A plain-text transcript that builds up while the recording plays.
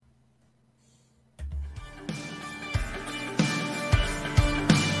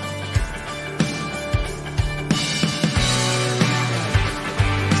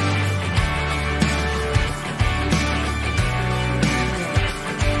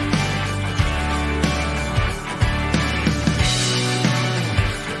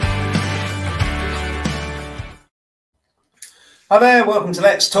Hi there, welcome to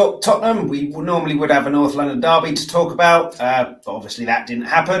Let's Talk Tottenham. We normally would have a North London derby to talk about, but obviously that didn't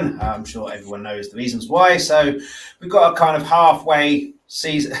happen. I'm sure everyone knows the reasons why. So we've got a kind of halfway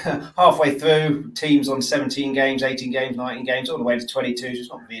season, halfway through, teams on 17 games, 18 games, 19 games, all the way to 22. So it's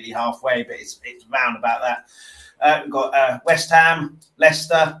not really halfway, but it's round about that. We've got West Ham,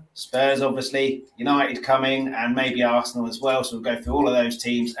 Leicester, Spurs, obviously, United coming, and maybe Arsenal as well. So we'll go through all of those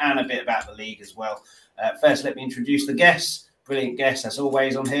teams and a bit about the league as well. First, let me introduce the guests. Brilliant guest, as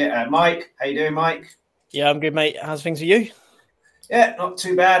always, on here. Mike, how you doing, Mike? Yeah, I'm good, mate. How's things with you? Yeah, not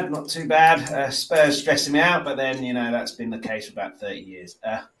too bad, not too bad. Spurs stressing me out, but then, that's been the case for about 30 years.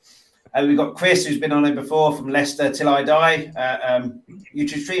 We've got Chris, who's been on here before, from Leicester Till I Die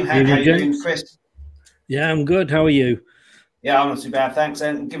YouTube stream. How you doing, Chris? Yeah, I'm good. How are you? Yeah, I'm not too bad, thanks.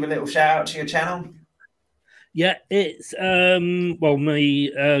 And give a little shout out to your channel. Yeah, it's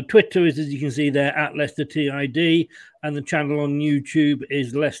my Twitter is, as you can see there, at Leicester TID, and the channel on YouTube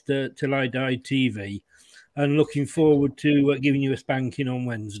is Leicester Till I Die TV. And looking forward to giving you a spanking on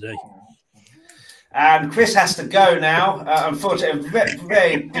Wednesday. And Chris has to go now. Unfortunately,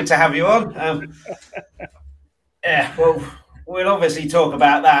 very good to have you on. Yeah, well, we'll obviously talk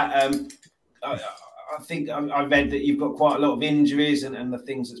about that. I think I read that you've got quite a lot of injuries and the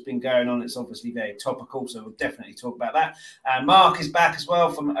things that's been going on. It's obviously very topical, so we'll definitely talk about that. Mark is back as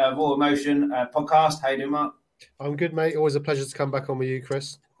well from Raw Emotion podcast. How you doing, Mark? I'm good, mate. Always a pleasure to come back on with you,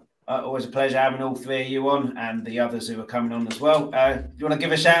 Chris. Always a pleasure having all three of you on and the others who are coming on as well. Do you want to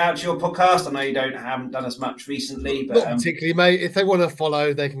give a shout out to your podcast? I know you haven't done as much recently, but not particularly, mate. If they want to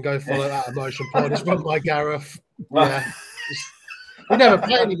follow, they can go follow that Emotion Pod. It's run by Gareth. Yeah. We never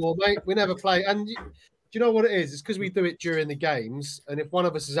play anymore, mate. We never play. And do you know what it is? It's because we do it during the games. And if one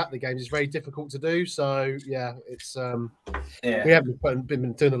of us is at the games, it's very difficult to do. So, yeah, it's we haven't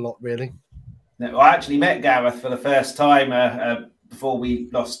been doing a lot, really. No, I actually met Gareth for the first time before we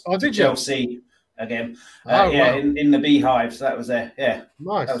lost to Chelsea again. Wow. In the Beehive. So that was nice.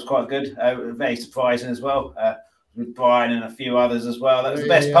 That was quite good. Very surprising as well. With Brian and a few others as well. That was the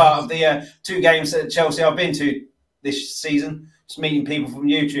best part of the 2 games at Chelsea I've been to this season. Just meeting people from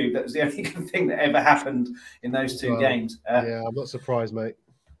YouTube. That was the only good thing that ever happened in those 2 games. I'm not surprised, mate.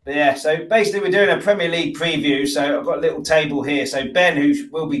 But yeah, so basically we're doing a Premier League preview. So I've got a little table here. So Ben, who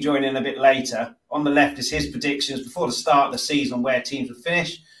will be joining a bit later, on the left is his predictions before the start of the season on where teams will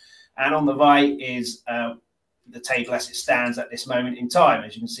finish. And on the right is the table as it stands at this moment in time.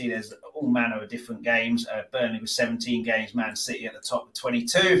 As you can see, there's all manner of different games. Burnley with 17 games, Man City at the top with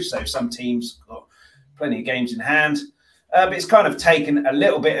 22. So some teams got plenty of games in hand. But it's kind of taken a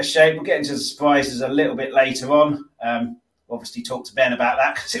little bit of shape. We'll get into the surprises a little bit later on. Obviously talked to Ben about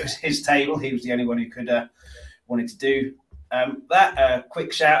that because it was his table. He was the only one who could wanted to do that.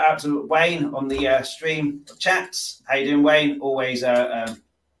 Quick shout out to Wayne on the stream chats. How you doing, Wayne? Always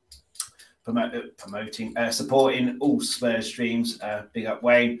promoting, supporting all Spurs streams. Big up,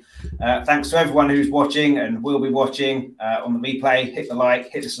 Wayne. Thanks to everyone who's watching and will be watching on the replay. Hit the like,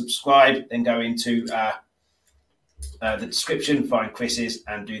 hit the subscribe, then go into the description, find Chris's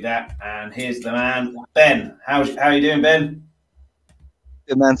and do that. And here's the man, Ben. How are you doing, Ben?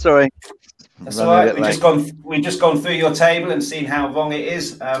 Good, man. Sorry. That's all right. We've just gone through your table and seen how wrong it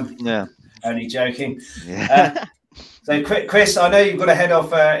is. Yeah. Only joking. Yeah. So, Chris, I know you've got to head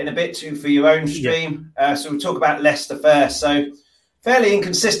off in a bit for your own stream. So we'll talk about Leicester first. So fairly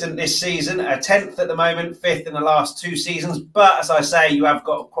inconsistent this season. 10th at the moment, 5th in the last 2 seasons. But as I say, you have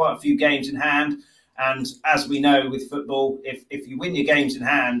got quite a few games in hand. And as we know with football, if you win your games in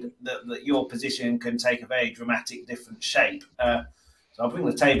hand, that your position can take a very dramatic different shape. So I'll bring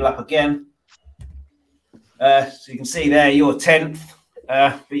the table up again. So you can see there you're 10th,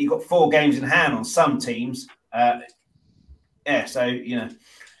 but you've got 4 games in hand on some teams. So,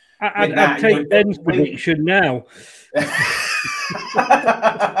 I'd take Ben's prediction now.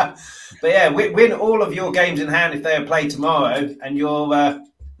 But yeah, win all of your games in hand if they are played tomorrow, and you're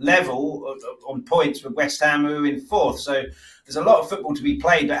level on points with West Ham, who are in 4th. So there's a lot of football to be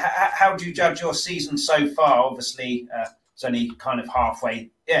played. But how do you judge your season so far? Obviously, it's only kind of halfway.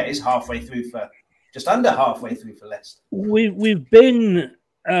 Yeah, it's halfway through just under halfway through for Leicester. We've been,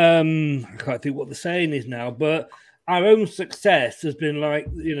 I can't think what the saying is now, but our own success has been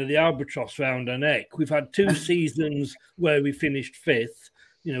like, the albatross round our neck. We've had 2 seasons where we finished 5th.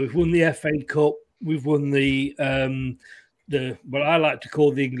 We've won the FA Cup. We've won the what I like to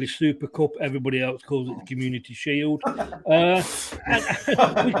call the English Super Cup. Everybody else calls it the Community Shield. And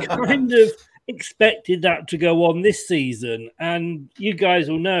we kind of expected that to go on this season. And you guys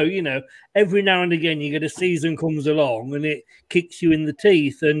will know, every now and again you get a season comes along and it kicks you in the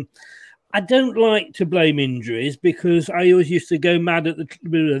teeth. And I don't like to blame injuries because I always used to go mad at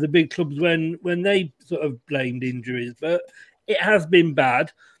the big clubs when they sort of blamed injuries, but it has been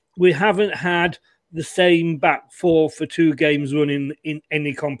bad. We haven't had the same back four for 2 games running in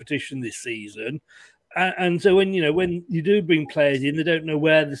any competition this season. And so when you do bring players in, they don't know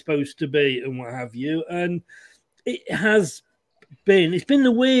where they're supposed to be and what have you. And it's been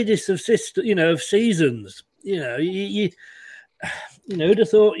the weirdest of seasons. Who'd have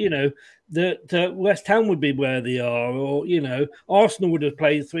thought, that West Ham would be where they are, or Arsenal would have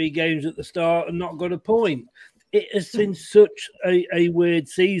played 3 games at the start and not got a point. It has been such a weird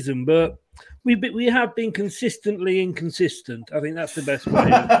season, but we have been consistently inconsistent. I think that's the best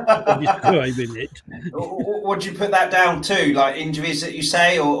way of describing it. What do you put that down to? Like injuries that you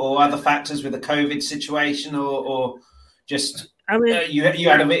say, or other factors with the COVID situation, or just? I mean, you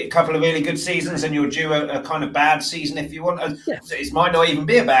had a couple of really good seasons, and you're due a kind of bad season if you want. Yeah. It might not even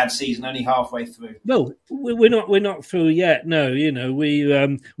be a bad season, only halfway through. No, we're not through yet. No,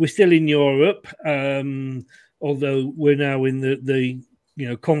 we're still in Europe, although we're now in the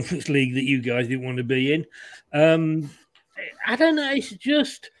conference league that you guys didn't want to be in. I don't know. It's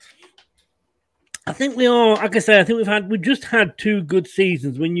just. I think we are. Like I say, I think we've just had 2 good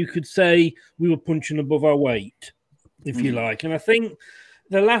seasons when you could say we were punching above our weight, if you like. And I think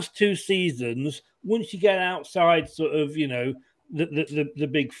the last 2 seasons, once you get outside sort of, the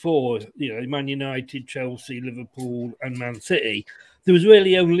big 4, Man United, Chelsea, Liverpool and Man City, there was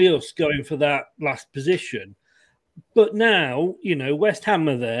really only us going for that last position. But now, West Ham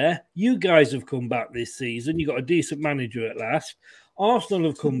are there. You guys have come back this season. You got a decent manager at last. Arsenal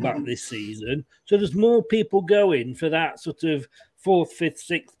have come back this season. So there's more people going for that sort of 4th, 5th,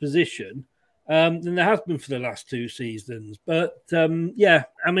 6th position than there has been for the last 2 seasons. But, I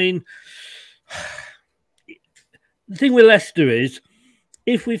mean, the thing with Leicester is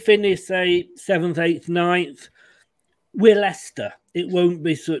if we finish, say, 7th, 8th, 9th, we're Leicester. It won't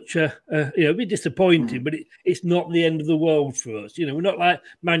be such it'll be disappointing, but it's not the end of the world for us. We're not like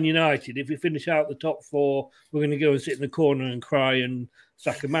Man United. If we finish out the top 4, we're going to go and sit in the corner and cry and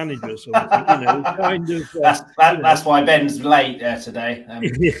sack a manager or something. Kind of. That's why Ben's late today. I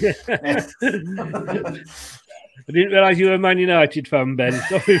didn't realise you were a Man United fan, Ben.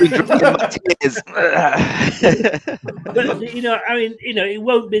 Sorry. But, it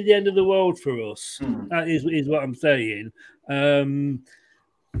won't be the end of the world for us. That is what I'm saying.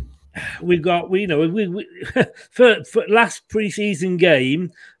 For last pre-season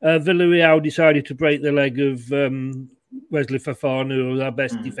game, Villarreal decided to break the leg of Wesley Fofana, who was our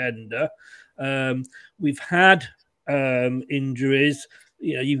best defender. We've had injuries.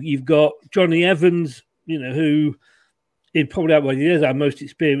 You've got Johnny Evans, who he is our most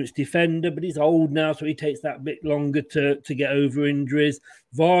experienced defender, but he's old now, so he takes that bit longer to get over injuries.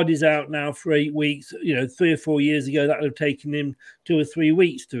 Vardy's out now for 8 weeks. 3 or 4 years ago, that would have taken him 2 or 3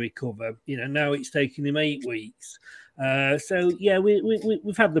 weeks to recover. Now it's taking him 8 weeks. We've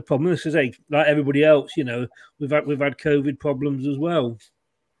had the problem. This is like everybody else. We've had COVID problems as well.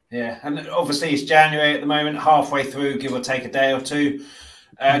 Yeah, and obviously it's January at the moment, halfway through, give or take a day or 2.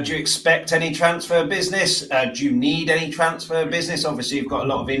 Do you expect any transfer business? Do you need any transfer business? Obviously, you've got a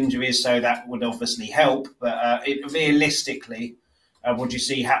lot of injuries, so that would obviously help. But realistically, what do you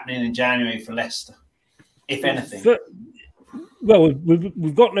see happening in January for Leicester, if anything?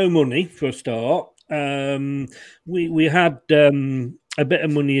 We've got no money for a start. We had a bit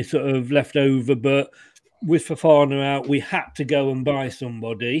of money sort of left over, but with Fofana out, we had to go and buy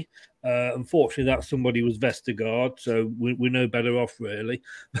somebody. Unfortunately, that somebody was Vestergaard, so we're no better off, really.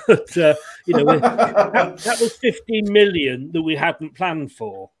 But, that was 15 million that we hadn't planned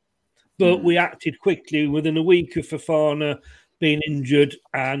for. But we acted quickly. Within a week of Fofana being injured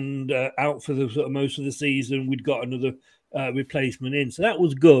and out for the sort of most of the season, we'd got another replacement in. So that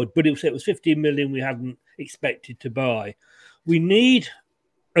was good, but it was 15 million we hadn't expected to buy. We need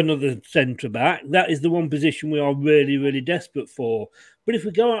another centre-back. That is the one position we are really, really desperate for. But if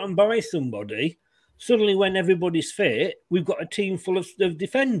we go out and buy somebody, suddenly when everybody's fit, we've got a team full of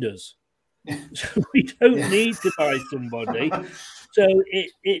defenders. So we don't need to buy somebody. So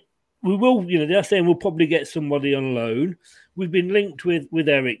we will, they're saying we'll probably get somebody on loan. We've been linked with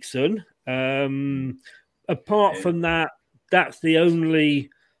Ericsson. Apart from that, that's the only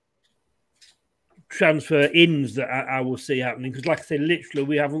transfer ins that I will see happening, because like I say, literally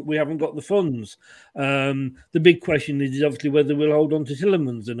we haven't got the funds. The big question is obviously whether we'll hold on to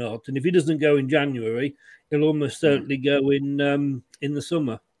Tielemans or not, and if he doesn't go in January, he'll almost certainly go in the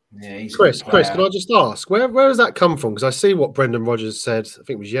summer. Yeah, he's Chris, can I just ask where does that come from? Because I see what Brendan Rodgers said. I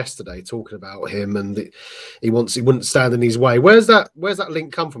think it was yesterday, talking about him and he wouldn't stand in his way. Where's that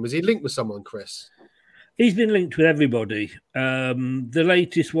link come from? Is he linked with someone, Chris? He's been linked with everybody. The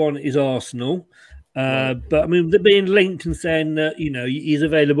latest one is Arsenal. But I mean, they're being linked and saying that, he's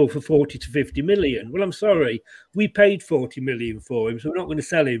available for 40 to 50 million. Well, I'm sorry, we paid 40 million for him, so we're not going to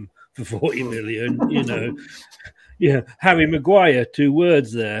sell him for 40 million. Yeah, Harry Maguire, 2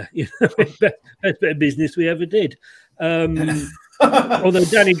 words there. Best bit of business we ever did. Although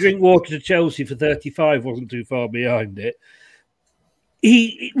Danny Drinkwater to Chelsea for 35 wasn't too far behind it.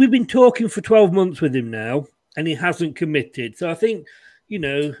 We've been talking for 12 months with him now, and he hasn't committed. So I think,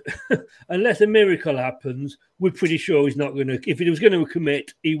 unless a miracle happens, we're pretty sure he's not going to. If he was going to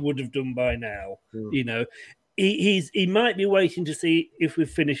commit, he would have done by now. He might be waiting to see if we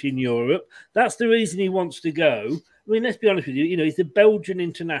finish in Europe. That's the reason he wants to go. I mean, let's be honest with you. He's a Belgian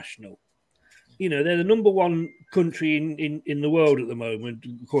international. They're the number 1 country in the world at the moment,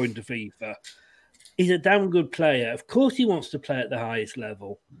 according to FIFA. He's a damn good player. Of course, he wants to play at the highest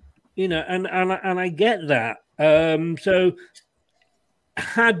level. And I get that. So,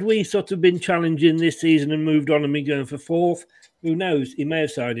 had we sort of been challenging this season and moved on and been going for 4th, who knows? He may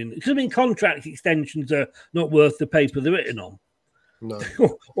have signed in. Because contract extensions are not worth the paper they're written on. No.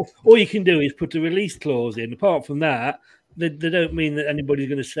 All you can do is put a release clause in. Apart from that, they don't mean that anybody's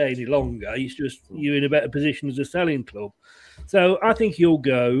going to stay any longer. It's just you're in a better position as a selling club. So I think he'll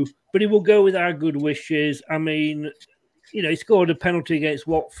go, but he will go with our good wishes. I mean, he scored a penalty against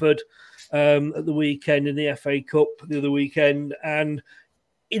Watford at the weekend in the FA Cup the other weekend, and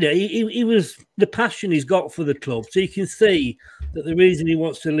he was the passion he's got for the club. So you can see that the reason he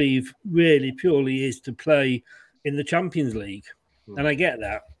wants to leave really purely is to play in the Champions League, and I get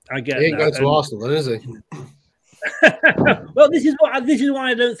that. He ain't going to Arsenal, then, is he? Well, this is why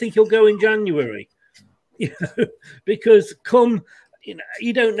I don't think he'll go in January. Because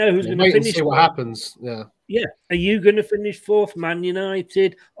you don't know who's going to finish. And see what happens. Yeah. Are you going to finish 4th? Man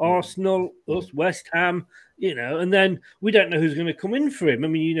United, Arsenal, us, West Ham. And then we don't know who's going to come in for him. I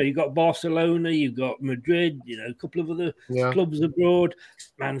mean, you've got Barcelona, you've got Madrid, a couple of other clubs abroad.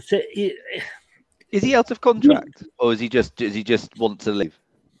 Man City. Is he out of contract, or does he just want to leave?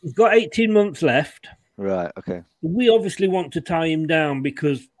 He's got 18 months left. Right. Okay. We obviously want to tie him down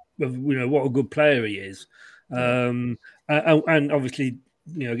because of what a good player he is, and obviously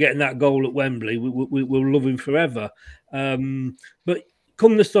getting that goal at Wembley, we'll love him forever. But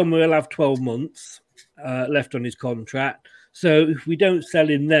come the summer, he'll have 12 months left on his contract. So if we don't sell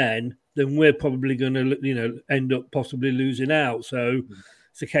him then we're probably going to end up possibly losing out. So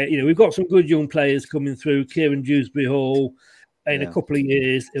it's okay. We've got some good young players coming through. Kieran Dewsbury Hall. In a couple of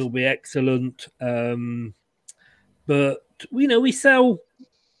years, it'll be excellent. But we sell.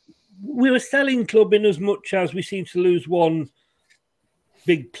 We're a selling club in as much as we seem to lose one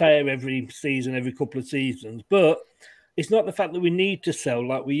big player every season, every couple of seasons. But it's not the fact that we need to sell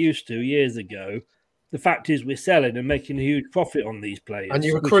like we used to years ago. The fact is we're selling and making a huge profit on these players. And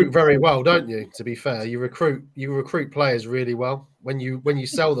you recruit very well, don't you? To be fair, you recruit players really well. When you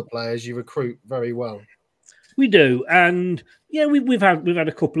sell the players, you recruit very well. We do, and we've had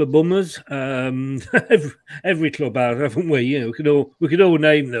a couple of bummers. Every club has, haven't we? We could all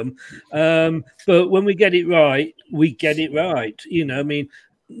name them. But when we get it right, we get it right. I mean,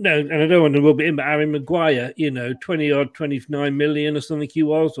 no, and I don't want to rub it in, but Harry Maguire, 29 million or something he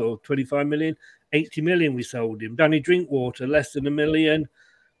was, or 25 million, 80 million we sold him. Danny Drinkwater, less than $1 million,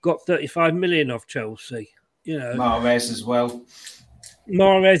 got 35 million off Chelsea. Mahrez as well.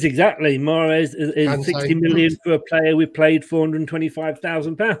 Mahrez, exactly. Mahrez is 60 million for a player we played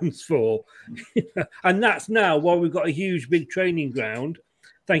 £425,000 for. And that's now while we've got a huge, big training ground.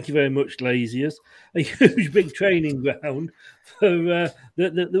 Thank you very much, Glaziers. A huge, big training ground for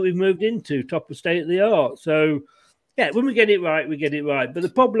that we've moved into, top of state of the art. So, when we get it right, we get it right. But the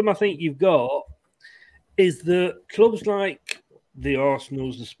problem I think you've got is that clubs like the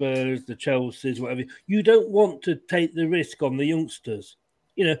Arsenals, the Spurs, the Chelseas, whatever, you don't want to take the risk on the youngsters.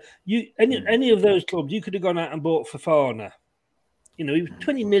 Any of those clubs, you could have gone out and bought Fofana. He was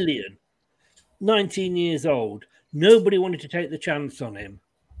 20 million, 19 years old. Nobody wanted to take the chance on him.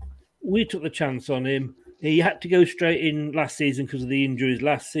 We took the chance on him. He had to go straight in last season because of the injuries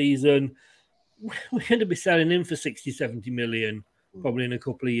last season. We're going to be selling him for 60, 70 million probably in a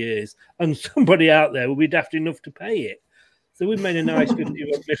couple of years. And somebody out there will be daft enough to pay it. So we've made a nice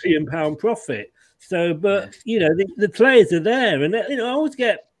 £51 million profit. So, but, the players are there. And, I always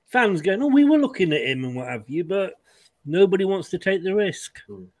get fans going, we were looking at him and what have you, but nobody wants to take the risk.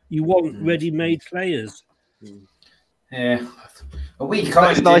 You want ready-made players. Yeah. Well, we kind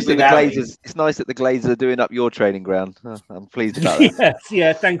It's of nice did that the with Glazers. It's nice that the Glazers are doing up your training ground. Oh, I'm pleased about that. Yes,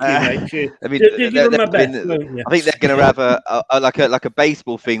 yeah, thank you, mate. Cheers. I mean, You're doing my best, won't you? I think they're going to have a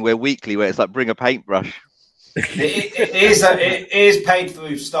baseball thing where it's like bring a paintbrush. It is paid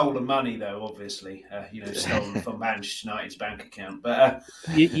through stolen money, though. Obviously, stolen from Manchester United's bank account. But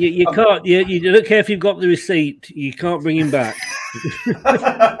you can't. You don't care if you've got the receipt. You can't bring him back.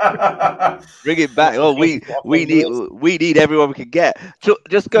 Bring it back. Oh, we need everyone we can get.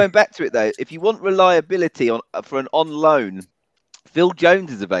 Just going back to it though, if you want reliability for an on loan, Phil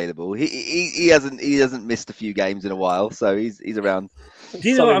Jones is available. He hasn't missed a few games in a while, so he's around. Do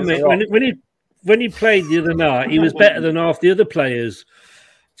you know what I mean? When he played the other night, he was better than half the other players.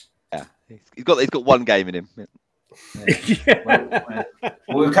 Yeah, he's got one game in him. Yeah.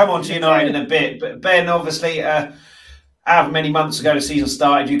 We'll come on to United in a bit, but Ben, obviously, however many months ago the season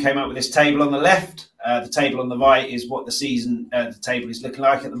started, you came up with this table on the left. The table on the right is what the table is looking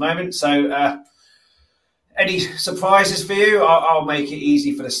like at the moment. So, any surprises for you? I'll make it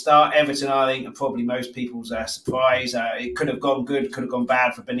easy for the start. Everton, I think, are probably most people's surprise. It could have gone good, could have gone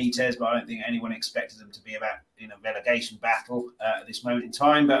bad for Benitez, but I don't think anyone expected them to be about in a relegation battle at this moment in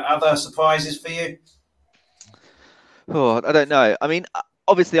time. But other surprises for you? Oh, I don't know. I mean,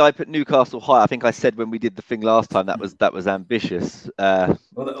 obviously, I put Newcastle high. I think I said when we did the thing last time that was ambitious. Well,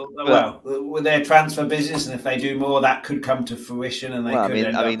 with their transfer business, and if they do more, that could come to fruition. And I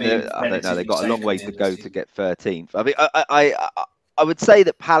don't know. They've got a long way to go to get 13th. I mean, I would say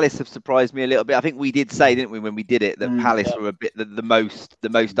that Palace have surprised me a little bit. I think we did say, didn't we, when we did it, that Palace were a bit the most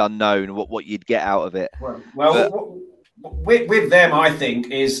unknown. What you'd get out of it. With them, I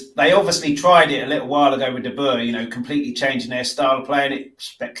think, is they obviously tried it a little while ago with De Boer, completely changing their style of play, and it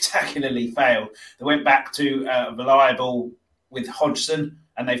spectacularly failed. They went back to reliable with Hodgson,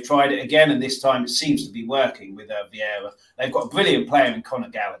 and they've tried it again, and this time it seems to be working with Vieira. They've got a brilliant player in Conor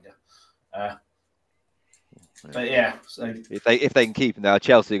Gallagher. But yeah, so if they can keep him now,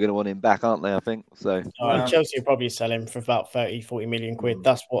 Chelsea are going to want him back, aren't they? I think so. Chelsea will probably sell him for about 30-40 million quid.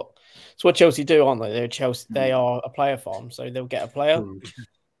 That's what Chelsea do, aren't they? They are a player farm, so they'll get a player,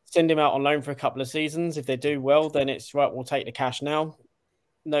 send him out on loan for a couple of seasons. If they do well, then it's right. We'll take the cash now.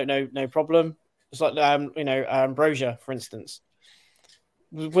 No problem. It's like Ambrosia, for instance.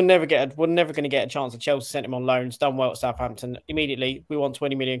 We're never going to get a chance at Chelsea. Sent him on loan. It's done well at Southampton. Immediately, we want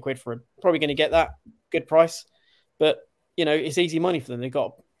 20 million quid for him. Probably going to get that good price, but it's easy money for them. They've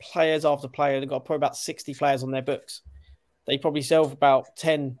got players after player. They've got probably about 60 players on their books. They probably sell for about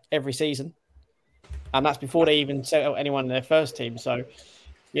 10 every season, and that's before they even sell anyone in their first team. So,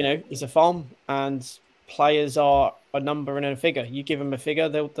 it's a farm, and players are a number and a figure. You give them a figure,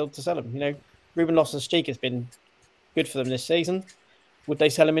 they'll sell them. Ruben Loftus-Cheek has been good for them this season. Would they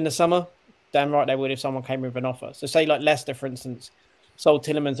sell him in the summer? Damn right they would if someone came with an offer. So say like Leicester, for instance, sold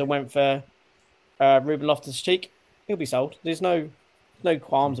Tielemans and went for Ruben Loftus-Cheek, he'll be sold. There's no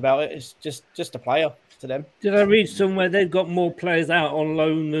qualms about it. It's just a player to them. Did I read somewhere they've got more players out on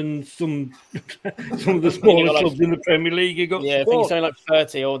loan than some of the smaller clubs in the Premier League? I think it's only like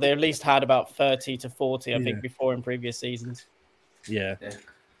 30, or they at least had about 30 to 40, I think, before in previous seasons. Yeah.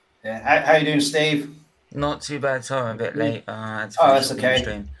 How you doing, Steve? Not too bad. Sorry, I'm a bit late. That's okay.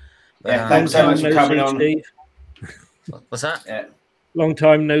 Stream. But, thanks so much for coming on. Steve. What's that? Yeah. Long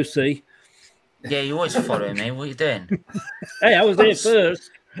time no see. You're always following me. What are you doing? Hey, I was there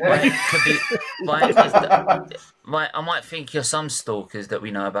first. I might think you're some stalkers that we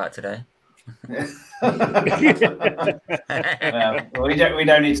know about today. Well, we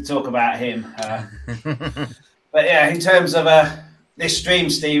don't need to talk about him. But yeah, in terms of this stream,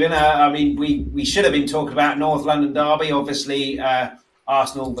 Stephen, we should have been talking about North London derby. Obviously,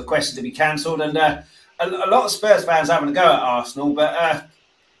 Arsenal requested to be cancelled, and a lot of Spurs fans having a go at Arsenal. But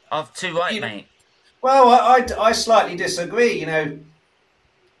I've too right, mate. Well, I slightly disagree.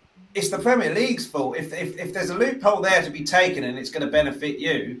 It's the Premier League's fault. If there's a loophole there to be taken and it's going to benefit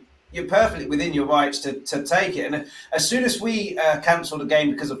you, you're perfectly within your rights to take it. And as soon as we cancelled the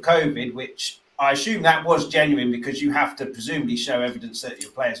game because of COVID, which I assume that was genuine because you have to presumably show evidence that your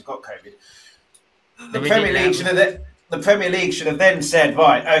players have got COVID, the Premier League should have then said,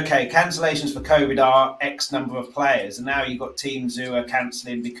 right, okay, cancellations for COVID are X number of players, and now you've got teams who are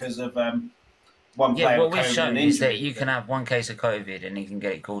cancelling because of one player. What we've shown is that you can have one case of COVID and you can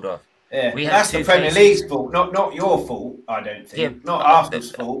get it called off. Yeah, that's the Premier League's fault, not your fault, I don't think. Not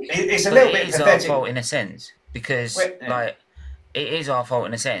Arsenal's fault. It's a little bit pathetic. It is our fault in a sense because, it is our fault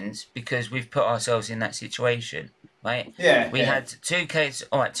in a sense because we've put ourselves in that situation, right? Yeah. We had two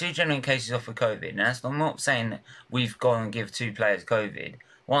genuine cases off of COVID. Now, I'm not saying that we've gone and give two players COVID.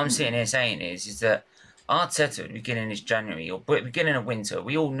 What I'm sitting here saying is that Arteta at the beginning of this January or beginning of winter,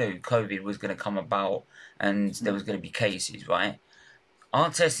 we all knew COVID was going to come about and there was going to be cases, right?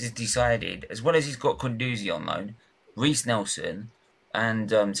 Arteta's decided, as well as he's got Kunduzi on loan, Reece Nelson and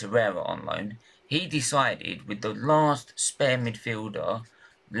Torreira on loan, he decided with the last spare midfielder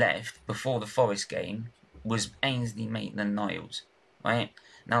left before the Forest game was Ainsley Maitland-Niles, right?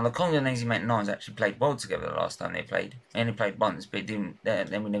 Now, Lokonga and Ainsley Maitland-Niles actually played well together the last time they played. They only played once, but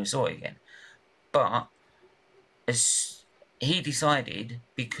then we never saw it again. But as he decided,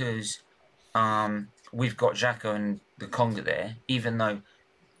 because we've got Xhaka and Lokonga there, even though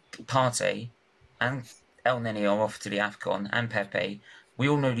Partey and El Neni are off to the AFCON and Pepe, we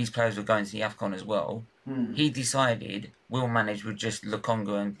all know these players were going to the AFCON as well. He decided we'll manage with just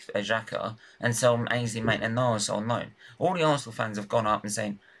Lokonga and Xhaka and sell Ainsley Maitland-Niles on loan. All the Arsenal fans have gone up and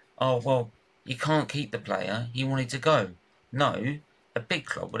saying, oh, well, you can't keep the player. He wanted to go. No, a big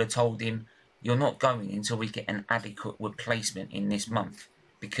club would have told him, you're not going until we get an adequate replacement in this month.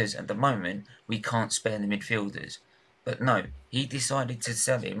 Because at the moment, we can't spare the midfielders. But no, he decided to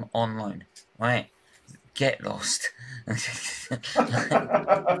sell him on loan. Right? Get lost. It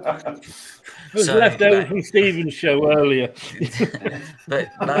was left over from Stephen's show earlier. But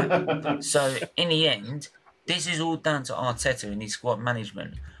no, so in the end, this is all down to Arteta and his squad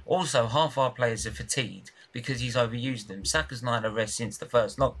management. Also, half our players are fatigued because he's overused them. Saka's not had a rest since the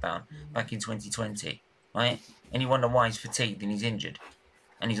first lockdown back in 2020, right? And you wonder why he's fatigued and he's injured.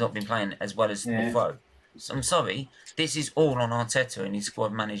 And he's not been playing as well as before. So I'm sorry, this is all on Arteta and his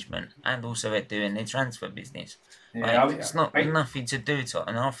squad management, and also they're doing their transfer business. Right? It's not nothing to do with it,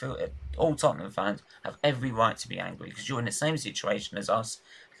 and I feel all Tottenham fans have every right to be angry because you're in the same situation as us,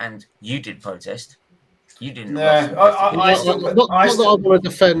 and you did protest. You didn't. No, not that I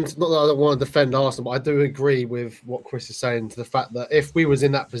want to defend Arsenal, but I do agree with what Chris is saying to the fact that if we was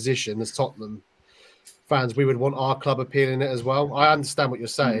in that position as Tottenham fans, we would want our club appealing it as well. I understand what you're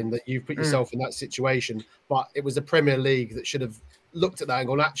saying, that you've put yourself in that situation, but it was the Premier League that should have looked at that and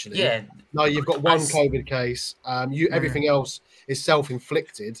gone, actually, no, you've got one COVID case. Everything else is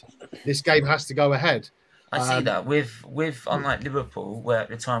self-inflicted. This game has to go ahead. I see that with unlike Liverpool, where at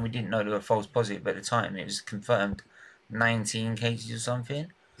the time we didn't know there were false positive, but at the time it was confirmed 19 cases or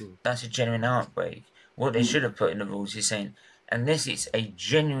something. That's a genuine outbreak. What they should have put in the rules is saying, unless it's a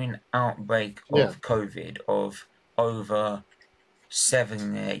genuine outbreak of COVID of over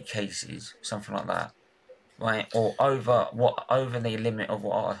 7 or 8 cases, something like that, right? Or over the limit of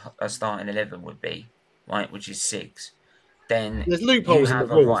what a starting 11 would be, right? Which is 6. Then there's loopholes in the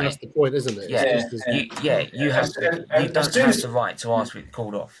rules. That's the point, isn't it? You don't have the right to ask for it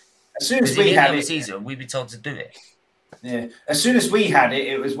called off. As soon as we had it, season, we'd be told to do it. Yeah, as soon as we had it,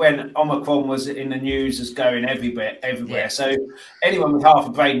 it was when Omicron was in the news as going everywhere. Yeah. So anyone with half a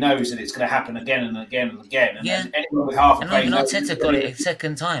brain knows that it's going to happen again and again and again. And anyone with half a brain knows. And Arteta got it a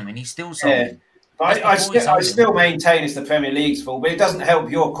second time, and he still sold it. I still maintain it's the Premier League's fault, but it doesn't help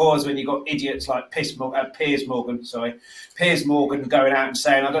your cause when you've got idiots like Piers Morgan going out and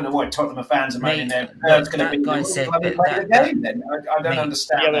saying, I don't know why Tottenham fans are moaning there. It's going to be the game then. I don't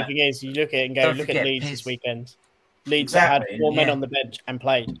understand. The other thing is, you look at it and go, look at Leeds this weekend. Leeds had 4 men on the bench and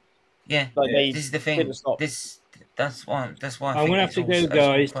played. Yeah, this is the thing. That's why I'm going to have to go,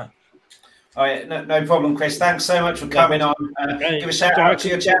 guys. All right, no problem, Chris. Thanks so much for coming on. Give a shout out to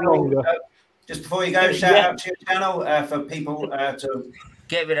your channel. Just before you go, shout out to your channel for people to...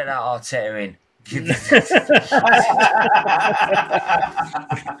 Get rid of that Arteta in.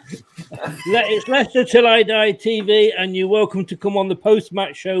 It's Leicester Till I Die TV, and you're welcome to come on the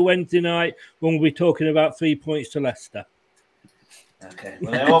post-match show Wednesday night when we'll be talking about 3 points to Leicester. Okay,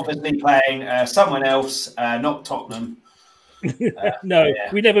 well, they're obviously playing someone else, not Tottenham.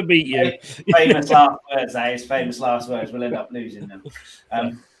 We never beat you. Famous last words, His famous last words. We'll end up losing them.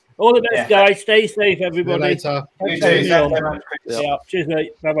 All the best, guys. Stay safe, everybody. See you later. You too. Thanks very much, Chris. Cheers,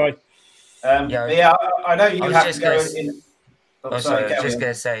 mate. Bye-bye. I know you have to go in... I was just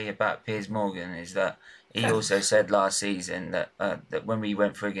going to say about Piers Morgan is that he also said last season that when we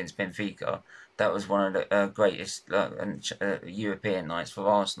went through against Benfica, that was one of the greatest European nights for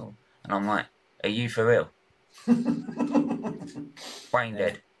Arsenal. And I'm like, are you for real? Brain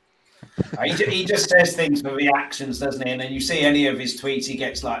dead. He just says things for reactions, doesn't he? And then you see any of his tweets, he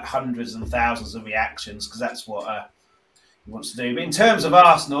gets like hundreds and thousands of reactions because that's what he wants to do. But in terms of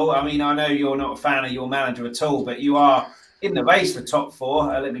Arsenal, I mean, I know you're not a fan of your manager at all, but you are in the race for top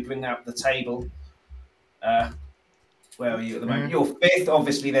 4. Let me bring up the table. Where are you at the moment? You're 5th.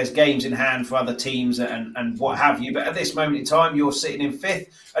 Obviously, there's games in hand for other teams and what have you. But at this moment in time, you're sitting in 5th,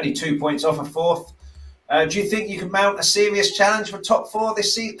 only 2 points off of 4th. Do you think you can mount a serious challenge for top 4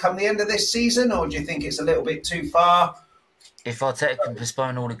 this season, come the end of this season, or do you think it's a little bit too far? If Arteta can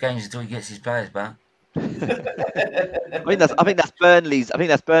postpone all the games until he gets his players back. I think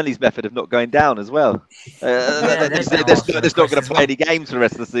that's Burnley's method of not going down as well. They're not going to play any games for the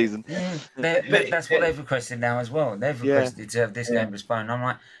rest of the season. That's what they've requested now as well. They've requested to have this game postponed. I'm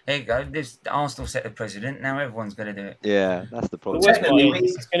like, here you go. Arsenal set the precedent. Now everyone's going to do it. Yeah, that's the problem. The worst part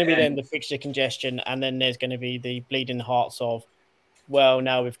is it's going to be then the fixture congestion, and then there's going to be the bleeding hearts of, well,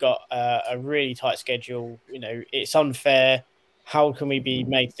 now we've got a really tight schedule. You know, it's unfair. How can we be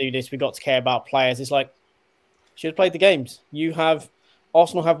made to do this? We've got to care about players. It's like, should have played the games.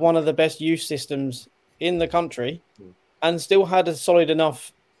 Arsenal have one of the best youth systems in the country and still had a solid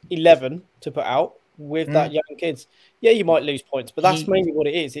enough 11 to put out with that young kids. Yeah, you might lose points, but that's mainly what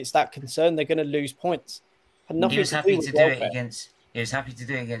it is. It's that concern they're going to lose points. He was happy to do it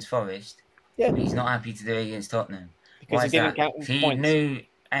against Forest. Yeah. But he's not happy to do it against Tottenham. Because he didn't count if he points. knew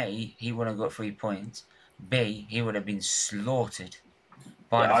A, he would have got 3 points. B, he would have been slaughtered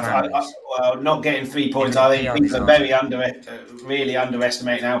by the fans. Well, not getting 3 points, I think people are really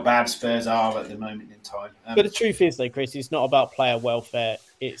underestimating how bad Spurs are at the moment in time. But the truth is, though, Chris, it's not about player welfare.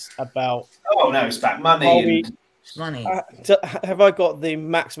 It's about... Oh, no, it's about money. It's money. Have I got the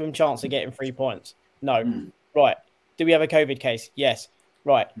maximum chance of getting 3 points? No. Right. Do we have a COVID case? Yes.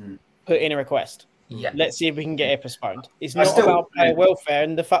 Right. Put in a request. Yeah. Let's see if we can get it postponed. It's not about player welfare,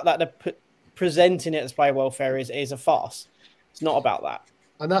 and the fact that they're presenting it as player welfare is a farce. It's not about that.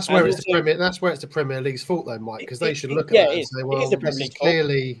 And that's where it's the Premier League's fault, though, Mike, because they should look at that and say, well, this is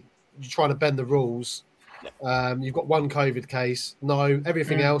clearly you're trying to bend the rules. You've got one COVID case. No,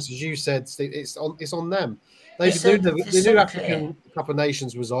 everything else, as you said, it's on them. The new African Cup of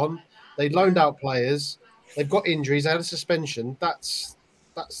Nations was on. They loaned out players. They've got injuries. They had a suspension. That's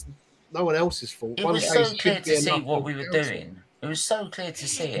no one else's fault. It was so clear to see what we were doing. It was so clear to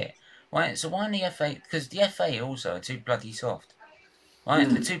see it. Right, so why in the FA? Because the FA also are too bloody soft. Right,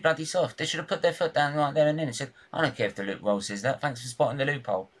 they're too bloody soft. They should have put their foot down right there and then and said, I don't care if the loophole says that. Thanks for spotting the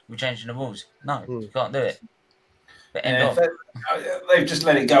loophole. We're changing the rules. No, you can't do it. But they've just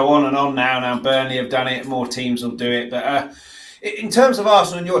let it go on and on now. Now Burnley have done it. More teams will do it. But in terms of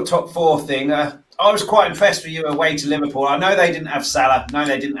Arsenal and your top 4 thing, I was quite impressed with you away to Liverpool. I know they didn't have Salah. No,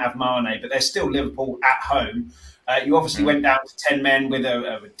 they didn't have Mane, but they're still Liverpool at home. You obviously went down to 10 men with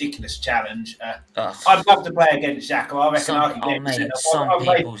a ridiculous challenge. I'd love to play against Xhaka. I reckon I could get some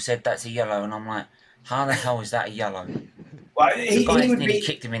people said that's a yellow, and I'm like, how the hell is that a yellow? Well, the guy nearly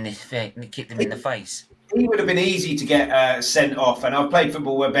kicked him in the face. He would have been easy to get sent off. And I've played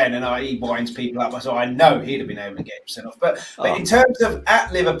football with Ben, and he winds people up. So I know he'd have been able to get him sent off. But in terms of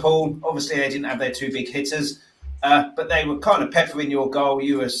at Liverpool, obviously they didn't have their 2 big hitters. But they were kind of peppering your goal.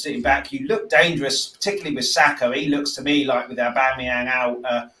 You were sitting back. You looked dangerous, particularly with Saka. He looks to me like with Aubameyang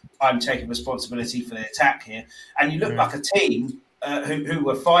out, I'm taking responsibility for the attack here. And you look like a team who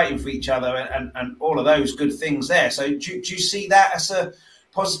were fighting for each other and all of those good things there. So do you see that as a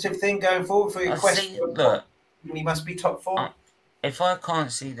positive thing going forward for your question? Look, he must be top 4. If I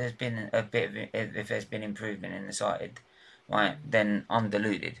can't see there's been a bit of if there's been improvement in the side, right, then I'm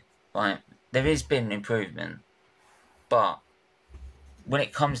deluded. Right, there has been improvement. But when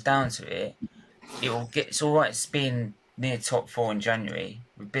it comes down to it, it's all right. It's been near top 4 in January.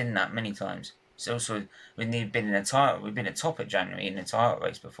 We've been that many times. It's also we've been in a title. We've been at top of January in the title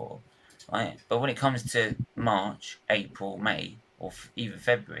race before, right? But when it comes to March, April, May, or even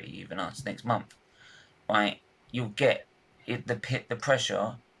February, even us next month, right? You'll get it. The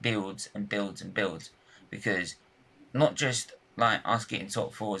pressure builds and builds and builds because not just like us getting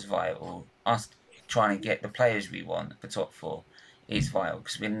top 4 is vital. Us trying to get the players we want for top 4 is vital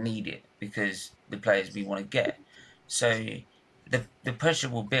because we need it because the players we want to get. So the pressure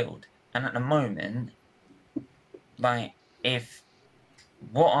will build, and at the moment, like if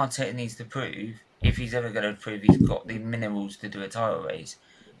what Arteta needs to prove, if he's ever going to prove he's got the minerals to do a title race,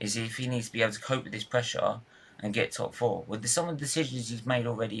 is if he needs to be able to cope with this pressure and get top 4. With some of the decisions he's made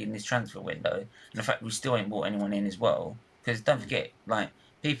already in this transfer window, and the fact we still ain't brought anyone in as well, because don't forget, like.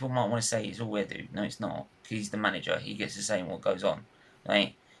 People might want to say it's all Edu. No, it's not. He's the manager. He gets to say what goes on.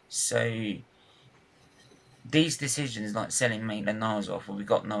 Right? So, these decisions, like selling Maitland-Niles off, where we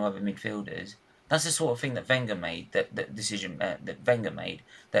got no other midfielders, that's the sort of thing that Wenger made, that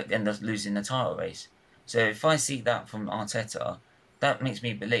ended up losing the title race. So, if I see that from Arteta, that makes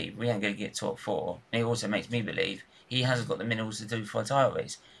me believe we ain't going to get top 4. And it also makes me believe he hasn't got the minerals to do for a title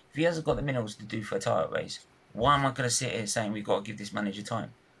race. If he hasn't got the minerals to do for a title race, why am I going to sit here saying we've got to give this manager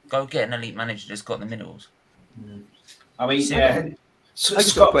time? Go get an elite manager that's got the minerals. I mean, I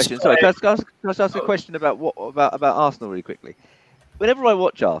just got a question. Sorry, can I ask a question about Arsenal really quickly? Whenever I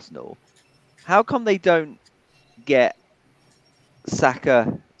watch Arsenal, how come they don't get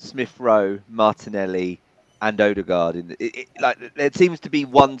Saka, Smith Rowe, Martinelli, and Odegaard? There seems to be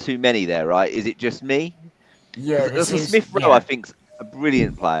one too many there, right? Is it just me? Yeah, Smith Rowe, I think's a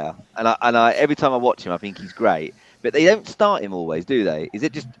brilliant player, and I every time I watch him, I think he's great. But they don't start him always, do they? Is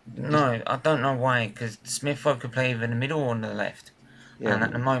it just? No, I don't know why. Because Smith Rowe could play either in the middle or on the left, and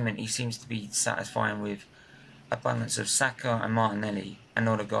at the moment he seems to be satisfying with a balance of Saka and Martinelli and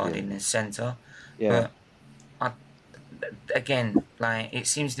Odegaard in the centre. Yeah. But again, it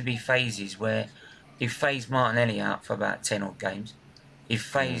seems to be phases where he phased Martinelli out for about 10 odd games. He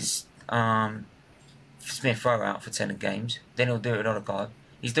phased Smith Rowe out for 10 games. Then he'll do it with Odegaard.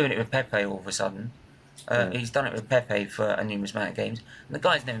 He's doing it with Pepe all of a sudden. He's done it with Pepe for a numerous amount of games. And the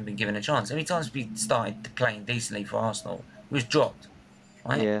guy's never been given a chance. Every time he started playing decently for Arsenal, he was dropped.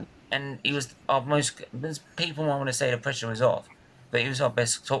 Right? Yeah. And he was our most. People might want to say the pressure was off, but he was our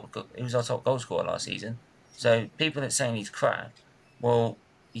top goal scorer last season. So people that saying he's crap, well,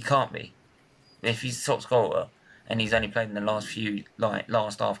 he can't be. If he's top scorer and he's only played in the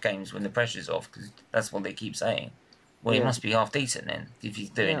last half games when the pressure's off, because that's what they keep saying. Well, he must be half decent then if he's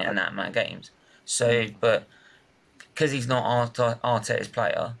doing it in that amount of games. So, but because he's not Arteta's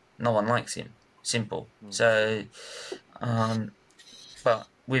player, no one likes him. Simple. So, but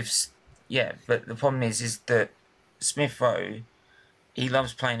the problem is that Smith Rowe, he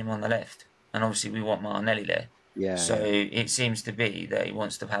loves playing him on the left, and obviously we want Martinelli there. Yeah. So it seems to be that he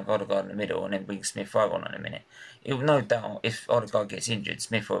wants to have Odegaard in the middle and then bring Smith Rowe on in a minute. It will no doubt, if Odegaard gets injured,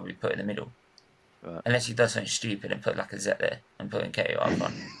 Smith Rowe will be put in the middle. Right. Unless he does something stupid and put Lacazette there and put Nketiah up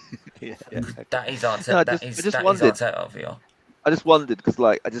front. That is Arteta. That is Arteta for you. I just wondered because,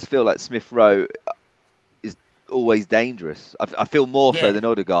 I just feel like Smith Rowe is always dangerous. I feel more so than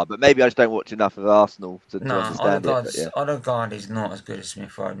Odegaard, but maybe I just don't watch enough of Arsenal to understand it. Odegaard is not as good as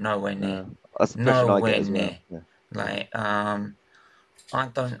Smith Rowe. Nowhere near. That's the impression I get as well.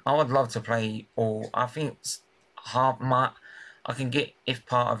 I would love to play all. I think I can get if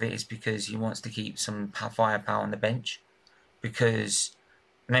part of it is because he wants to keep some firepower on the bench, because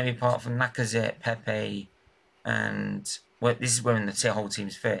maybe apart from Lacazette, Pepe, and this is when the whole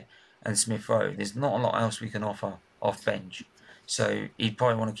team's fit, and Smith Rowe, there's not a lot else we can offer off bench. So he'd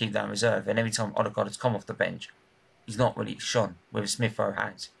probably want to keep that in reserve. And every time Odegaard has come off the bench, he's not really shone, where Smith Rowe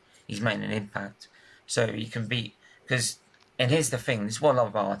has. He's made an impact. So he can beat. And here's the thing, this is what I love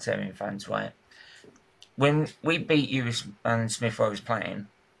about Arteta fans, right? When we beat you and Smith Rowe was playing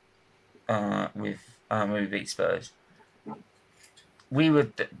when we beat Spurs,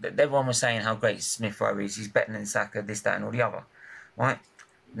 everyone was saying how great Smith Rowe is. He's better than Saka, this, that, and all the other, right?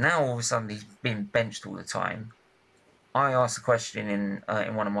 Now all of a sudden he's being benched all the time. I asked a question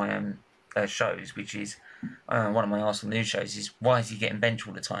in one of my shows, which is one of my Arsenal news shows, is why is he getting benched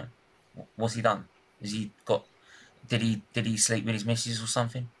all the time? What's he done? Did he sleep with his missus or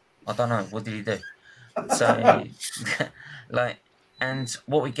something? I don't know. What did he do? So, and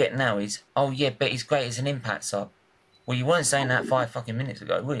what we get now is, oh yeah, but he's great as an impact sub. Well, you weren't saying that 5 fucking minutes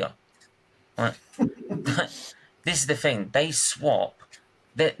ago, were you? Right. This is the thing. They swap.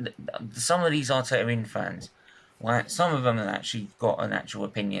 Some of these Arteta fans, right? Some of them have actually got an actual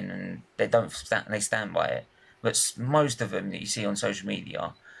opinion and they stand by it. But most of them that you see on social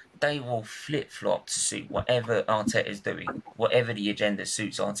media, they will flip-flop to suit whatever Arteta is doing, whatever the agenda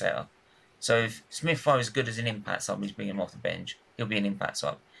suits Arteta. So if Smith Rowe is good as an impact sub, he's bringing him off the bench, he'll be an impact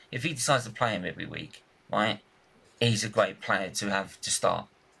sub. If he decides to play him every week, right, he's a great player to have to start.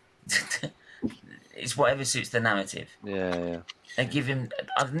 It's whatever suits the narrative. Yeah. They give him.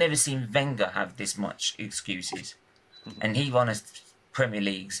 I've never seen Wenger have this much excuses, and he won us Premier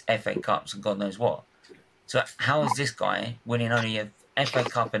Leagues, FA Cups, and God knows what. So how is this guy winning only a FA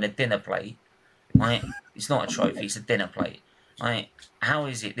Cup and a dinner plate? Right, it's not a trophy; it's a dinner plate. Right, how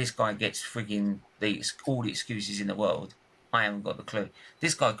is it this guy gets frigging all the excuses in the world? I haven't got the clue.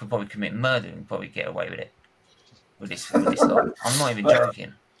 This guy could probably commit murder and probably get away with it. With this lot. I'm not even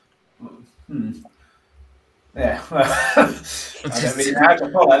joking. Yeah, I don't really know how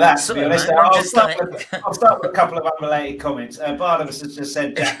to follow that, to be honest. I'll start with a couple of unrelated comments. Barnabas has just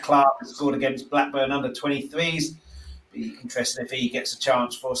said Jack Clark has scored against Blackburn under 23s. Be interested if he gets a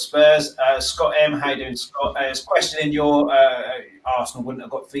chance for Spurs. Scott M, how you doing, Scott? Is questioning your Arsenal wouldn't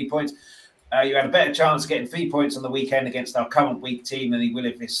have got 3 points. You had a better chance of getting 3 points on the weekend against our current weak team than he will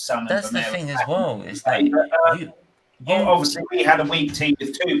if his son. That's the thing as well. Is that obviously we had a weak team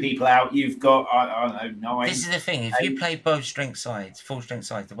with 2 people out. You've got I don't know 9. This is the thing. If you play both strength sides, full strength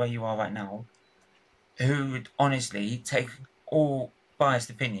sides, the way you are right now, who would honestly take all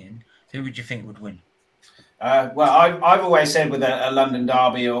biased opinion, who would you think would win? Well, I've always said with a London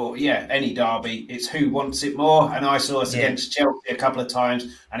derby or any derby, it's who wants it more. And I saw us against Chelsea a couple of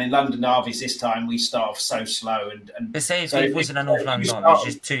times, and in London derbies this time we start off so slow. But say if it wasn't a North London derby, it's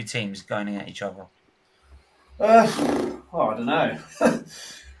just two teams going at each other. I don't know.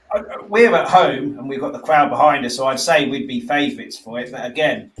 We're at home and we've got the crowd behind us, so I'd say we'd be favourites for it. But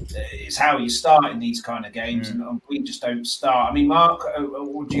again, it's how you start in these kind of games, and we just don't start. I mean, Mark,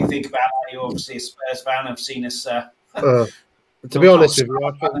 what do you think about that? You're obviously a Spurs fan. I've seen us. To be honest with you,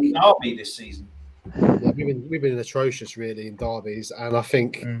 I think derby this season. Yeah, we've been atrocious really in derbies, and I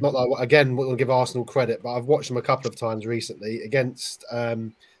think not that again we'll give Arsenal credit, but I've watched them a couple of times recently against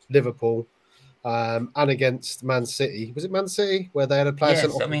Liverpool. And against Man City, was it Man City where they had a player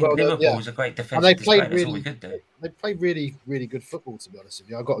sent off? I mean, Liverpool was a great defensive. And they played That's all we could do. They played really, really good football. To be honest with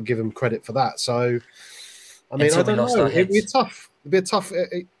you, I've got to give them credit for that. So, I mean, I don't know. It'd be tough. It'd be a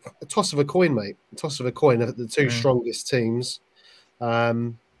toss of a coin, mate. A toss of a coin. The two strongest teams,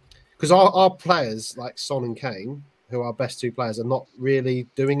 because our players like Son and Kane, who are our best two players, are not really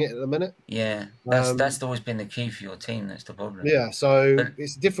doing it at the minute. Yeah, that's always been the key for your team. That's the problem. Yeah, so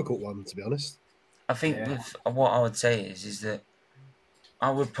it's a difficult one, to be honest. I think with what I would say is that I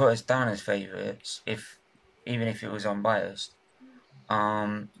would put us down as favourites even if it was unbiased.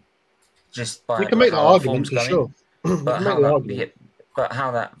 Just by we can make that argument for sure. But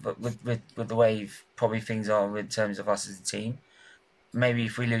with the way probably things are in terms of us as a team, maybe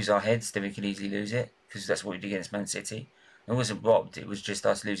if we lose our heads, then we could easily lose it, because that's what we did against Man City. It wasn't robbed; it was just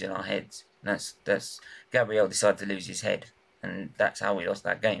us losing our heads. And that's Gabriel decided to lose his head, and that's how we lost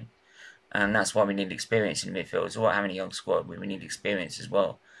that game. And that's why we need experience in midfield. It's all about having a young squad, but we need experience as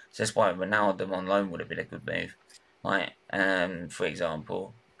well. So that's why Ronaldo on loan would have been a good move, like for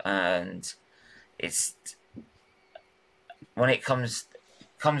example. And it's when it comes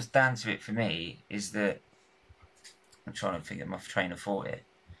down to it for me is that I'm trying to think of my train of thought here.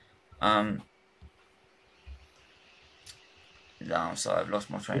 No, I'm sorry, I've lost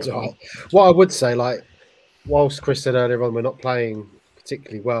my train of thought. What I would say, like, whilst Chris said earlier on, we're not playing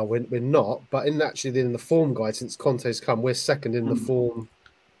particularly well. We're not, but in the form guide since Conte's come, we're second in the form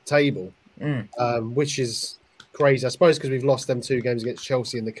table, which is crazy. I suppose because we've lost them 2 games against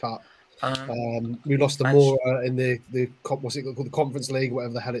Chelsea in the cup. We lost them more in the what's it called, the Conference League,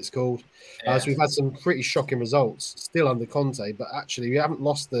 whatever the hell it's called. So we've had some pretty shocking results still under Conte, but actually we haven't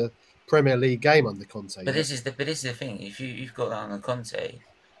lost the Premier League game under Conte. But this is the thing. If you've got that under Conte,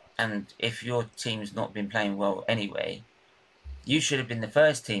 and if your team's not been playing well anyway, you should have been the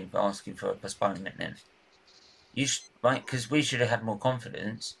first team for asking for a postponement then. Right? Because we should have had more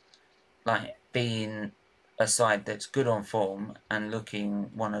confidence, like being a side that's good on form and looking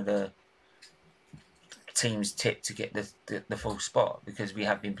one of the teams tipped to get the full spot, because we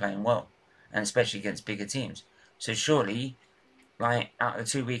have been playing well, and especially against bigger teams. So surely, like, out of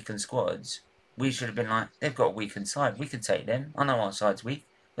the 2 weakened squads, we should have been like, they've got a weakened side. We can take them. I know our side's weak,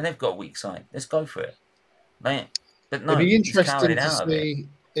 but they've got a weak side. Let's go for it. Like, but no, it'd be interesting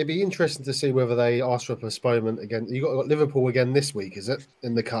to see whether they ask for a postponement again. You got Liverpool again this week, is it,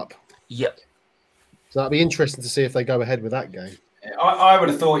 in the cup? Yep. So that'd be interesting to see if they go ahead with that game. I would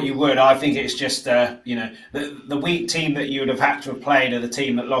have thought you would. I think it's just, the weak team that you would have had to have played are the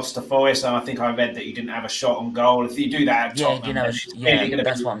team that lost to Forest. And I think I read that you didn't have a shot on goal. If you do that at Tottenham,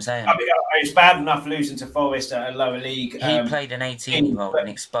 that's what I'm saying. It's bad enough losing to Forest at a lower league. He played an 18-year-old and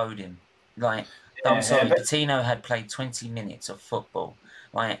exploded him. Like, I'm sorry, Patino had played 20 minutes of football.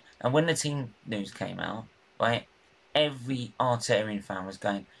 Right? And when the team news came out, right, every Arteta fan was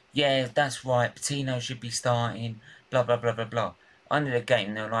going, yeah, that's right, Patino should be starting, blah, blah, blah, blah, blah. Under the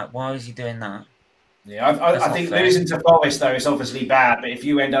game, they were like, why is he doing that? Yeah, I think losing to Forest, though, is obviously bad. But if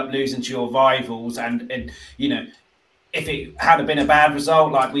you end up losing to your rivals and if it had been a bad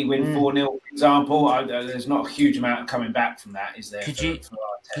result, like we win 4-0, for example, there's not a huge amount coming back from that, is there?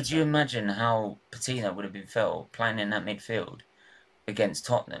 Could you imagine how Patino would have been felt playing in that midfield against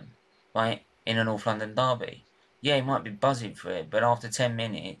Tottenham, right, in a North London derby? Yeah, he might be buzzing for it, but after 10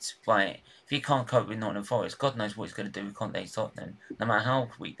 minutes, right, if he can't cope with Nottingham Forest, God knows what he's going to do with Conte's Tottenham, no matter how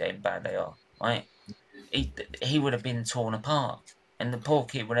weak and bad they are, right? He would have been torn apart, and the poor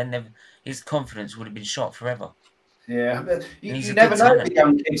kid would have never, his confidence would have been shot forever. Yeah, but you never know the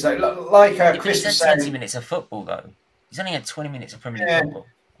young kids, though. Like Chris was saying. 20 minutes of football, though. He's only had 20 minutes of Premier League football,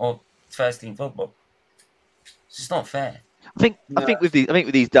 or first team football. It's just not fair. I think with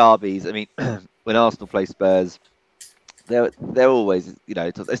these derbies, I mean, when Arsenal play Spurs, they're always,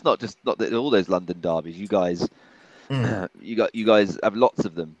 it's not that all those London derbies. You guys You guys have lots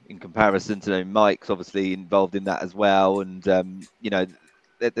of them in comparison to Mike's obviously involved in that as well, and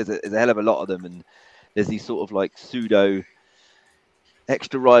there's a hell of a lot of them, and there's these sort of like pseudo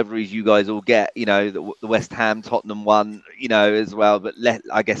extra rivalries you guys all get, the West Ham Tottenham one, as well, but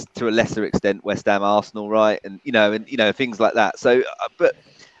I guess to a lesser extent West Ham Arsenal, right, and things like that. So but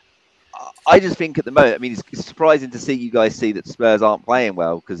I just think at the moment, I mean, it's surprising to see you guys see that Spurs aren't playing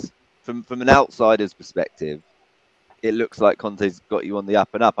well, because from an outsider's perspective, it looks like Conte's got you on the up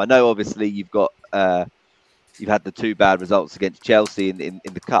and up. I know obviously you've had the 2 bad results against Chelsea in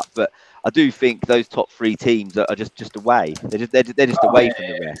the cup, but I do think those top 3 teams are just away. They're just away from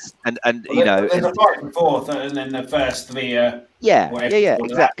the rest. And there's a fight and fourth, and then the first 3.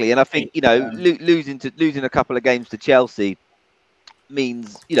 Exactly. And I think losing a couple of games to Chelsea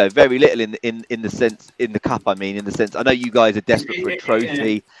means very little in the sense in the cup. I mean, in the sense, I know you guys are desperate for a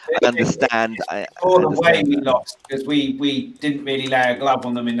trophy. I understand. All the way we lost because we didn't really lay a glove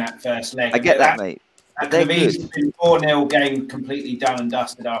on them in that first leg. I get that, mate. That could have easily been 4-0 game completely done and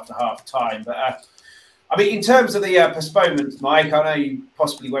dusted after half time. But I mean, in terms of the postponements, Mike, I know you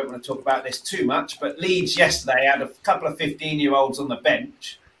possibly won't want to talk about this too much, but Leeds yesterday had a couple of 15-year-olds on the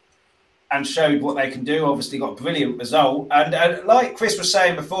bench and showed what they can do. Obviously got a brilliant result. And like Chris was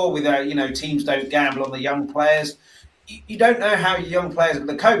saying before with, teams don't gamble on the young players. You don't know how your young players are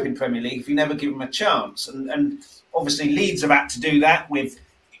going to cope in Premier League if you never give them a chance. And obviously Leeds have had to do that with,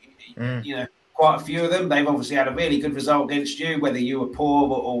 quite a few of them. They've obviously had a really good result against you, whether you were poor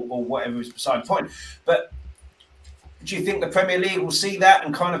or whatever is beside the point. But do you think the Premier League will see that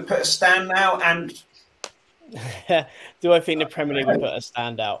and kind of put a stand now? And do I think the Premier League will put a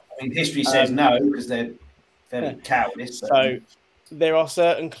stand out? I mean, history says no, because they're very cowardice. So there are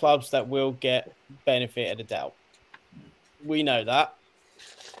certain clubs that will get benefit of the doubt. We know that.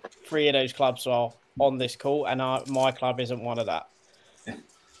 3 of those clubs are on this call, and my club isn't one of that.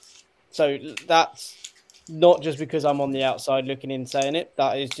 So that's not just because I'm on the outside looking in saying it.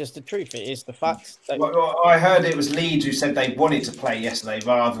 That is just the truth. It is the facts. Well, I heard it was Leeds who said they wanted to play yesterday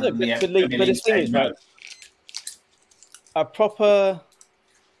rather than the Leeds. But the thing is, right, a proper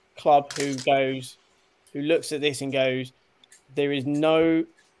club who looks at this and goes, there is no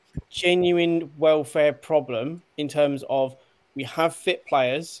genuine welfare problem in terms of we have fit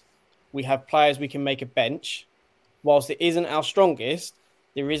players, we have players we can make a bench. Whilst it isn't our strongest,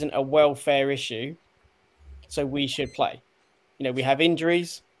 there isn't a welfare issue, so we should play. We have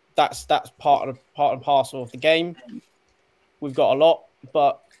injuries. That's part and parcel of the game. We've got a lot,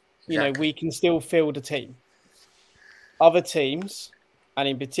 but we can still field a team. Other teams, and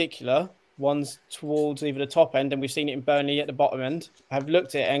in particular ones towards either the top end, and we've seen it in Burnley at the bottom end, have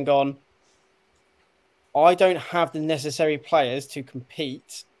looked at it and gone, I don't have the necessary players to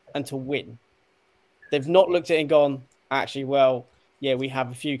compete and to win. They've not looked at it and gone, actually, well, yeah, we have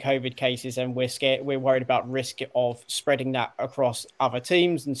a few COVID cases and we're scared. We're worried about risk of spreading that across other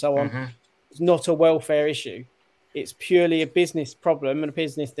teams and so on. Mm-hmm. It's not a welfare issue. It's purely a business problem and a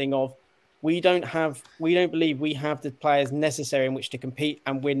business thing of we don't believe we have the players necessary in which to compete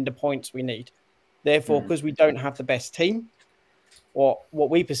and win the points we need. Therefore, because we don't have the best team or what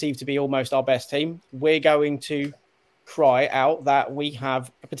we perceive to be almost our best team, we're going to cry out that we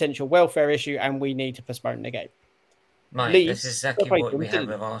have a potential welfare issue and we need to postpone the game. Mate, this is exactly what we had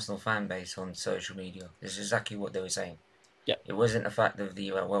with Arsenal fan base on social media. This is exactly what they were saying. Yeah, it wasn't the fact of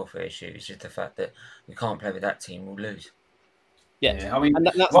the welfare issue. It's just the fact that we can't play with that team. We'll lose. Yeah. I mean, and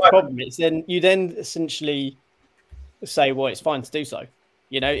that's the problem. It's then you essentially say, well, it's fine to do so.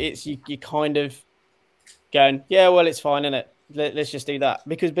 It's you kind of going, yeah, well, it's fine, isn't it? Let's just do that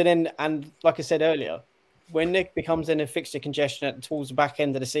but then, and like I said earlier, when there becomes then a fixture congestion towards the back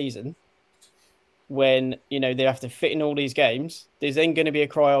end of the season, when they have to fit in all these games, there's then going to be a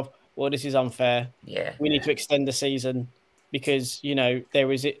cry of, well, this is unfair. Yeah, we need to extend the season because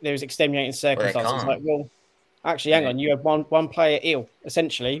there is extenuating circumstances. Well, actually, hang on, you have one player ill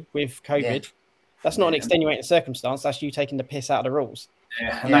essentially with COVID. Yeah. That's not an extenuating circumstance. That's you taking the piss out of the rules.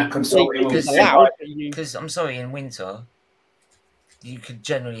 Yeah, and that consulting because I'm sorry, in winter, you could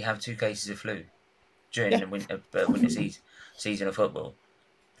generally have 2 cases of flu during the winter season of football.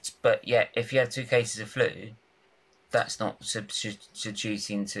 But yeah, if you had 2 cases of flu, that's not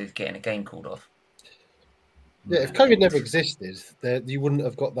substituting to getting a game called off. Yeah, if COVID never existed, you wouldn't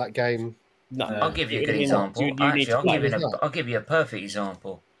have got that game. No, I'll give you a good example. I'll give you a perfect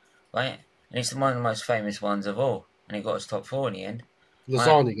example, right? And it's one of the most famous ones of all, and he got us top 4 in the end.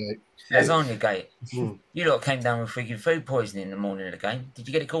 Lasagna Gate. Lasagna Gate. You lot came down with freaking food poisoning in the morning of the game. Did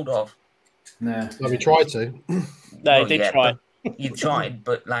you get it called off? No. We tried to. No, they did try. You tried,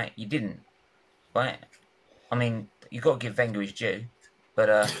 but you didn't, right? I mean, you got to give Wenger his due,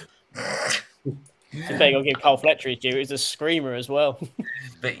 but So they gotta give Carl Fletcher his due. It was a screamer as well.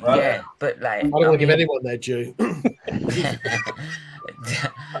 but yeah, but like I don't want to give anyone their due.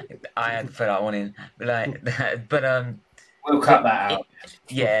 I had to put that one in, but like, but We'll cut that out.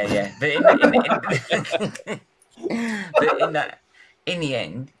 Yeah. But in the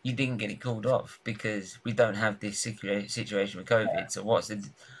end, you didn't get it called off because we don't have this situation with COVID.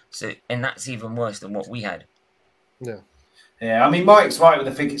 So and that's even worse than what we had. Yeah, I mean, Mike's right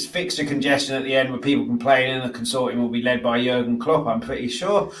with the fixture congestion at the end, with people complaining. The consortium will be led by Jurgen Klopp, I'm pretty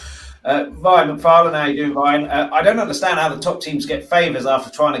sure. Ryan McFarlane, how you doing, Ryan? I don't understand how the top teams get favours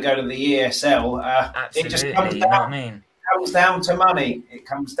after trying to go to the ESL. Absolutely, it just comes you down, know what I mean? comes down to money. It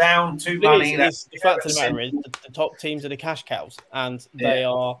comes down to money. The fact of the matter is, the top teams are the cash cows, and they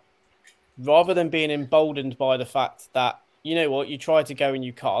are, rather than being emboldened by the fact that, you know what, you try to go and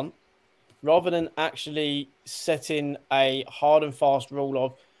you can't, rather than actually setting a hard and fast rule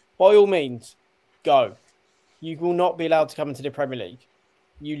of, by all means, go. You will not be allowed to come into the Premier League.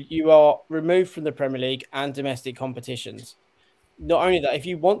 You are removed from the Premier League and domestic competitions. Not only that, if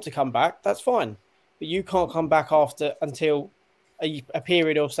you want to come back, that's fine. But you can't come back until a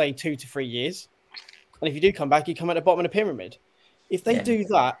period of, say, 2 to 3 years. And if you do come back, you come at the bottom of the pyramid. If they do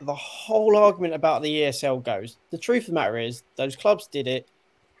that, the whole argument about the ESL goes. The truth of the matter is, those clubs did it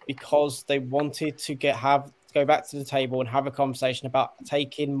because they wanted to go back to the table and have a conversation about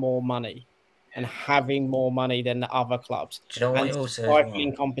taking more money and having more money than the other clubs. Do you know what and also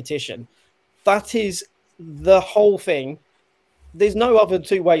stifling competition. That is the whole thing. There's no other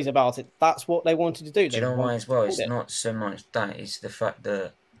two ways about it. That's what they wanted to do. Do you know why as well? It's not so much that, it's the fact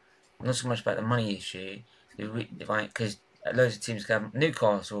that, not so much about the money issue, like, because loads of teams can have,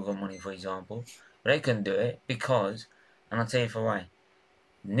 Newcastle got money, for example, but they couldn't do it because, and I'll tell you for why,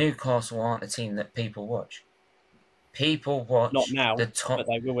 Newcastle aren't a team that people watch. People watch not now, the top. But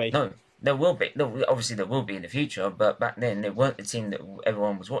they will be. No, there will be. No, obviously there will be in the future, but back then they weren't the team that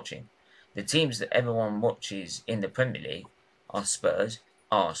everyone was watching. The teams that everyone watches in the Premier League are Spurs,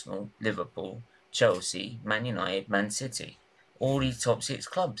 Arsenal, Liverpool, Chelsea, Man United, Man City. All these top 6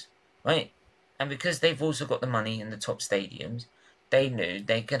 clubs, right? And because they've also got the money in the top stadiums, they knew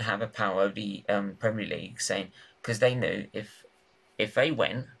they could have a power of the Premier League, because they knew if they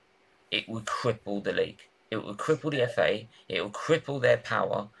went, it would cripple the league. It would cripple the FA. It would cripple their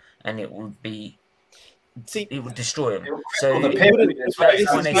power, and it would be. It would destroy them. So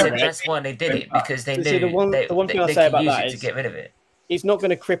that's why they did it, because they knew the one thing I say about that is to get rid of it. It's not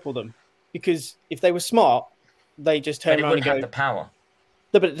going to cripple them, because if they were smart, they just turn around and go. Have the power.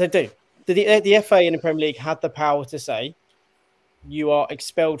 No, but they do. The FA and the Premier League had the power to say, you are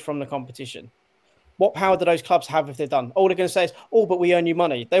expelled from the competition. What power do those clubs have if they're done? All they're going to say is, oh, but we earn you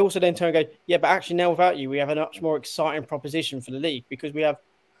money. They also then turn and go, yeah, but actually now without you, we have a much more exciting proposition for the league, because we have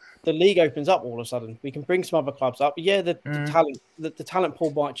the league opens up all of a sudden. We can bring some other clubs up. Yeah, the talent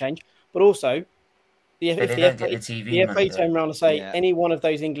pool might change, but also if the FA turn around and say any one of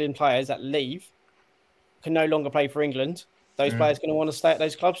those England players that leave can no longer play for England, those players are going to want to stay at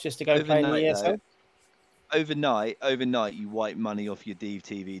those clubs just to go play in the ESL. Overnight, you wipe money off your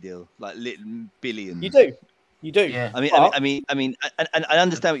DTV deal, like billions. You do. Yeah. I mean, and I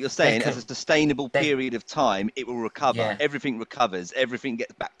understand what you're saying. As a sustainable period of time, it will recover. Yeah. Everything recovers. Everything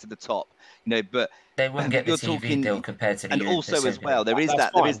gets back to the top. But they wouldn't get the TV deal compared to the. And also as well, there is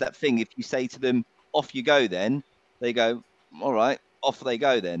that thing. If you say to them, "Off you go," then they go, "All right, off they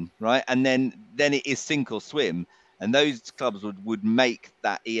go." Then right, and then it is sink or swim. And those clubs would make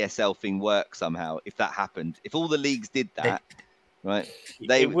that ESL thing work somehow if that happened. If all the leagues did that, right,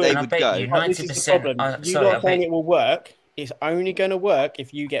 they would go. This is the problem. You're not saying it will work. It's only going to work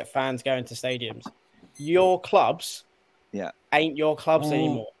if you get fans going to stadiums. Your clubs ain't your clubs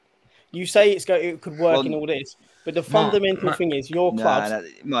anymore. You say it could work in all this, but the fundamental thing is your clubs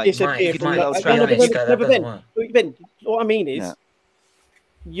disappear from the... Ben, what I mean is,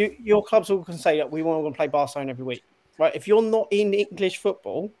 your clubs all can say that we want to play Barcelona every week. Right, if you're not in English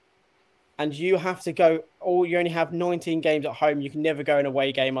football and you have to go, or you only have 19 games at home, you can never go an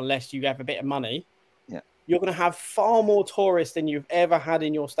away game unless you have a bit of money. Yeah, you're going to have far more tourists than you've ever had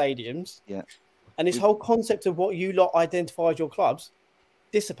in your stadiums. Yeah, and this whole concept of what you lot identify as your clubs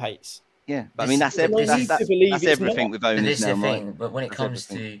dissipates. Yeah, but I mean that's everything with owners now, right? But when it comes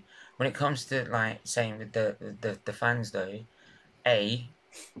to like saying with the fans though,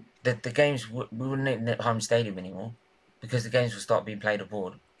 the games we wouldn't need at home stadium anymore, because the games will start being played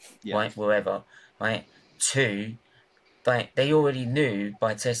abroad, right, wherever, right. 2, like they already knew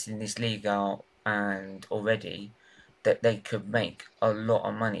by testing this league out and already that they could make a lot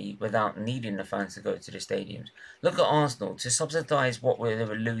of money without needing the fans to go to the stadiums. Look at Arsenal, to subsidise what they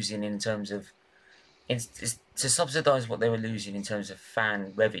were losing in terms of to subsidise what they were losing in terms of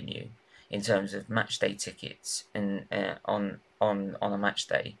fan revenue, in terms of match day tickets and on a match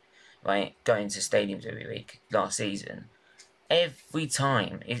day, right? Going to stadiums every week last season. Every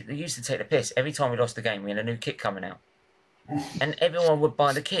time it used to take the piss. Every time we lost the game, we had a new kit coming out, and everyone would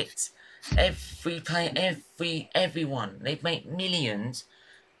buy the kits. Everyone, they'd make millions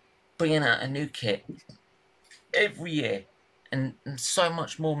bringing out a new kit every year, and so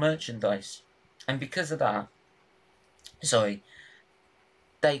much more merchandise. And because of that,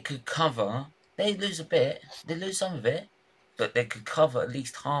 they could cover. They lose a bit. They lose some of it, but they could cover at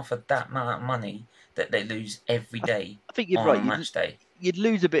least half of that amount of money that they lose every day. I think you're on right. A match day. You'd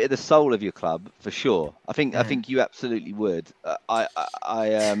lose a bit of the soul of your club for sure. I think you absolutely would. I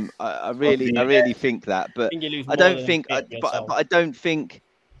really think that, but I don't think. But I don't think.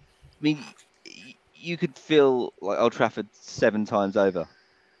 I mean, you could feel like Old Trafford 7 times over.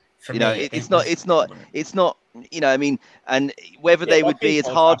 For you know, me, it's not. You know, I mean, and whether they would be as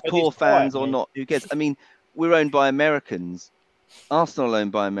hardcore fans or not, who cares? I mean, we're owned by Americans. Arsenal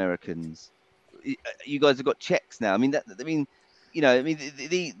owned by Americans. You guys have got Czechs now. I mean,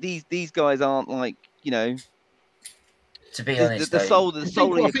 these guys aren't like, you know. To be honest, the soul of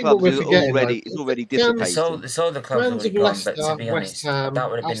your club is already dissipated. The soul of the club's already gone. But to be honest, that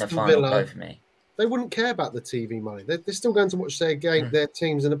would have been the final blow for me. They wouldn't care about the TV money. They're still going to watch their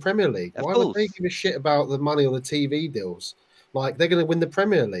teams in the Premier League. Why would they give a shit about the money or the TV deals? Like, they're going to win the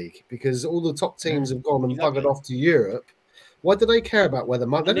Premier League because all the top teams have gone and buggered off to Europe. Why do they care about where the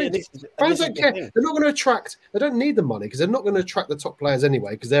money? Fans don't care. They're not going to attract. They don't need the money because they're not going to attract the top players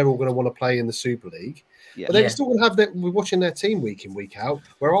anyway because they're all going to want to play in the Super League. Yeah. But they're still going to have we're watching their team week in, week out,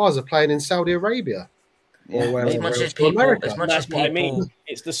 where ours are playing in Saudi Arabia. Yeah. As much as people,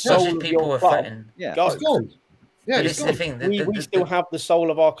 it's the soul of your club. Yeah, it's gone. Yeah, it's the thing. We still have the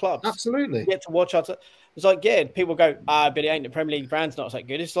soul of our club. Absolutely. You get to watch our. It's like, people go, but it ain't the Premier League brand's not that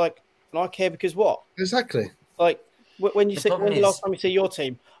good. It's like, and I care because what? Exactly. Like when the last time you see your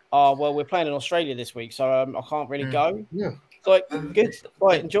team? Well, we're playing in Australia this week, so I can't really go. Yeah. It's like, good.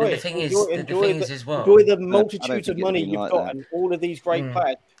 Right, enjoy it. Enjoy the multitudes of money you've got and all of these great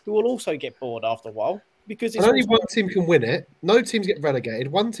players who will also get bored after a while. Because it's only one team can win it. No teams get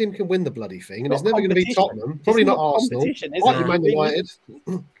relegated. One team can win the bloody thing, and it's never going to be Tottenham. Probably not Arsenal. Man United.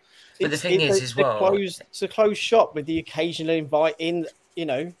 But the thing is, as well, it's a closed shop with the occasional invite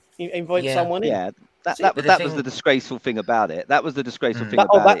someone in. Yeah, that was the disgraceful thing about it. That was the disgraceful thing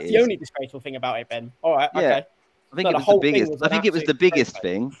about it. That's the only disgraceful thing about it, Ben. All right, okay. I think it was the biggest. I think it was the biggest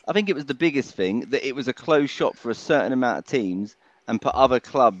thing. I think it was the biggest thing that it was a closed shop for a certain amount of teams and put other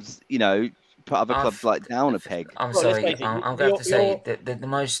clubs, clubs like down a peg. I'm sorry. I'm going to have to say that the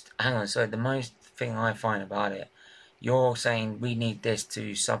most. Hang on. Sorry. The most thing I find about it, you're saying we need this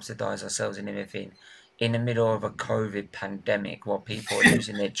to subsidise ourselves and everything in the middle of a COVID pandemic while people are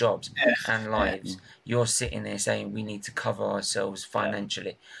losing their jobs and lives. You're sitting there saying we need to cover ourselves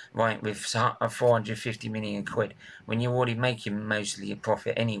financially, right? With 450 million quid when you're already making mostly a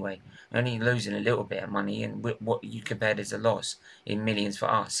profit anyway. Only losing a little bit of money, and what you compared as a loss in millions for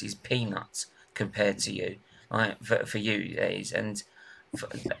us is peanuts compared to you, right? For you, that is. And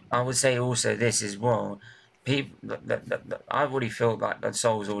I would say also this as well. People, I already feel like the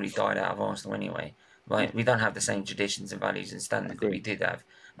soul's already died out of Arsenal anyway. Right, we don't have the same traditions and values and standards that we did have.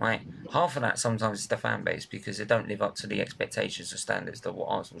 Right, half of that sometimes is the fan base because they don't live up to the expectations or standards that what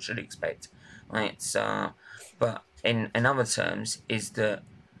Arsenal should expect. Right, so, but in other terms, is that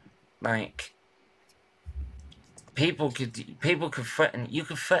like people could threaten. You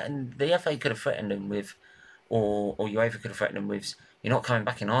could threaten the FA could have threatened them with, or UEFA could have threatened them with. You're not coming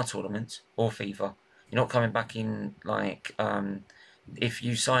back in our tournaments or FIFA. You're not coming back in if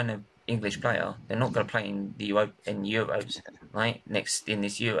you sign a English player, they're not going to play in Euros, right? Next in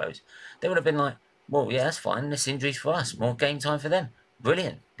this Euros, they would have been like, well, yeah, that's fine. This injury's for us. More game time for them.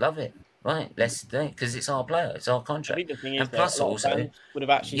 Brilliant, love it. Right, let's do it because it's our player, it's our contract. I think the thing is, and plus also would have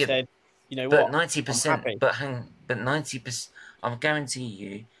actually said, you know what? But 90%, but 90%. I guarantee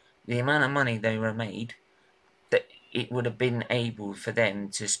you, the amount of money they were made, that it would have been able for them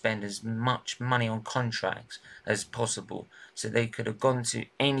to spend as much money on contracts as possible. So they could have gone to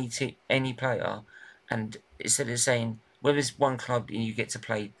any player, and instead of saying, whether it's one club you get to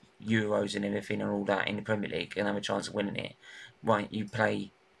play Euros and everything and all that in the Premier League and have a chance of winning it, right? You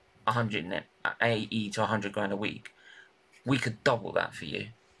play 180 to 100 grand a week. We could double that for you.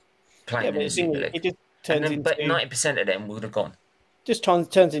 Playing in the Super League. It just turns but 90% of them would have gone. Just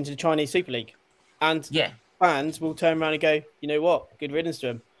turns into the Chinese Super League, and fans will turn around and go, you know what? Good riddance to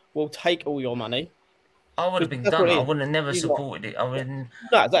him. We'll take all your money. I would have been That's done. what it I is. would have never You supported it. I wouldn't.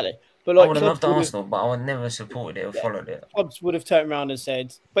 No, exactly. But I like would have loved clubs would have- Arsenal, but I would never supported it or followed it. clubs would have turned around and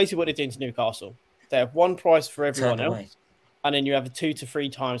said, basically what they're doing to Newcastle. They have one price for everyone Turned else, away. and then you have a 2 to 3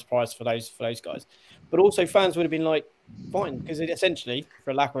 times price for those guys. But also fans would have been like, fine, because it essentially,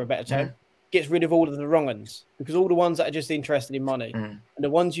 for lack of a better term, gets rid of all of the wrong ones. Because all the ones that are just interested in money, and the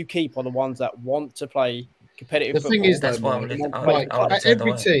ones you keep are the ones that want to play competitive The football. thing is, That's though, why I Mike, would have like, turned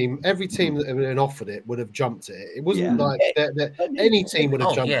every away. team that had been offered it would have jumped at it. It wasn't Yeah. like any team would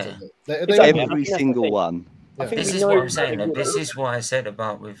have Oh, jumped yeah. at it. They Exactly. wouldn't I Every think that's the single thing. one. I think This we is know what I'm that saying. they would. This is what I said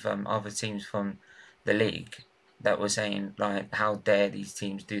about with other teams from the league that were saying, like, how dare these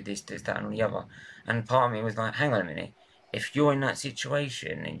teams do this, that, and the other. And part of me was like, hang on a minute. If you're in that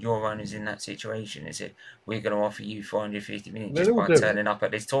situation and your owner's in that situation and said, we're going to offer you 450 million They just all by do it. turning up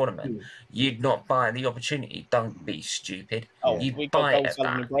at this tournament, you'd not buy the opportunity. Don't be stupid. Oh, You'd we got buy it Gold, at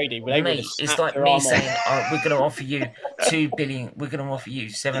Sullivan, that. and Brady. But they would Mate, have it's snapped like their me arm off. saying, we're going to offer you 2 billion, we're going to offer you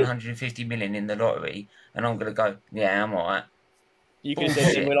 750 million in the lottery, and I'm going to go, yeah, I'm all right. You could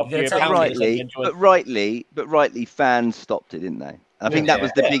have said, we'll offer you a But pound. But rightly, fans stopped it, didn't they? I think that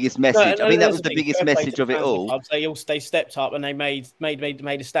was the biggest message. I think that was the biggest message of it all. They stepped up and they made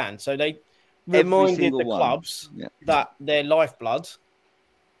a stand. So they reminded the clubs that their lifeblood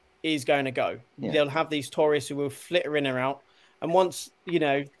is going to go. Yeah. They'll have these tourists who will flitter in or out. And once,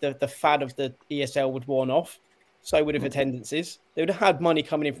 the fad of the ESL would worn off, so would have attendances. They would have had money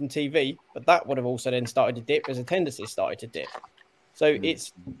coming in from TV, but that would have also then started to dip as attendances started to dip. So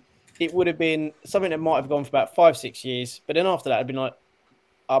it would have been something that might have gone for about 5-6 years. But then after that, I'd been like,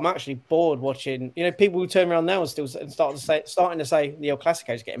 I'm actually bored watching. People who turn around now and starting to say the El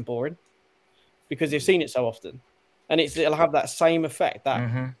Clasico is getting boring because they've seen it so often, and it'll have that same effect,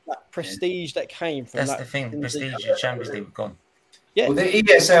 that prestige that came from. That's the thing. The prestige of Champions League gone. Yeah. Well, the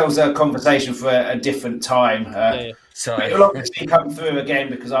ESL's a conversation for a different time. So it'll obviously come through again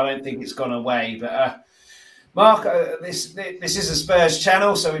because I don't think it's gone away. But Mark, this is a Spurs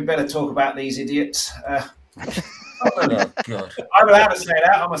channel, so we better talk about these idiots. Oh, God. I'm allowed to say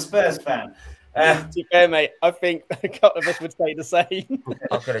that. I'm a Spurs fan. To be fair, mate, I think a couple of us would say the same.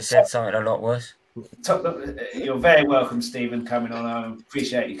 I could have said something a lot worse. You're very welcome, Stephen, coming on. I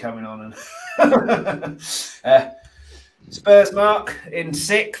appreciate you coming on. Spurs, Mark, in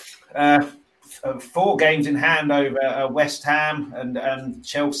 6th. 4 games in hand over West Ham and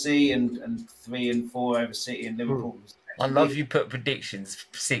Chelsea, and 3 and 4 over City and Liverpool. I love you put predictions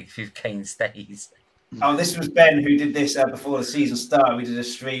 6th if Kane stays. Oh, this was Ben who did this before the season started. We did a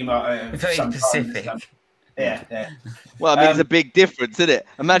stream. Very specific. Yeah. Well, I mean, it's a big difference, isn't it?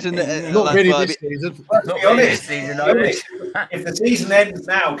 Imagine that. Not really this season. Well, to Not be really honest, this season, if the season ends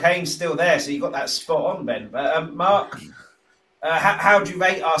now, Kane's still there, so you got that spot on, Ben. But Mark, how do you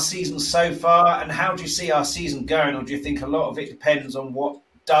rate our season so far, and how do you see our season going? Or do you think a lot of it depends on what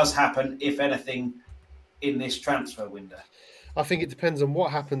does happen, if anything, in this transfer window? I think it depends on what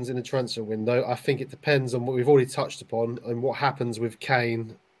happens in the transfer window. I think it depends on what we've already touched upon and what happens with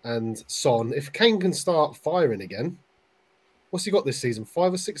Kane and Son. If Kane can start firing again, what's he got this season?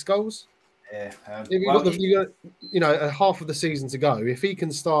 5 or 6 goals? Yeah. You've got half of the season to go. If he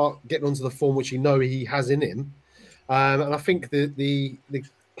can start getting onto the form which he has in him, and I think the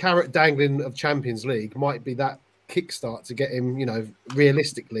carrot dangling of Champions League might be that kickstart to get him.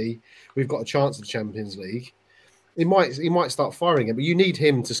 Realistically, we've got a chance of the Champions League. He might start firing it, but you need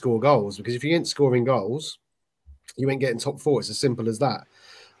him to score goals, because if you ain't scoring goals, you ain't getting top 4. It's as simple as that.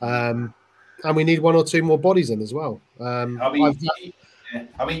 And we need 1 or 2 more bodies in as well. you know me for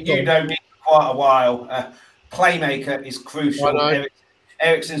quite a while. Playmaker is crucial.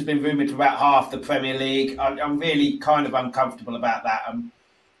 Eriksen's been rumoured to about half the Premier League. I'm really kind of uncomfortable about that.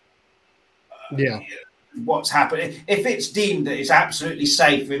 What's happened? If it's deemed that it's absolutely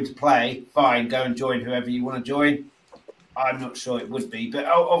safe for him to play, fine, go and join whoever you want to join. I'm not sure it would be, but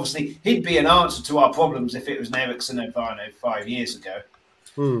obviously he'd be an answer to our problems if it was an Eriksen Ovano 5 years ago.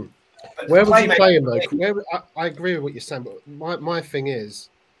 Where would you play him though? I agree with what you're saying, but my thing is,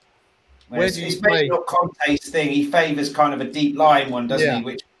 where do you play? It's not Conte's thing. He favours kind of a deep line one, doesn't he?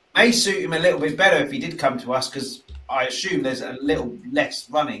 Which may suit him a little bit better if he did come to us, because I assume there's a little less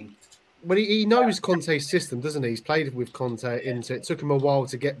running. Well, he knows Conte's system, doesn't he? He's played with Conte into it. It took him a while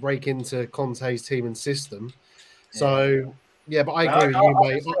to break into Conte's team and system. So, but I agree with you,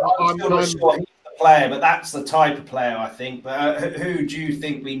 mate. I'm not sure he's the player, but that's the type of player, I think. But who do you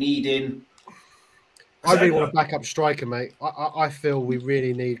think we need in? I really want a backup striker, mate. I feel we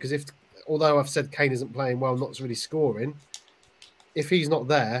really need, because although I've said Kane isn't playing well, not really scoring, if he's not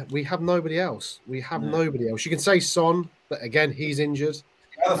there, we have nobody else. We have nobody else. You can say Son, but again, he's injured.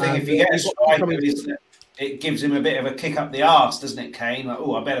 The other thing, if you get a striker, is that it gives him a bit of a kick up the arse, doesn't it, Kane? Like,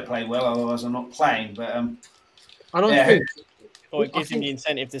 oh, I better play well, otherwise I'm not playing. But I think, or it gives him the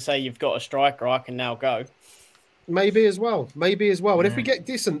incentive to say, "You've got a striker, I can now go." Maybe as well. And if we get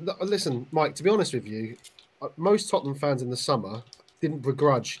decent, listen, Mike. To be honest with you, most Tottenham fans in the summer didn't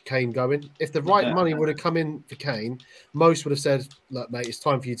begrudge Kane going. If the right money would have come in for Kane, most would have said, "Look, mate, it's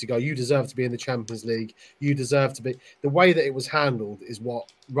time for you to go. You deserve to be in the Champions League. You deserve to be." The way that it was handled is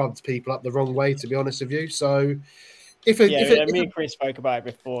what rubbed people up the wrong way, to be honest with you. So, me and Chris spoke about it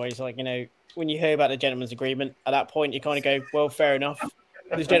before. He's like, when you hear about the gentleman's agreement, at that point you kind of go, "Well, fair enough.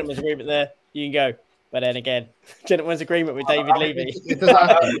 There's gentleman's agreement there. You can go." But then again, gentleman's agreement with David Levy. It doesn't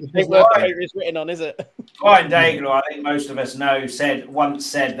happen. It's written on, is it? Ryan Daigle, I think most of us know, once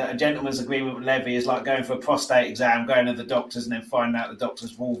said that a gentleman's agreement with Levy is like going for a prostate exam, going to the doctors, and then finding out the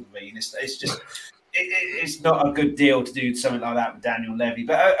doctor's Wolverine. It's just, it's not a good deal to do something like that with Daniel Levy.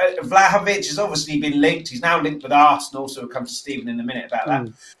 But Vlahovic has obviously been linked. He's now linked with Arsenal, so we'll come to Stephen in a minute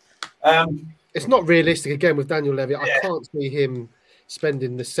about that. It's not realistic again with Daniel Levy. I can't see him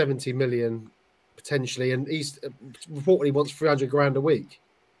spending the 70 million potentially, and he's reportedly wants 300 grand a week.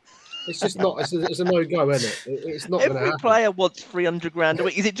 It's just not. It's a no-go, isn't it? It's not going to happen. Every player wants 300 grand a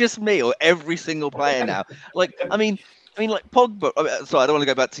week. Is it just me or every single player now? Like, I mean, like Pogba. Sorry, I don't want to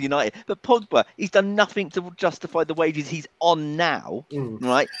go back to United, but Pogba, he's done nothing to justify the wages he's on now,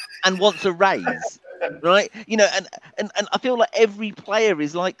 right? And wants a raise, right? And I feel like every player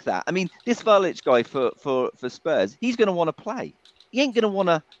is like that. I mean, this Vlahovic guy for Spurs, he's going to want to play. He ain't going to want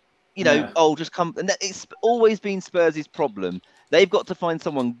to. Just come. And it's always been Spurs' problem. They've got to find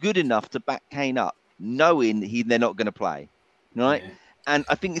someone good enough to back Kane up, knowing they're not going to play, right? Yeah. And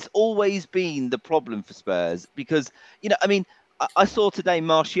I think it's always been the problem for Spurs because, I saw today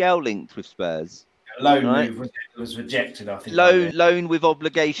Martial linked with Spurs. Loan move was rejected, I think. Loan with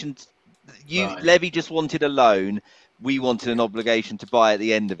obligations. Levy just wanted a loan. We wanted an obligation to buy at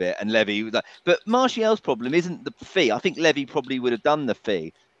the end of it, and Levy was like, but Martial's problem isn't the fee. I think Levy probably would have done the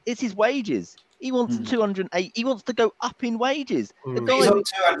fee. It's his wages. He wants 208. He wants to go up in wages. He's on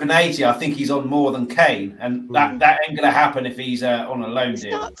 280. I think he's on more than Kane, and that ain't going to happen if he's on a loan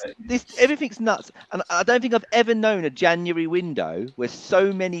deal. Everything's nuts, and I don't think I've ever known a January window where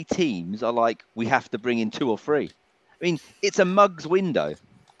so many teams are like, we have to bring in 2 or 3. I mean, it's a mugs window,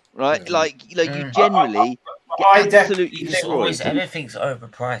 right? Yeah. Like you generally. Everything's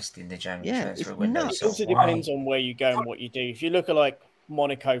overpriced in the January transfer window. It also depends on where you go and what you do. If you look at like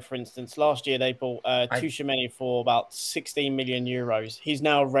Monaco, for instance, last year they bought Tchouaméni for about 16 million euros. He's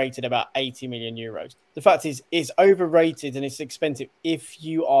now rated about 80 million euros. The fact is, it's overrated and it's expensive if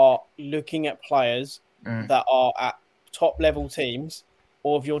you are looking at players that are at top level teams,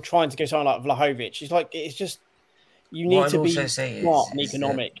 or if you're trying to go someone like Vlahovic. It's just you need to be smart and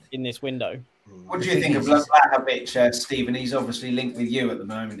economic in this window. What do you think of Vlahovic, Stephen? He's obviously linked with you at the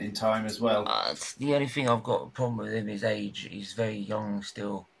moment in time as well. The only thing I've got a problem with him is age. He's very young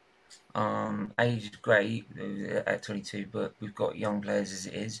still. Age is great at 22, but we've got young players as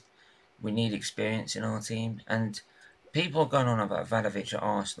it is. We need experience in our team. And people are going on about Vlahovic at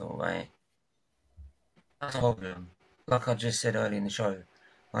Arsenal, right? That's a problem. Like I just said earlier in the show,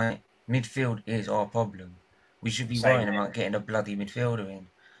 right? Midfield is our problem. We should be worrying about getting a bloody midfielder in.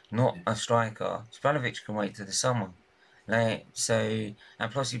 Not a striker. Vlahovic can wait till the summer. And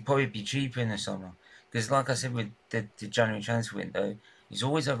plus he'd probably be cheaper in the summer. Because like I said with the January transfer window, he's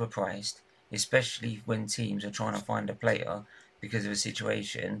always overpriced, especially when teams are trying to find a player because of a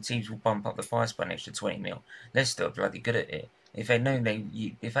situation. Teams will bump up the price by an extra 20 mil. Leicester are bloody good at it. If they know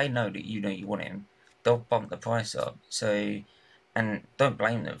that you want him, they'll bump the price up. So, and don't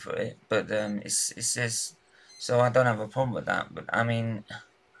blame them for it. But it's just, so I don't have a problem with that. But I mean,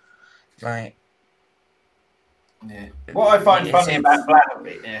 like, what I find funny about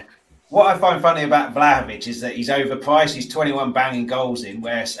Vlahovic is that he's overpriced. He's 21 banging goals in,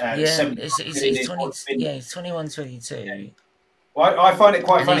 whereas he's 21, 22. Well, I find it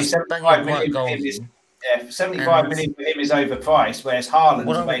quite funny. 75 million for him is 75 million for him is overpriced, whereas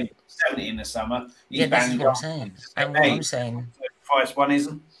Haaland's made 70 in the summer. He's banging goals. And what I'm saying, price one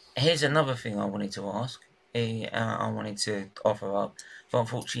isn't. Here's another thing I wanted to ask. I wanted to offer up. But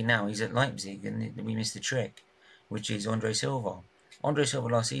unfortunately now he's at Leipzig and we missed the trick, which is Andre Silva. Andre Silva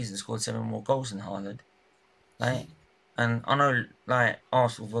last season scored 7 more goals than Haaland. Right? And I know, like,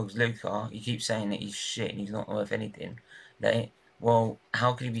 Arsenal vlogs Luca, he keeps saying that he's shit and he's not worth anything. Right? Well,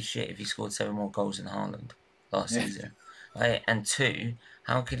 how could he be shit if he scored 7 more goals than Haaland last season? Right? And 2,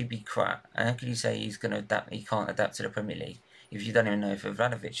 how could he be crap? How could he say he's going to adapt? He can't adapt to the Premier League if you don't even know if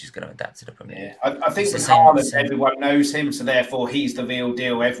Ivanovic is going to adapt to the Premier League. I think with Haaland, everyone knows him, so therefore he's the real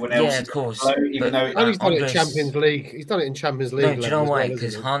deal. Everyone else, of course. Even though he's done it in Champions League. He's done it in Champions League. No, do you know why?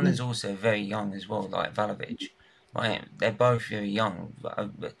 Because Haaland's also very young as well, like Ivanovic. Right, they're both very young.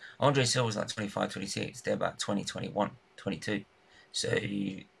 Andre Silva's like 25, 26. They're about 20, 21, 22. So,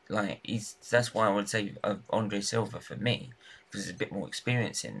 that's why I would say Andre Silva for me, because there's a bit more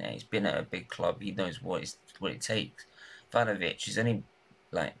experience in there. He's been at a big club. He knows what it takes. Ivanovic is only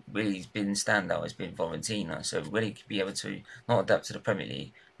really he's been standout. Has been Fiorentina, so really could be able to not adapt to the Premier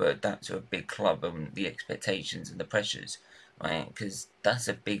League, but adapt to a big club and the expectations and the pressures. Right, because that's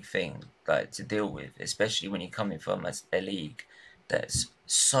a big thing to deal with, especially when you're coming from a league that's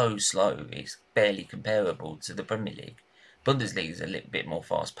so slow. It's barely comparable to the Premier League. Bundesliga is a little bit more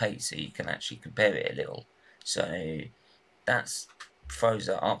fast paced, so you can actually compare it a little. So that's throws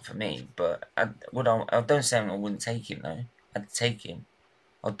that up for me. But I don't say I wouldn't take him though. I'd take him.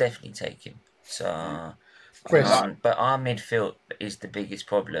 I'll definitely take him. So, but our midfield is the biggest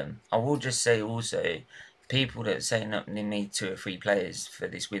problem. I will just say also, people that say not they need 2 or 3 players for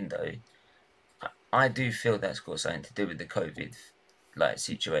this window, I do feel that's got something to do with the COVID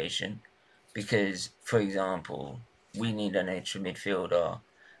situation, because for example, we need an extra midfielder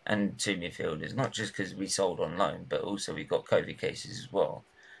and 2 midfielders, not just because we sold on loan, but also we've got COVID cases as well.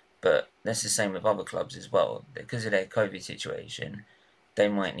 But that's the same with other clubs as well. Because of their COVID situation, they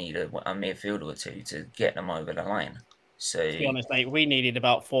might need a midfielder or 2 to get them over the line. So, to be honest, mate, we needed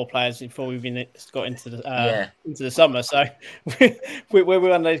about 4 players before we got into the summer. So we're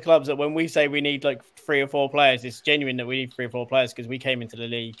one of those clubs that when we say we need 3 or 4 players, it's genuine that we need 3 or 4 players, because we came into the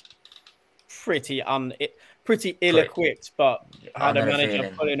league pretty ill-equipped, but had a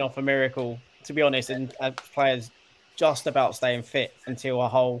manager pulling off a miracle, to be honest, and players just about staying fit until our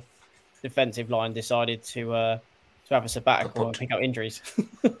whole defensive line decided to have a sabbatical and pick up injuries.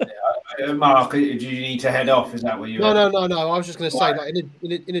 Mark, do you need to head off? Is that what you? No. I was just going to say that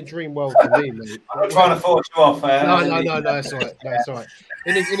in a dream world for me, mate. I'm not trying to force you off. No, that's all right. No, it's all right.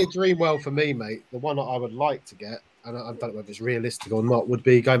 In a dream world for me, mate, the one that I would like to get, and I don't know if it's realistic or not, would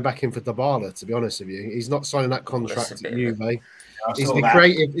be going back in for Dybala. To be honest with you, he's not signing that contract at Juve.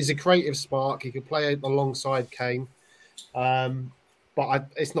 He's a creative spark. He could play alongside Kane.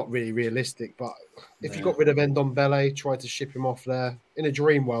 But it's not really realistic. But if you got rid of Ndombele, tried to ship him off there, in a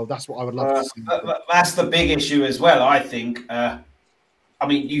dream world, that's what I would love to see. That's the big issue as well, I think. I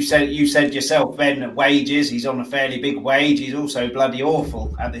mean, you said yourself, Ben, wages. He's on a fairly big wage. He's also bloody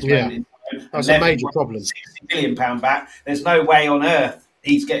awful at this moment. That's a major problem. £60 million back. There's no way on earth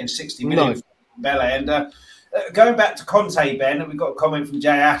he's getting 60 million from Bele. And going back to Conte, Ben, and we've got a comment from Jay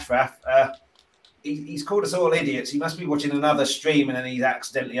Ashraf. He's called us all idiots. He must be watching another stream and then he's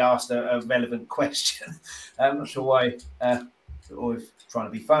accidentally asked a relevant question. I'm not sure why, or if trying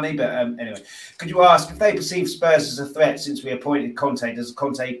to be funny, but anyway. Could you ask if they perceive Spurs as a threat since we appointed Conte? Does the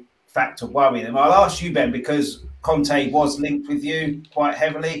Conte factor worry them? I'll ask you, Ben, because Conte was linked with you quite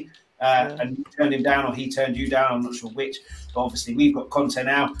heavily and you turned him down or he turned you down. I'm not sure which, but obviously we've got Conte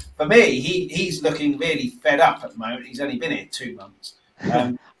now. For me, he's looking really fed up at the moment. He's only been here 2 months.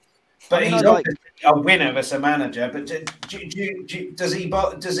 But he's obviously a winner as a manager. But does he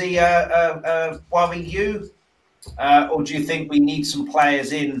worry you, or do you think we need some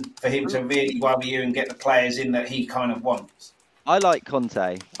players in for him to really worry you and get the players in that he kind of wants? I like Conte.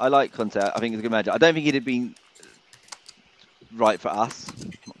 I think he's a good manager. I don't think he'd have been right for us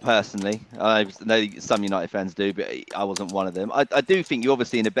personally. I know some United fans do, but I wasn't one of them. I do think you're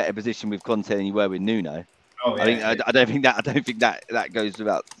obviously in a better position with Conte than you were with Nuno. Oh, yeah, I don't think that goes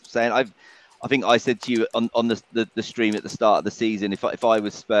without saying. I think I said to you on the stream at the start of the season, if I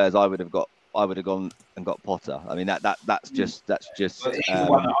was Spurs, I would have gone and got Potter. I mean that's just. Well, he's the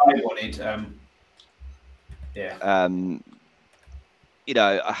one that I wanted.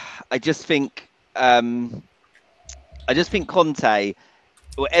 I just think Conte,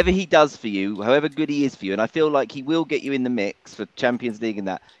 whatever he does for you, however good he is for you, and I feel like he will get you in the mix for Champions League and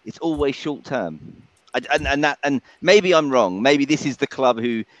that, it's always short term. And maybe I'm wrong. Maybe this is the club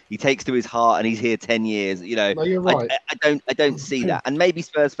who he takes to his heart, and he's here 10 years. No, you're right. I don't see that, and maybe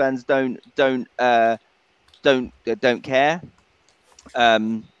Spurs fans don't care.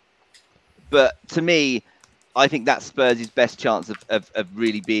 But to me, I think that's Spurs' best chance of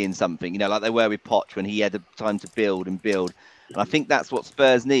really being something. Like they were with Poch when he had the time to build. And I think that's what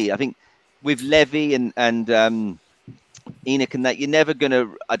Spurs need. I think with Levy and Enoch and that, you're never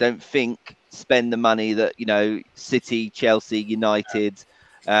gonna, I don't think, spend the money that City, Chelsea, United,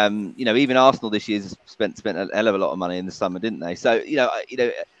 even Arsenal this year spent a hell of a lot of money in the summer, didn't they? So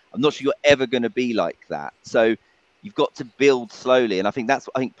I'm not sure you're ever going to be like that. So You've got to build slowly, and I think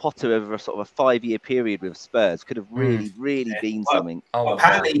Potter over a sort of a 5-year period with Spurs could have really been something.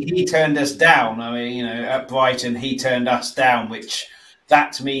 Apparently, he turned us down. I mean, at Brighton, he turned us down, which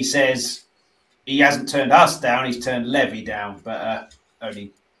that to me says he hasn't turned us down. He's turned Levy down, but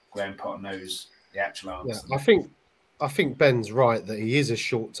only Graham Potter knows the actual answer. Yeah, I think Ben's right that he is a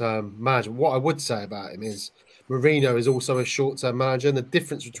short-term manager. What I would say about him is Mourinho is also a short-term manager, and the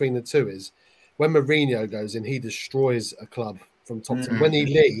difference between the two is when Mourinho goes in, he destroys a club from top to. When he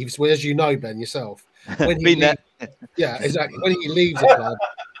leaves, well, as you know, Ben, yourself, when he leaves, yeah, exactly. When he leaves a club,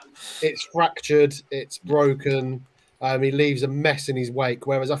 it's fractured, it's broken. He leaves a mess in his wake.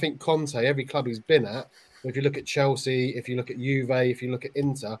 Whereas I think Conte, every club he's been at, if you look at Chelsea, if you look at Juve, if you look at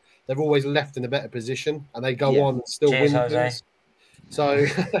Inter, they've always left in a better position, and they go on and still win things. So,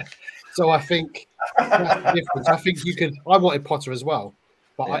 so I think that's the difference. I think you could. I wanted Potter as well.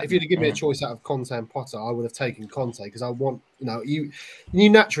 But if you'd have given me a choice out of Conte and Potter, I would have taken Conte because I want, you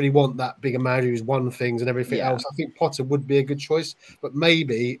naturally want that bigger manager who's won things and everything else. I think Potter would be a good choice, but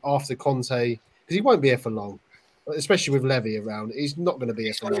maybe after Conte, because he won't be here for long, especially with Levy around. He's not going to be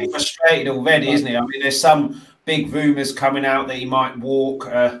here for long. He's frustrated already, isn't he? I mean, there's some big rumours coming out that he might walk.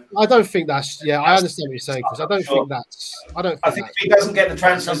 I don't think that's. Yeah, I understand what you're saying, because I don't think that's. I think if he doesn't get the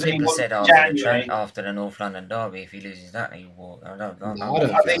transfers that he wants in January, after the North London derby, if he loses that, he will walk.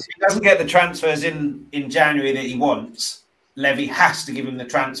 I think if he doesn't get the transfers in January that he wants, Levy has to give him the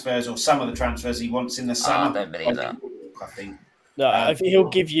transfers or some of the transfers he wants in the summer. I don't believe that. I think. No, I think he'll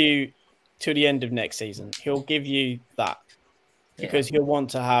give you to the end of next season. He'll give you that because he'll want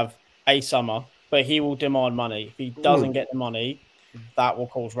to have a summer, but he will demand money. If he doesn't get the money, that will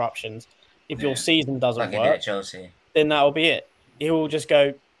cause ruptions. If your season doesn't work, then that'll be it. He will just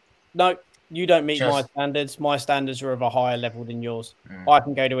go, no, you don't meet my standards. My standards are of a higher level than yours. I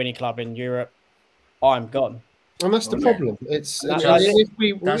can go to any club in Europe. I'm gone. And that's the problem. It's I've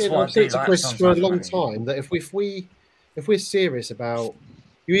said to Chris for a long time that if we're serious about,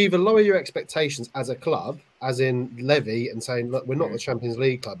 you either lower your expectations as a club, as in Levy, and saying, look, we're not the Champions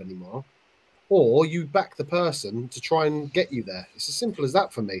League club anymore, or you back the person to try and get you there. It's as simple as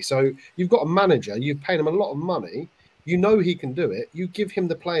that for me. So you've got a manager, you've paid him a lot of money, you know he can do it, you give him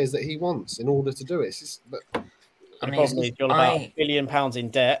the players that he wants in order to do it. The problem is you're about £1 billion in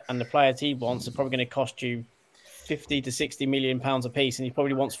debt, and the players he wants are probably going to cost you 50 to 60 million pounds a piece, and he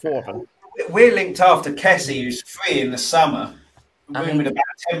probably wants 4 of them. We're linked after Kessie, who's free in the summer. Rumored about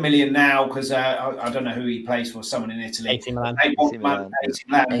 10 million now because I don't know who he plays for. Someone in Italy. 80 Milan. They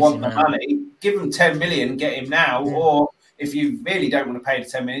want the money. Give him 10 million. Get him now, or if you really don't want to pay the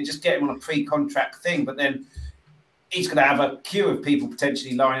 10 million, just get him on a pre-contract thing. But then he's going to have a queue of people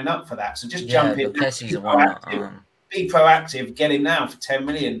potentially lining up for that. So just jump in. Be proactive. Get him now for 10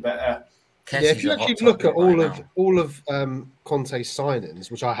 million. But if you actually look at all of Conte's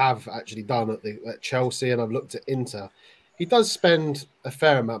signings, which I have actually done at Chelsea, and I've looked at Inter. He does spend a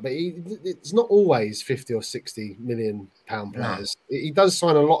fair amount, but it's not always 50 or 60 million pound players. No. He does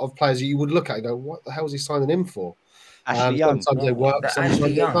sign a lot of players that you would look at and go, what the hell is he signing him for? Ashley Young. Sometimes they work, sometimes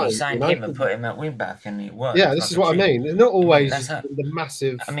they don't. He signed him and put him at wing back, and it worked. Yeah, this is what I mean. They're not always the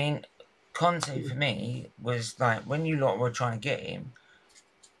massive. I mean, Conte for me was like, when you lot were trying to get him,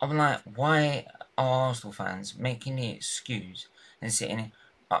 I'm like, why are Arsenal fans making the excuse and sitting?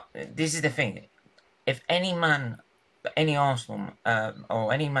 This is the thing. If any Arsenal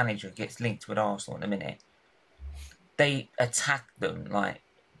or any manager gets linked with Arsenal in a minute, they attack them like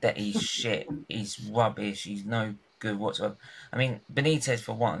that he's shit, he's rubbish, he's no good whatsoever. I mean, Benitez,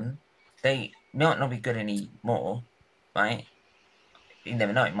 for one, they might not be good anymore, right? You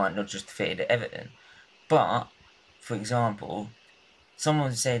never know, it might not just fit at Everton. But, for example,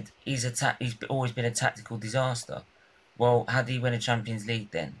 someone said he's always been a tactical disaster. Well, how do you win a Champions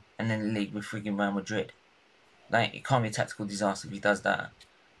League then? And then the league with frigging Real Madrid? Like, it can't be a tactical disaster if he does that.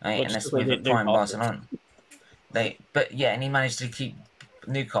 Right? And that's with a prime Barcelona. And he managed to keep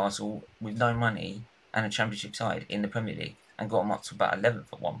Newcastle with no money and a championship side in the Premier League and got them up to about 11th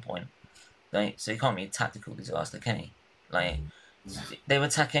at one point. Like, so he can't be a tactical disaster, can he? Like, they would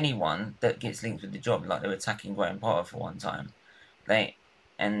attack anyone that gets linked with the job, like they were attacking Graham Potter for one time. Like,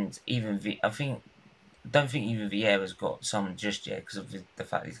 and even don't think even Vieira's got some just yet because of the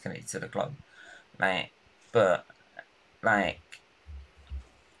fact he's connected to the club. Like, but like,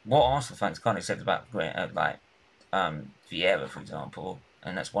 what Arsenal fans can't accept about Vieira, for example,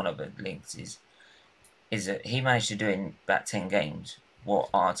 and that's one of the links is that he managed to do in about 10 games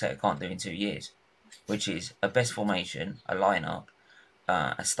what Arteta can't do in 2 years, which is a best formation, a lineup,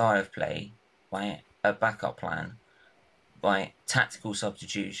 a style of play, right, a backup plan, right, tactical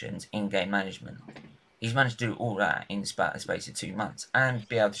substitutions, in-game management. He's managed to do all that in about the space of 2 months and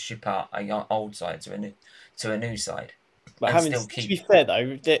be able to ship out a old side to a new side. But to be fair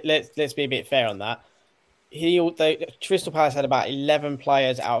though, let's be a bit fair on that. Crystal Palace had about 11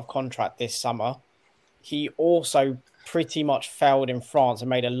 players out of contract this summer. He also pretty much failed in France and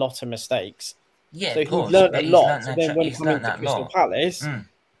made a lot of mistakes. Yeah, so of course. He's learned a lot. So then when coming to Crystal Palace,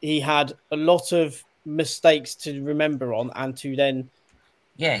 he had a lot of mistakes to remember on and to then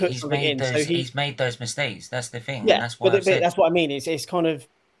he's made those mistakes. That's the thing. Yeah, that's that's what I mean.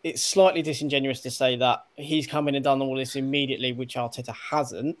 It's slightly disingenuous to say that he's come in and done all this immediately, which Arteta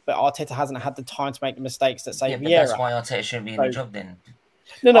hasn't. But Arteta hasn't had the time to make the mistakes that say Vieira. That's why Arteta shouldn't be in the job then.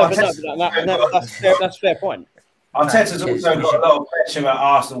 That's fair point. Arteta's also got a lot of pressure at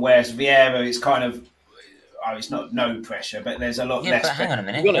Arsenal, whereas Vieira is kind of. It's not no pressure, but there's a lot less. But hang on a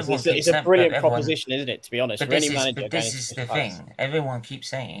minute. It's a brilliant proposition, isn't it? To be honest, but this is the thing. Everyone keeps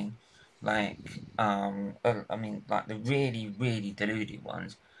saying, like, I mean, like the really, really deluded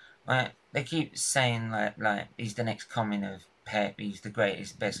ones. Like they keep saying, like he's the next coming of Pep. He's the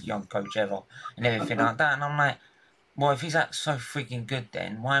greatest, best young coach ever, and everything like that. And I'm like, well, if he's that so freaking good,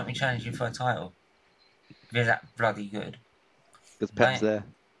 then why aren't we challenging for a title? If he's that bloody good. Because Pep's there.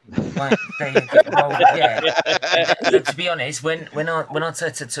 Right, there you go. Well, yeah. Look, to be honest, when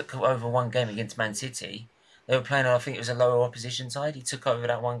Arteta took over one game against Man City, they were playing. I think it was a lower opposition side. He took over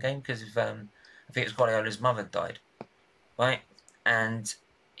that one game because of I think it was Guardiola's mother died, right? And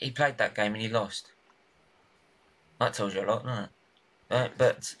he played that game and he lost. That tells you a lot, doesn't it? Right,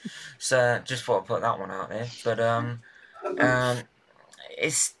 but so just thought I'd put that one out there. But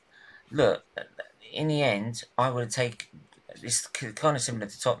it's look. In the end, I would take. It's kind of similar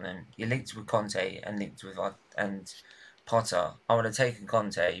to Tottenham. You're linked with Conte and linked with and Potter. I would have taken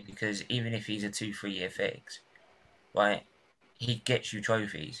Conte because even if he's a 2-3 year fix, right, he gets you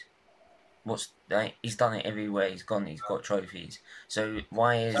trophies. He's done it everywhere he's gone. He's got trophies. So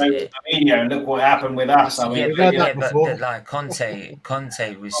why is it? Look what happened with us. I mean, but like Conte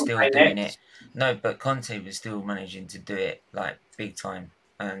was still doing it. No, but Conte was still managing to do it like big time.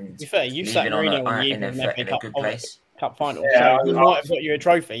 And to be fair, you sat in a good place. Cup final, so he might have got you a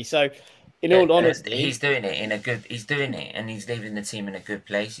trophy. So, in all honesty, he's doing it in a good. He's doing it, and he's leaving the team in a good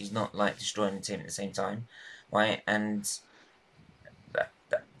place. He's not like destroying the team at the same time, right? And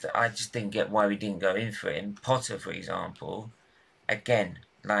I just didn't get why we didn't go in for him. Potter, for example, again,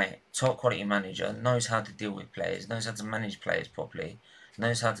 like top quality manager, knows how to deal with players, knows how to manage players properly,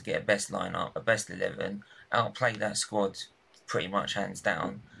 knows how to get a best lineup, a best 11, outplay that squad pretty much hands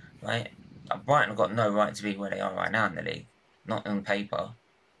down, right? Brighton have got no right to be where they are right now in the league, not on paper,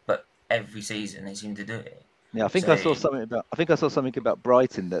 but every season they seem to do it. Yeah, I saw something about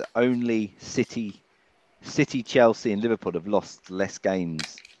Brighton that only City, Chelsea, and Liverpool have lost less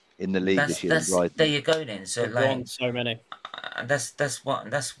games in the league this year than Brighton. There you go then. So like, so many. That's what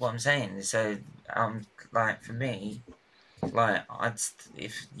I'm saying. So like for me, like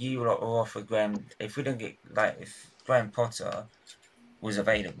if you were offered Graham, if Graham Potter was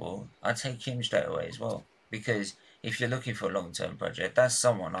available, I'd take him straight away as well. Because if you're looking for a long-term project, that's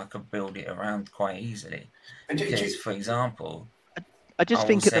someone I could build it around quite easily. Because, for example, I just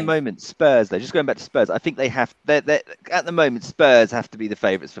think at the moment Spurs, though, just going back to Spurs, I think they have. At the moment Spurs have to be the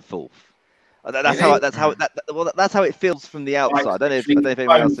favourites for fourth. That's how it feels from the outside. I don't know if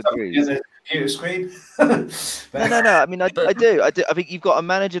anyone else agrees. Computer screen. No. I mean, I do. I think you've got a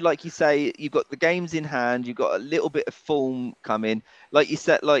manager, like you say. You've got the games in hand. You've got a little bit of form coming. Like you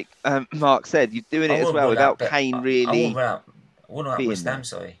said, like Mark said, you're doing it as well without Kane really. I wouldn't like West Ham,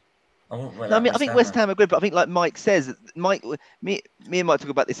 sorry. I think West Ham are good, but I think like Mike says, me and Mike talk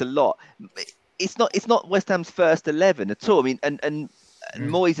about this a lot. It's not West Ham's first 11 at all. I mean, and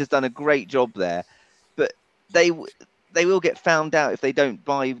Moyes has done a great job there, but they will get found out if they don't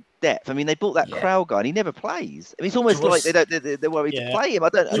buy depth. I mean, they bought that Crowell guy and he never plays. I mean, it's almost like they're worried to play him. We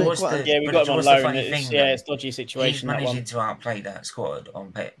got him on loan. It's a dodgy situation. He's managing to outplay that squad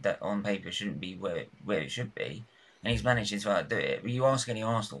that on paper shouldn't be where it should be, and he's managing to outdo it. But you ask any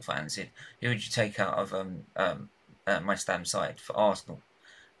Arsenal fans, who would you take out of West Ham side for Arsenal,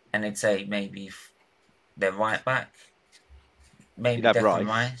 and they'd say maybe their right back. Maybe Declan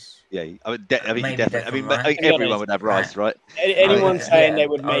Rice. Yeah, I mean, definitely. I mean, everyone would have Rice, right? Anyone saying they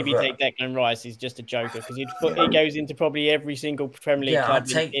would maybe take Declan Rice is just a joker because he goes into probably every single Premier League club. I'd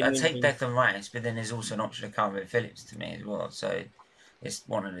take Declan Rice, but then there's also an option of Calvin Phillips to me as well. So it's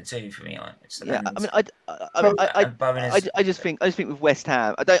one of the two for me. I just think with West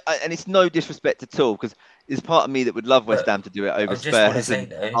Ham, and it's no disrespect at all because there's part of me that would love West Ham to do it over Spurs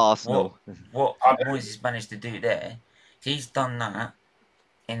and Arsenal. What Moyes has managed to do there. He's done that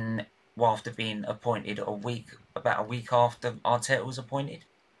in after being appointed about a week after Arteta was appointed,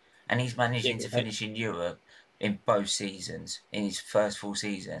 and he's managing to finish in Europe in both seasons, in his first full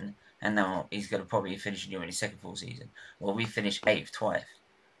season, and now he's going to probably finish in Europe in his second full season. Well, we finished 8th twice,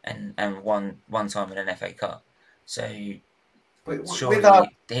 and one time in an FA Cup. So surely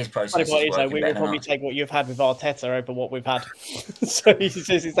his process is working we better will probably than take what you've had with Arteta over what we've had. So he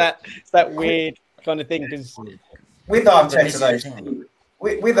says, is that weird kind of thing? Because with Arteta,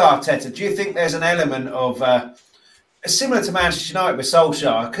 with Arteta, do you think there's an element of similar to Manchester United with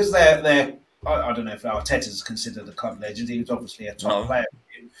Solskjaer, because they're I don't know if Arteta's considered a club legend. He was obviously a top player,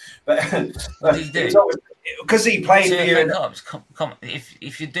 but what did he do? Because he played for you. Come,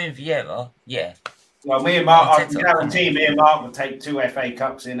 if you're doing Vieira, yeah. Well, me and Mark, I can guarantee me and Mark will take 2 FA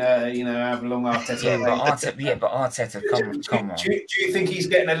Cups in however long Arteta. But Arteta, come on. Do you think he's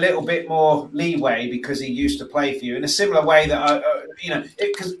getting a little bit more leeway because he used to play for you in a similar way that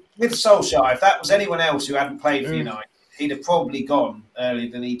because with Solskjaer, if that was anyone else who hadn't played for United, he'd have probably gone earlier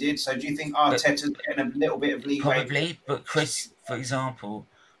than he did. So do you think Arteta's getting a little bit of leeway? Probably, but Chris, for example,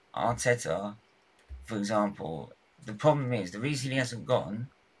 Arteta, the problem is the reason he hasn't gone.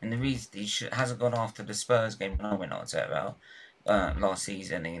 And the reason he hasn't gone after the Spurs game when I went Arteta out last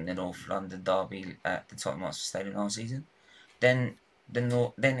season in the North London derby at the Tottenham Hotspur Stadium last season, then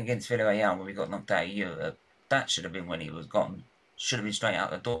against Villarreal when we got knocked out of Europe, that should have been when he was gone. Should have been straight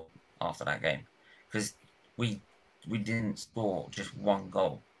out the door after that game, because we didn't score just one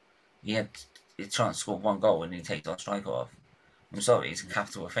goal. He had a chance to score one goal and he takes our striker off. I'm sorry, it's a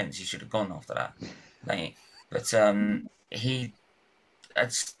capital offence. He should have gone after that.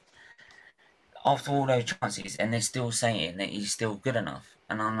 After all those chances, and they're still saying that he's still good enough,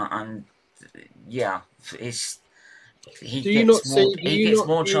 and he gets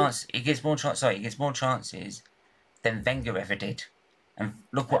more chances than Wenger ever did, and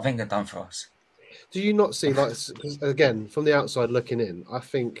look what Wenger done for us. Do you not see, like, again, from the outside looking in, I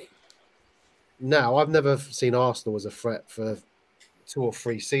think now I've never seen Arsenal as a threat for 2 or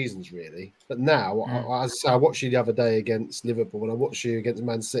 3 seasons, really. But now, I watched you the other day against Liverpool, and I watched you against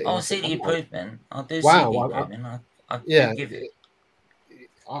Man City. I'll see the improvement. I do see the improvement. I give it.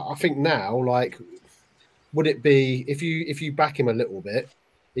 I think now, like, would it be if you back him a little bit,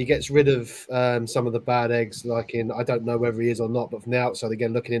 he gets rid of some of the bad eggs, like I don't know whether he is or not, but from the outside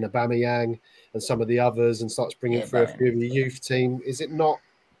again, looking in Aubameyang and some of the others, and starts bringing through a few of the youth team. Is it not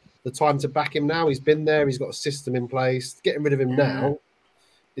the time to back him now? He's been there. He's got a system in place. Getting rid of him now,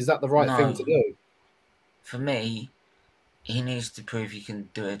 is that the right thing to do? For me, he needs to prove he can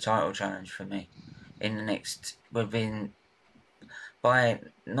do a title challenge for me in the next. By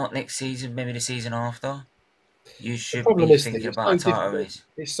not next season, maybe the season after. You should be thinking about a title race.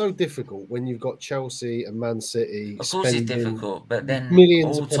 It's so difficult when you've got Chelsea and Man City. Of course, it's difficult, but then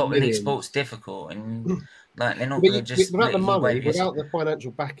all top league sports difficult, and like they're not going to just without the money, without the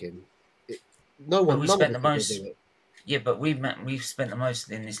financial backing. No one. We spent the most. Yeah, but we've spent the most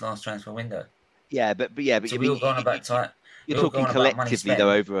in this last transfer window. Yeah, but so we're going about time. You're talking collectively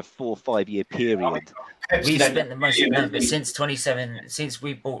though over a 4 or 5 year period. We've spent the most but since 27, since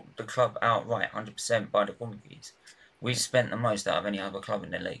we bought the club outright, 100% by the Portuguese. We've spent the most out of any other club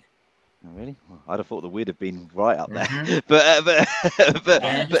in the league. Oh, really? Well, I'd have thought that we'd have been right up there. But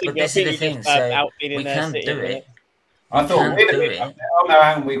this is the thing. So we can do it. I thought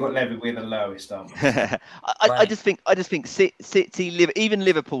we got Levy with the lowest, aren't we? I just think City, even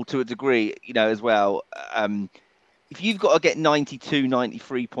Liverpool to a degree, as well. If you've got to get 92,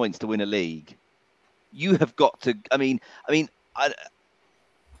 93 points to win a league, you have got to.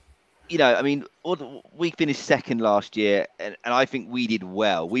 We finished second last year, and I think we did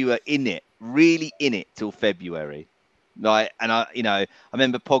well. We were really in it till February. Right, and I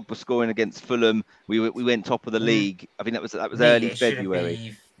remember Pogba scoring against Fulham. We went top of the league. I think that was early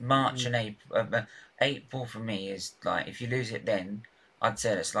February. March and April. April for me is like, if you lose it then, I'd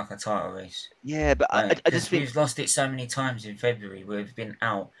say it's like a title race. Yeah, but I just think we've lost it so many times in February. We've been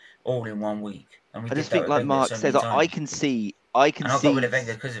out all in 1 week, and I just think, like Mark says, I can see. I got rid of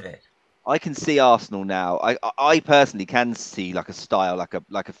Wenger because of it. I can see Arsenal now. I personally can see like a style,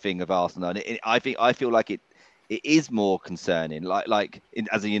 like a thing of Arsenal, and I feel like it is more concerning,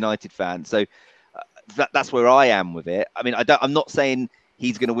 as a United fan. So that's where I am with it. I mean, I'm not saying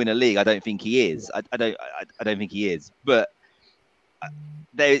he's going to win a league. I don't think he is. I don't think he is. But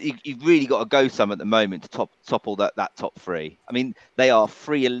you've really got to go some at the moment to topple that top 3. I mean, they are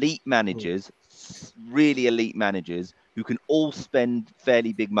 3 elite managers, really elite managers who can all spend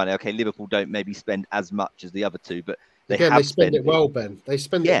fairly big money. Okay, Liverpool don't maybe spend as much as the other 2, but they spend it well, Ben. They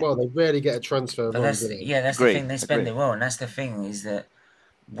spend it well. They rarely get a transfer. That's the thing. They spend it well, and that's the thing is that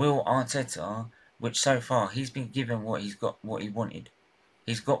Will Arteta, which so far he's been given what he's got, what he wanted.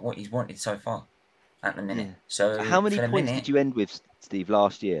 He's got what he's wanted so far at the minute. Yeah. So how many points did you end with, Steve,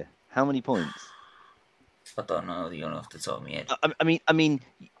 last year? How many points? I don't know the off the top of my head. I mean,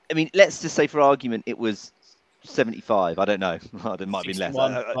 let's just say for argument it was 75. I don't know. It might have been less.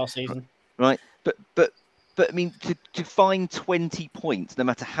 Last season. Right. But I mean, to find 20 points, no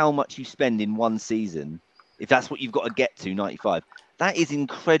matter how much you spend in one season, if that's what you've got to get to, 95, that is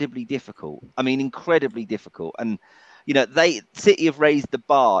incredibly difficult. I mean, incredibly difficult. And, you know, City have raised the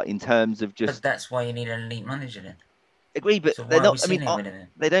bar in terms of just... But that's why you need an elite manager then. Agree, but So they're why are not... we I mean, signing with him?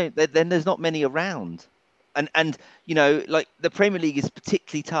 they don't... Then there's not many around. And you know, like, the Premier League is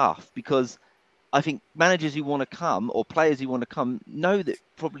particularly tough because I think managers who want to come or players who want to come know that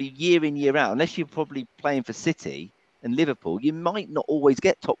probably year in, year out, unless you're probably playing for City and Liverpool, you might not always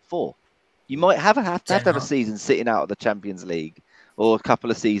get top four. You might have to have a season sitting out of the Champions League or a couple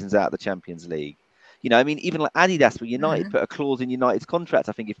of seasons out of the Champions League. You know, I mean, even like Adidas with United put a clause in United's contract.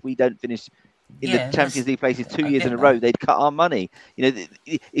 I think if we don't finish in the Champions League places 2 years in a row, they'd cut our money. You know,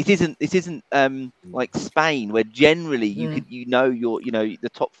 it isn't like Spain where generally you know the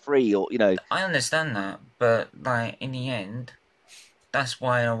top three, or you know. I understand that, but like in the end, that's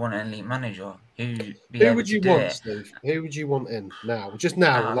why I want an elite manager who would you want, Steve? Who would you want in now? Just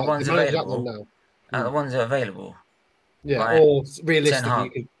now, the ones available. Now. The ones that are available. Yeah, like, or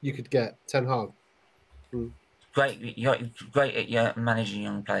realistically, you could get Ten Hag. Great at managing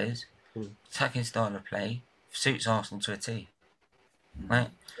young players. Attacking style of play suits Arsenal to a T. Right?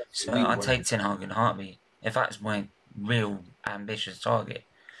 So I take Ten Hag in a heartbeat if that's my real ambitious target.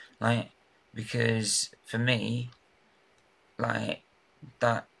 Like, because for me, like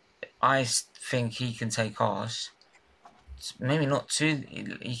that, I think he can take us. Maybe not to.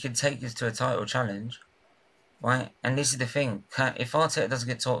 He can take us to a title challenge, right? And this is the thing: if Arteta doesn't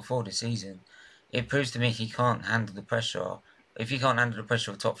get top four this season, it proves to me he can't handle the pressure. If he can't handle the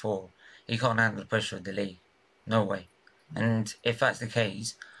pressure of top four, he can't handle the pressure of the league. No way. And if that's the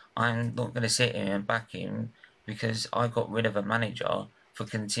case, I'm not going to sit here and back him because I got rid of a manager for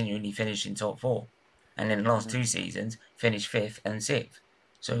continually finishing top four. And in the last 2 seasons, finished 5th and 6th.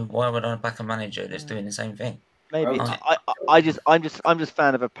 So why would I back a manager that's doing the same thing? Maybe I'm just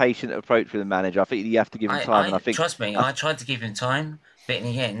fan of a patient approach with a manager. I think you have to give him time. And I think trust me, I tried to give him time, but in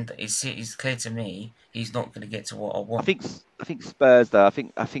the end, it's clear to me he's not going to get to what I want. I think Spurs though. I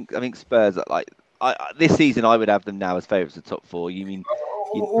think Spurs are like this season. I would have them now as favourites of top four. You mean?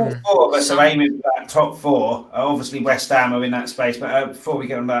 All 4 of us are aiming for that top 4. Obviously, West Ham are in that space. But before we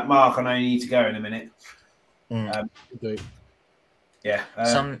get on that, Mark, I know you need to go in a minute. Yeah.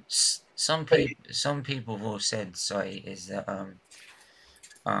 Some people have all said, sorry, is that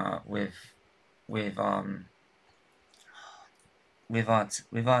with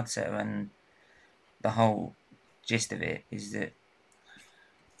Arteta and the whole gist of it is that,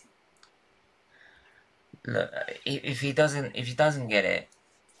 look, if he doesn't get it,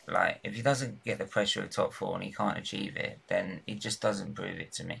 like if he doesn't get the pressure of top 4 and he can't achieve it, then it just doesn't prove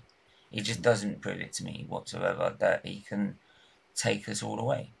it to me. He just doesn't prove it to me whatsoever that he can take us all the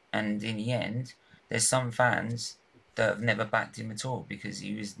way. And in the end, there's some fans that have never backed him at all because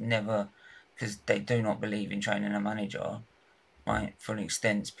they do not believe in training a manager, right, for an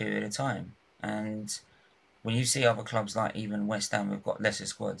extended period of time. And when you see other clubs like even West Ham have got lesser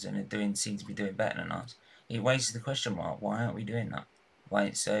squads and seem to be doing better than us, it raises the question mark: why aren't we doing that?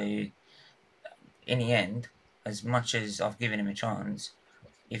 Right. So, in the end, as much as I've given him a chance,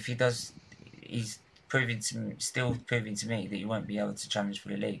 if he does, he's still proving to me that he won't be able to challenge for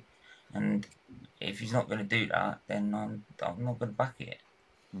the league. And if he's not going to do that, then I'm not going to back it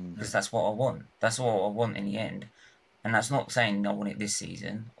because that's what I want. That's what I want in the end. And that's not saying I want it this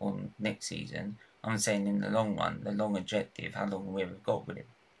season or next season. I'm saying in the long run, the long objective, how long we've got with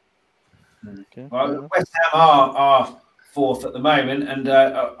him. Okay. Well, West Ham are 4th at the moment, and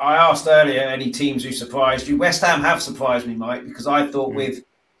I asked earlier any teams who surprised you. West Ham have surprised me, Mike, because I thought with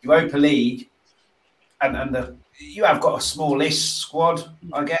Europa League and you have got a smallish squad,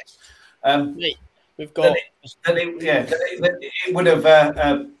 I guess. We've got it would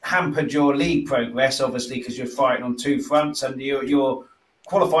have hampered your league progress, obviously, because you're fighting on 2 fronts, and you're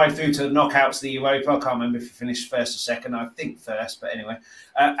qualified through to the knockouts of the Europa. I can't remember if you finished 1st or 2nd. I think 1st, but anyway.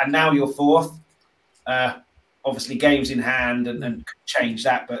 And now you're 4th. Obviously, games in hand and could change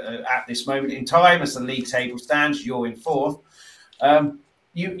that. But at this moment in time, as the league table stands, you're in 4th.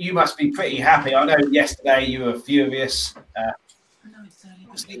 You must be pretty happy. I know yesterday you were furious.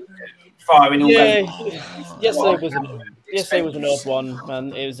 Firing all yesterday was an odd one,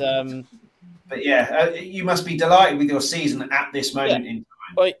 man. It was. But yeah, you must be delighted with your season at this moment in time.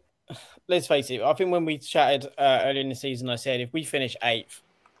 Like, let's face it. I think when we chatted earlier in the season, I said if we finish 8th,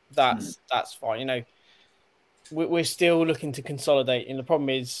 that's fine. You know, we're still looking to consolidate, and the problem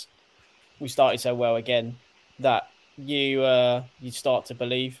is we started so well again that you start to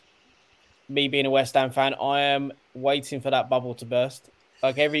believe. Me being a West Ham fan, I am waiting for that bubble to burst,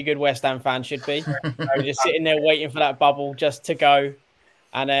 like every good West Ham fan should be. I'm just sitting there waiting for that bubble just to go,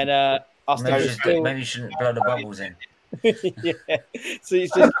 and then maybe you shouldn't blow the bubbles in. Yeah, so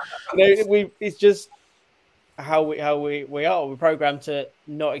it's just it's just how we are. We're programmed to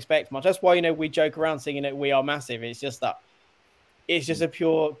not expect much. That's why we joke around saying that we are massive. It's just that it's just a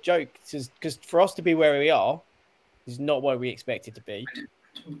pure joke because for us to be where we are is not where we expected to be.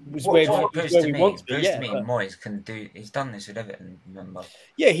 Where we want to be. Moyes can do. He's done this with Everton. Remember?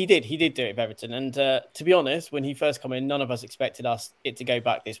 Yeah, he did. He did do it with Everton. And to be honest, when he first came in, none of us expected it to go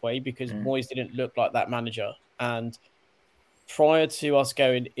back this way because Moyes didn't look like that manager. And prior to us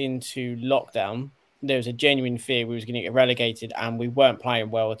going into lockdown, there was a genuine fear we was going to get relegated, and we weren't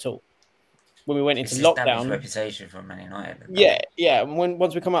playing well at all. When we went into lockdown, reputation for Man United. Yeah.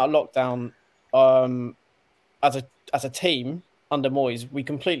 Once we come out of lockdown, as a team under Moyes, we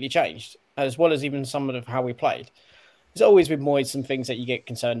completely changed, as well as even some of how we played. There's always with Moyes some things that you get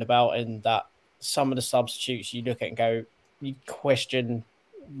concerned about, and that some of the substitutes you look at and go, you question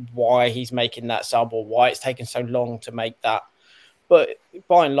why he's making that sub or why it's taken so long to make that. But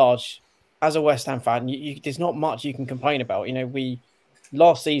by and large, as a West Ham fan, there's not much you can complain about.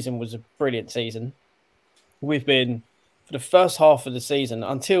 Last season was a brilliant season. We've been, for the first half of the season,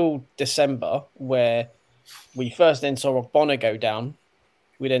 until December, where we first then saw Bonner go down.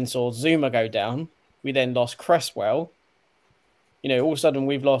 We then saw Zuma go down. We then lost Cresswell. All of a sudden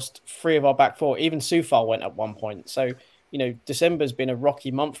we've lost 3 of our back 4. Even Soufal went at one point. So, December's been a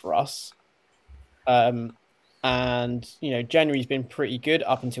rocky month for us. And, January's been pretty good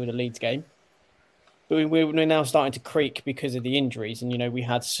up until the Leeds game. But we're now starting to creak because of the injuries. And, we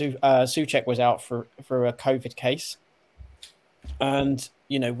had Souček was out for a COVID case. And,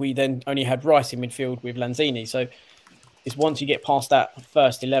 we then only had Rice in midfield with Lanzini. So it's once you get past that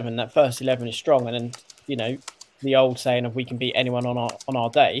first 11 is strong. And then, the old saying of we can beat anyone on our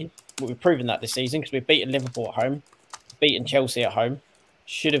day. But we've proven that this season because we've beaten Liverpool at home, beaten Chelsea at home,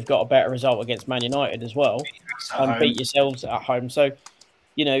 should have got a better result against Man United as well, and beat yourselves at home. So,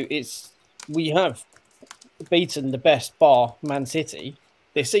 we have beaten the best bar Man City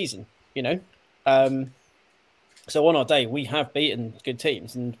this season, So on our day, we have beaten good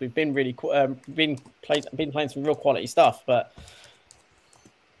teams, and we've been really been playing some real quality stuff. But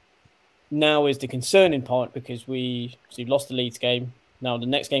now is the concerning part because we've lost the Leeds game. Now the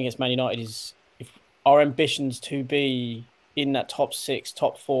next game against Man United is if our ambitions to be in that top 6,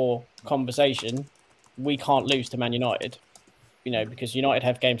 top 4 conversation, we can't lose to Man United. Because United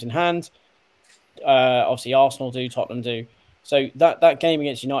have games in hand. Obviously, Arsenal do, Tottenham do. So that game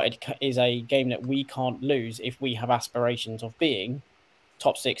against United is a game that we can't lose if we have aspirations of being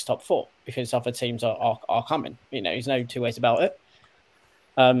top 6, top 4, because other teams are coming. There's no two ways about it.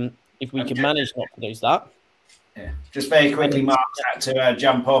 If we can manage not to lose that. Yeah. Just very quickly, Mark had to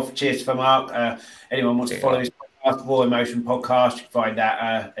jump off. Cheers for Mark. Anyone wants to follow his podcast, Raw Emotion Podcast, you can find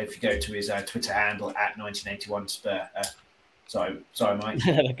that if you go to his Twitter handle at 1981 Spur. Sorry, Mike.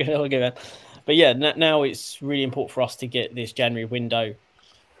 I'll give that. But yeah, now it's really important for us to get this January window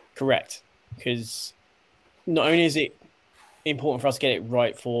correct, because not only is it important for us to get it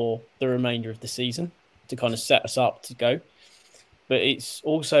right for the remainder of the season to kind of set us up to go, but it's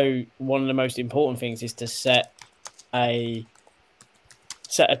also one of the most important things is to set a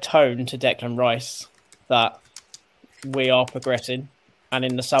tone to Declan Rice that we are progressing, and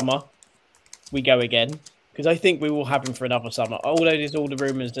in the summer we go again, because I think we will have him for another summer. Although there's all the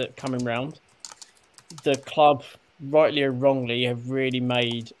rumours that are coming round, the club, rightly or wrongly, have really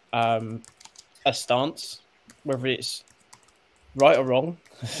made a stance. Whether it's right or wrong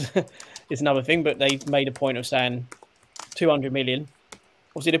is another thing, but they've made a point of saying 200 million.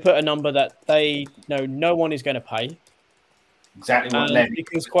 Obviously, they put a number that they know no one is going to pay. Exactly what Levy.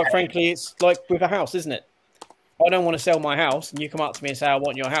 Because quite frankly, it's like with a house, isn't it? I don't want to sell my house, and you come up to me and say, I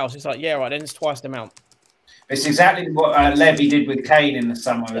want your house. It's like, yeah, right, then it's twice the amount. It's exactly what Levy did with Kane in the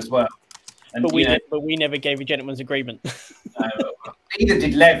summer as well. And, but we never gave a gentleman's agreement. Neither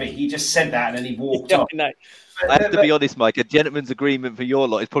did Levy. He just said that and then he walked off. No. I have to be honest, Mike. A gentleman's agreement for your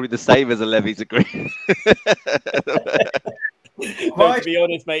lot is probably the same as a Levy's agreement. Well, to be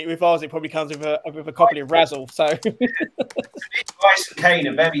honest, mate, with ours it probably comes with a copy of Razzle. So Rice and Kane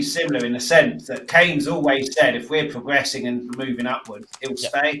are very similar in the sense that Kane's always said if we're progressing and moving upwards, he'll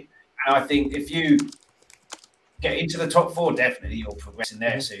stay. And I think if you get into the top 4, definitely you're progressing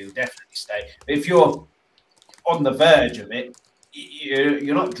there, so you'll definitely stay. But if you're on the verge of it,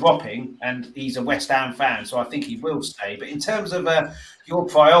 you're not dropping, and he's a West Ham fan, so I think he will stay. But in terms of your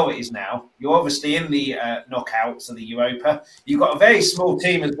priorities now, you're obviously in the knockouts of the Europa. You've got a very small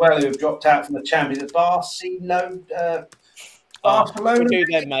team as well who have dropped out from the Champions. Barcelona. Do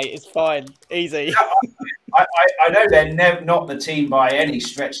them, mate. It's fine, easy. I know they're not the team by any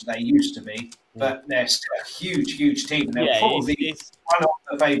stretch they used to be, but they're still a huge team. And they're probably one of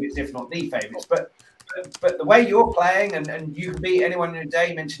the favourites, if not the favourites. But the way you're playing, and you can beat anyone in a day.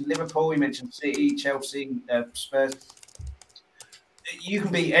 You mentioned Liverpool, you mentioned City, Chelsea, Spurs. You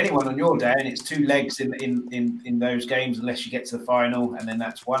can beat anyone on your day, and it's 2 legs in those games, unless you get to the final, and then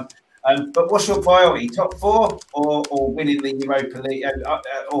that's one. But what's your priority? Top 4 or winning the Europa League?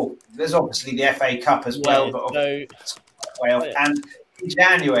 There's obviously the FA Cup as well. And in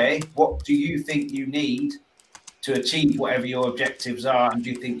January, what do you think you need to achieve whatever your objectives are, and do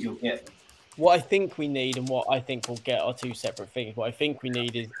you think you'll get them? What I think we need and what I think we'll get are 2 separate things. What I think we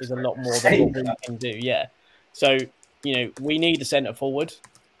need is a lot more than what we can do. Yeah. So, we need a centre forward.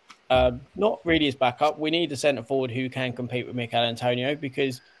 Not really as backup. We need a centre forward who can compete with Mikel Antonio,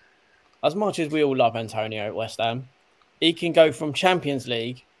 because as much as we all love Antonio at West Ham, he can go from Champions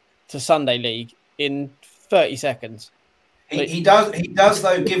League to Sunday League in 30 seconds. He does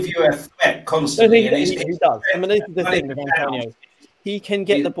though give you a threat constantly. He does. I mean, this is the thing with Antonio. He can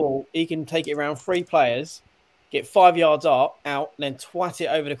get the ball. He can take it around 3 players, get 5 yards out, and then twat it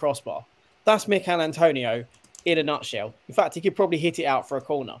over the crossbar. That's Mikel Antonio in a nutshell. In fact, he could probably hit it out for a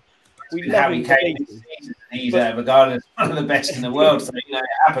corner. Harry Kane this season, he's regarded as one of the best in the world, so it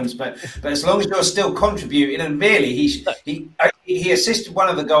happens. But as long as you're still contributing, and really, he assisted one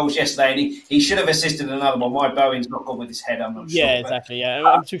of the goals yesterday, and he should have assisted another one. Why Bowen's not gone with his head, I'm not sure. Yeah, exactly.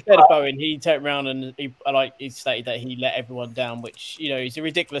 Yeah, and to be fair to Bowen, he turned around and he stated that he let everyone down, which is a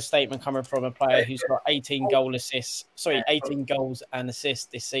ridiculous statement coming from a player who's got 18 goals and assists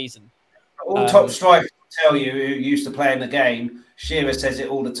this season. All top strikers tell you who used to play in the game. Shearer says it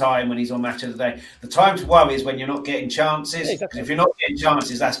all the time when he's on Match of the Day. The time to worry is when you're not getting chances. Yeah, exactly. If you're not getting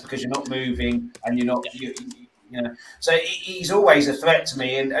chances, that's because you're not moving and you're not. Yeah. So he's always a threat to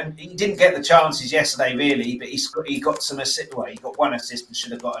me, and he didn't get the chances yesterday, really. But he got some assist. Well, he got 1 assist and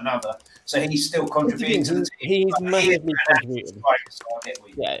should have got another. So he's still contributing to the team. He's massively contributing.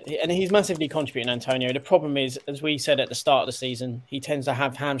 Yeah, and he's massively contributing, Antonio. The problem is, as we said at the start of the season, he tends to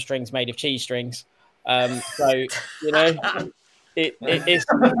have hamstrings made of cheese strings. So it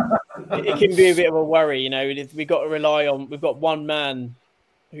can be a bit of a worry. We've got to rely on. We've got one man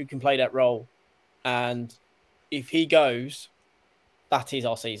who can play that role, and if he goes, that is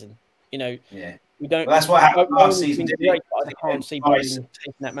our season. We don't. Well, that's what happened last season. I can't see Bowen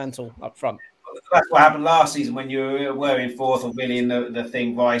taking that mantle up front. That's what happened last season when you were in 4th or winning the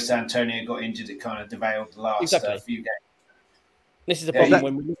thing. Vice Antonio got injured. It kind of derailed the last few games. This is the problem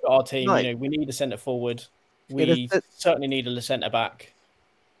when we look at our team. We need a centre forward. We certainly need a centre back.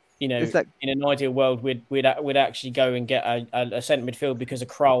 In an ideal world, we'd actually go and get a centre midfield because of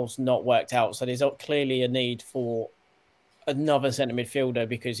Kral's not worked out. So there's clearly a need for another centre midfielder,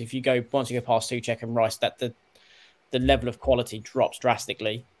 because if you go once you go past Souček and Rice, that the level of quality drops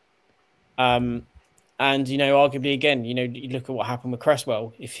drastically. And arguably again, you look at what happened with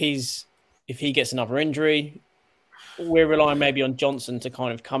Cresswell. If he gets another injury, we're relying maybe on Johnson to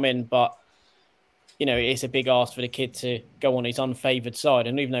kind of come in, but it's a big ask for the kid to go on his unfavoured side,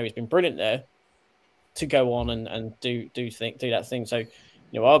 and even though he's been brilliant there, to go on and do that thing. So,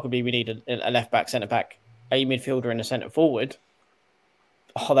 arguably we need a left back, centre back, a midfielder, and a centre forward.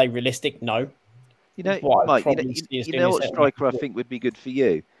 Are they realistic? No. Mike, what striker I think would be good for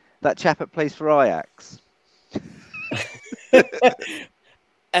you? That chap that plays for Ajax.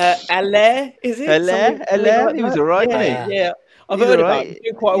 Allaire, is it? Allaire? Like he was all right, wasn't he? Yeah. I've heard about him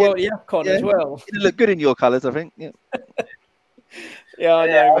doing quite well at the AFCON as well. He looked good in your colours, I think. Yeah, I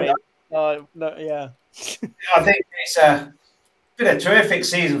know. Yeah. I think it's been a terrific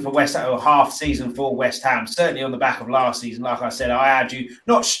season for West Ham, or half season for West Ham. Certainly on the back of last season, like I said, I had you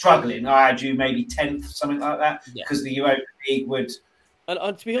not struggling. I had you maybe 10th, something like that, because the Europa League would.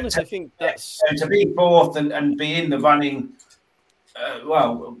 And to be honest, I think that's to be 4th and be in the running.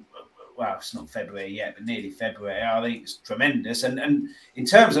 Well, it's not February yet, but nearly February. I think it's tremendous. And in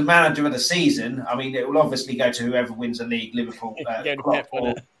terms of manager of the season, I mean, it will obviously go to whoever wins the league, Liverpool.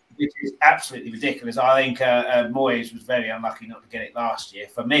 which is absolutely ridiculous. I think Moyes was very unlucky not to get it last year.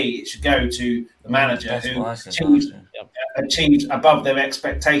 For me, it should go to the manager who achieved above their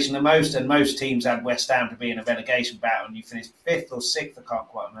expectation the most. And most teams had West Ham to be in a relegation battle, and you finished 5th or 6th. I can't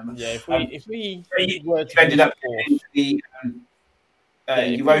quite remember. Yeah, if we were to ended up in the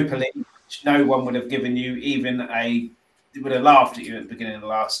Europa League, which no one would have given you even would have laughed at you at the beginning of the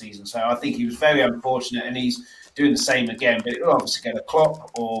last season. So I think he was very unfortunate, and he's doing the same again. But it will obviously go to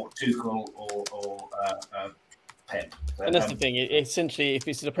Klopp or Tuchel or Pep. And that's the thing. Essentially, if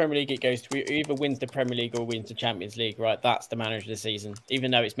it's the Premier League, it goes to either wins the Premier League or wins the Champions League, right? That's the manager of the season.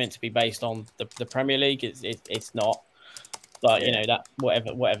 Even though it's meant to be based on the Premier League, it's not. But you know that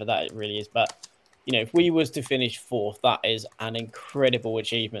whatever that really is. But you know, if we was to finish 4th, that is an incredible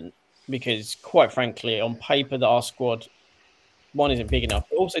achievement because, quite frankly, on paper, that our squad isn't big enough.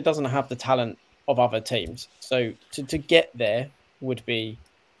 It also doesn't have the talent of other teams. So to get there would be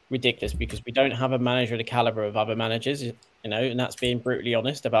ridiculous because we don't have a manager of the caliber of other managers, you know, and that's being brutally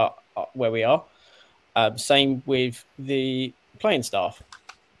honest about where we are. Same with the playing staff.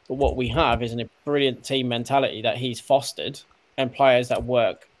 But what we have is a brilliant team mentality that he's fostered and players that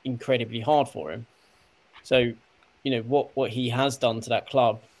work incredibly hard for him. So, you know, what he has done to that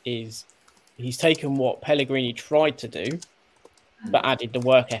club is he's taken what Pellegrini tried to do, but added the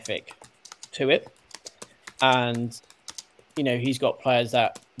work ethic to it. And, you know, he's got players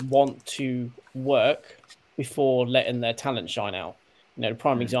that want to work before letting their talent shine out. You know, the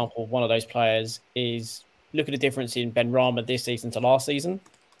prime example of one of those players is look at the difference in Benrahma this season to last season,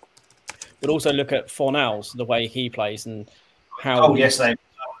 but also look at Fornals, the way he plays and how... Oh, yesterday,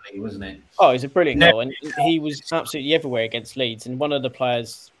 wasn't it? Oh, he's a brilliant goal. And he was absolutely everywhere against Leeds. And one of the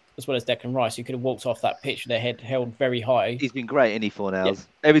players, as well as Declan Rice, who could have walked off that pitch with their head held very high. He's been great, isn't he, Fornals?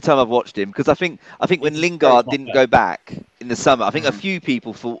 Yeah. Every time I've watched him, because I think when Lingard didn't go back in the summer, I think a few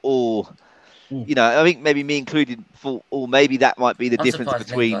people thought, you know, I think maybe me included, thought, maybe that might be the difference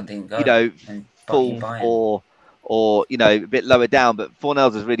between, you know, fourth or you know, a bit lower down. But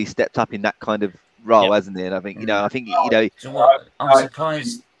Fornals has really stepped up in that kind of role, hasn't he? And I think, you know, So what?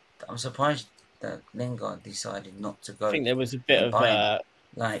 I'm surprised that Lingard decided not to go. I think there was a bit of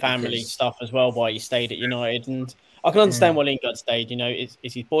family stuff as well why he stayed at United, and I can understand why Lingard stayed. You know, it's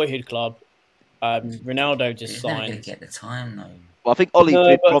his boyhood club. Ronaldo just signed. He's never going to get the time though. Well, I think Ollie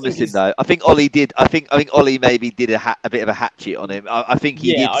did promise him though. I think Ollie did. I think Ollie maybe did a bit of a hatchet on him. I think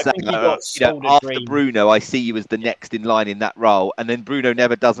he did say, you know, after Bruno, I see you as the next in line in that role, and then Bruno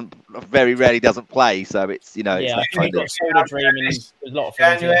very rarely doesn't play. So it's, you know, yeah, it's I think he got sold a dream, and there's a lot of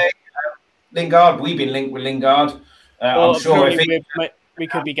January. Lingard, we've been linked with Lingard. I'm sure we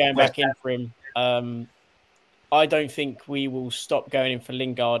could be going back in for him. I don't think we will stop going in for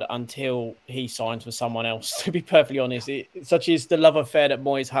Lingard until he signs with someone else, to be perfectly honest. Such is the love affair that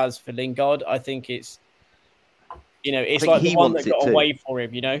Moyes has for Lingard. I think it's, you know, it's like the one that got away for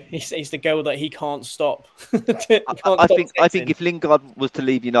him, you know? It's the goal that he can't stop. I think if Lingard was to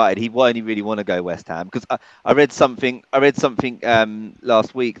leave United, he won't really want to go West Ham. Because I read something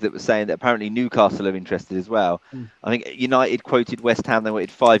last week that was saying that apparently Newcastle are interested as well. I think United quoted West Ham, they wanted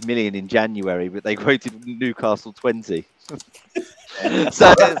 5 million in January, but they quoted Newcastle 20.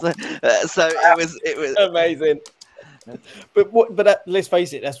 so it was amazing. But let's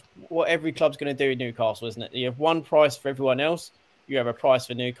face it, that's what every club's going to do in Newcastle, isn't it? You have one price for everyone else. You have a price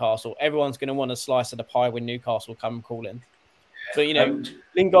for Newcastle. Everyone's going to want a slice of the pie when Newcastle come calling. So, you know,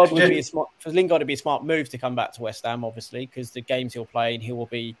 Lingard would be a smart move to come back to West Ham, obviously, because the games he'll play and he will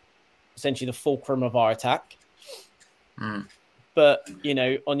be essentially the fulcrum of our attack. But, you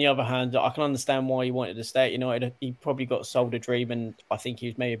know, on the other hand, I can understand why he wanted to stay at United. He probably got sold a dream, and I think he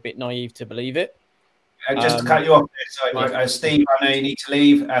was maybe a bit naive to believe it. Just to cut you off there, sorry, Steve, I know you need to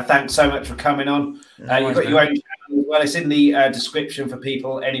leave. Thanks so much for coming on. You've got your own channel as well. It's in the description for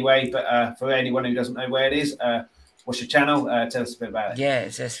people anyway, but for anyone who doesn't know where it is, what's your channel? Tell us a bit about it. Yeah,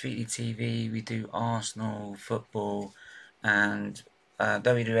 it's SVT TV. We do Arsenal, football, and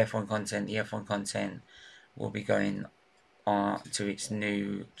though we do F1 content, the F1 content will be going to its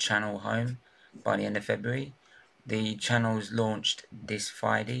new channel home by the end of February. The channel's launched this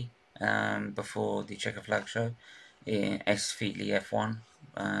Friday. Before the Checker Flag show in SVT F1.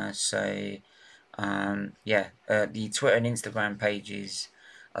 The Twitter and Instagram pages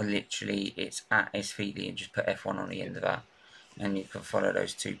are literally, it's at SVT and just put F1 on the end of that. And you can follow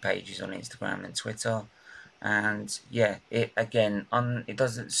those two pages on Instagram and Twitter. And yeah, it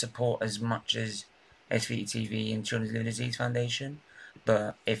doesn't support as much as SVT TV and Children's Liver Disease Foundation.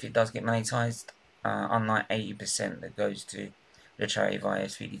 But if it does get monetized, unlike 80% that goes to the charity via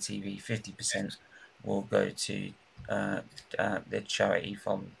SVT TV, 50% will go to the charity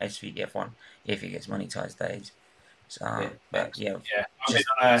from SVDF1 if it gets monetized. Days. So, I've just been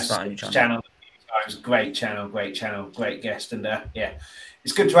on start a new a channel. It was a great channel, great guest, and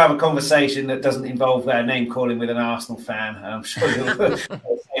it's good to have a conversation that doesn't involve name calling with an Arsenal fan. I'm sure you'll say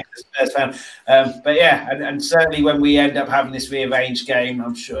a Spurs fan, but yeah, and certainly when we end up having this rearranged game,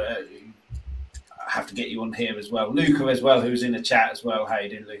 I'm sure I have to get you on here as well, Luca as well, who's in the chat as well. How you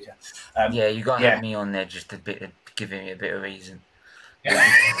doing, Luca? Yeah, you got to have me on there just a bit, giving me a bit of reason. Yeah.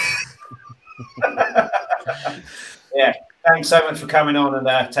 Yeah. Thanks so much for coming on,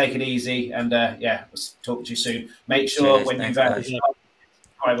 and take it easy. And we'll talk to you soon. Make sure Cheers, when you've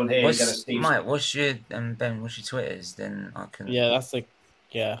subscribe on here, you go to Steve. Mike, what's your Ben? What's your Twitters? Then I can. Yeah,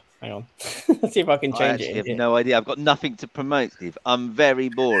 hang on. Let's see if I can change it. I have no idea. I've got nothing to promote, Steve. I'm very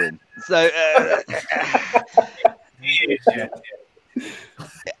boring. So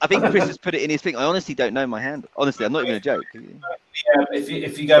I think Chris has put it in his thing. I honestly don't know my handle. Honestly, I'm not even a joke. Yeah,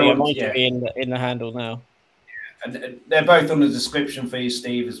 if you go on, in the handle now. And they're both on the description for you,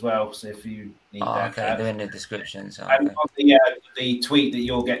 Steve, as well. So if you need that, okay, they're in the description. So and on the tweet that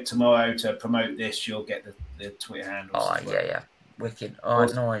you'll get tomorrow to promote this, you'll get the Twitter handle. Oh yeah, wicked. All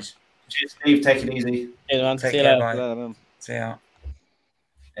right, nice. Cheers, Steve. Take it easy. Yeah, man. Take See you care, later. bye. See ya.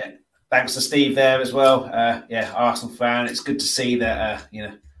 Yeah. Thanks to Steve there as well. Arsenal fan. It's good to see that.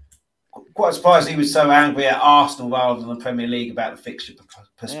 Quite surprised he was so angry at Arsenal rather than the Premier League about the fixture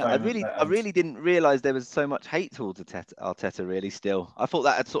postponement. Yeah, I really didn't realise there was so much hate towards Arteta. Really, still, I thought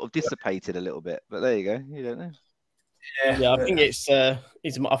that had sort of dissipated a little bit. But there you go. You don't know. Yeah, I think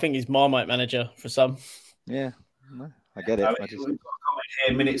he's Marmite manager for some. Yeah, I get it. We've got a comment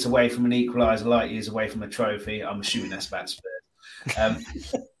here: minutes away from an equaliser, light years away from a trophy. I'm assuming that's about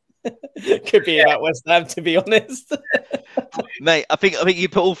Spurs. Could be about West Ham, to be honest. Mate, I think you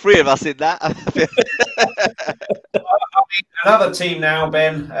put all three of us in that. Another team now,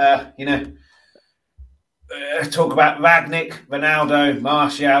 Ben. Talk about Rangnick, Ronaldo,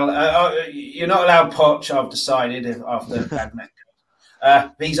 Martial. You're not allowed Poch, I've decided, after Rangnick.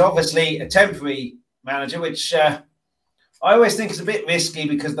 He's obviously a temporary manager, which I always think is a bit risky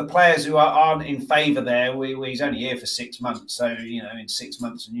because the players who aren't in favour there, he's only here for 6 months. So, in 6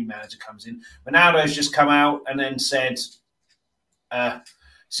 months, a new manager comes in. Ronaldo's just come out and then said,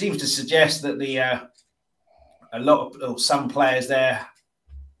 seems to suggest that some players there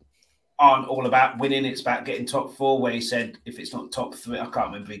aren't all about winning. It's about getting top four, where he said if it's not top three, I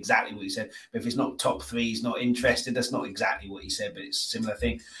can't remember exactly what he said, but if it's not top three, he's not interested. That's not exactly what he said, but it's a similar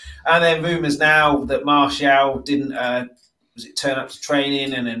thing. And then rumours now that Martial didn't turn up to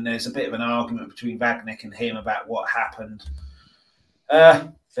training, and then there's a bit of an argument between Rangnick and him about what happened.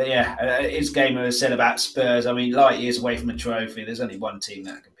 But yeah, his gamer has said about Spurs, I mean, light years away from a trophy. There's only one team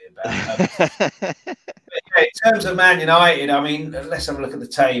that can be about. In terms of Man United, I mean, let's have a look at the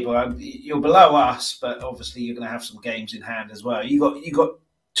table. You're below us, but obviously you're going to have some games in hand as well. You got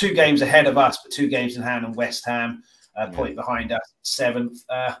 2 games ahead of us, but 2 games in hand on West Ham, point behind us, 7th.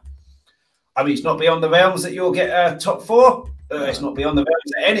 I mean, it's not beyond the realms that you'll get top 4. It's not beyond the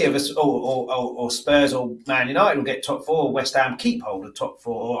realms that any of us, or Spurs or Man United will get top 4, or West Ham keep hold of top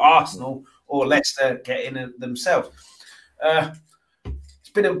 4, or Arsenal or Leicester get in themselves. It's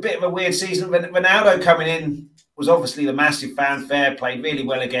been a bit of a weird season. Ronaldo coming in was obviously the massive fanfare, played really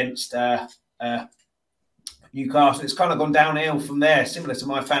well against Newcastle. It's kind of gone downhill from there, similar to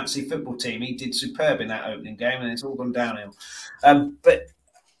my fantasy football team. He did superb in that opening game, and it's all gone downhill.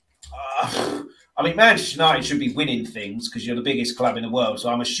 I mean, Manchester United should be winning things because you're the biggest club in the world. So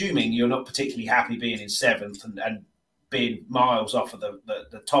I'm assuming you're not particularly happy being in 7th and being miles off of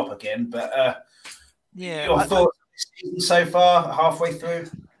the top again. But your thoughts on this season so far, halfway through?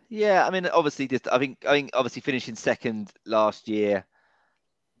 Yeah, I mean, obviously, I think obviously finishing 2nd last year,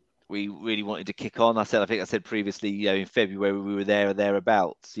 we really wanted to kick on. I think I said previously, in February we were there or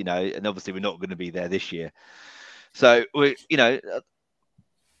thereabouts, and obviously we're not going to be there this year. So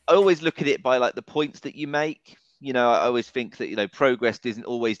I always look at it by like the points that you make. I always think that progress isn't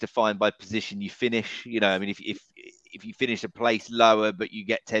always defined by position you finish. I mean, if you finish a place lower but you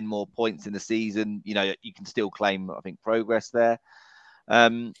get 10 more points in the season, you can still claim, I think, progress there.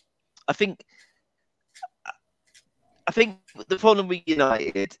 I think the problem with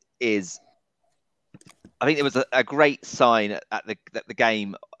United is, I think there was a great sign at the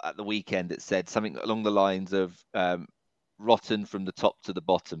game at the weekend that said something along the lines of rotten from the top to the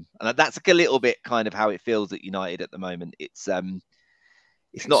bottom, and that's a little bit kind of how it feels at United at the moment. It's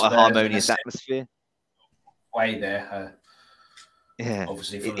not a harmonious atmosphere. Way there, yeah.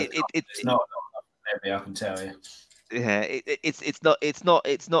 Obviously, it's not maybe I can tell you. Yeah, it's not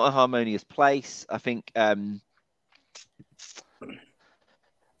a harmonious place. I think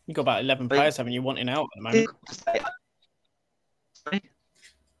You've got about 11 players, haven't you, wanting out at the moment?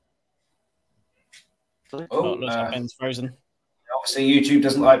 Looks like Ben's frozen. Obviously, YouTube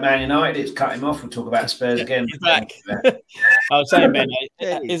doesn't like Man United. It's cut him off. We'll talk about Spurs again. He's back. I was saying, Ben,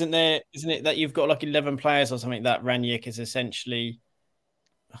 isn't it that you've got like 11 players or something that Rangnick is essentially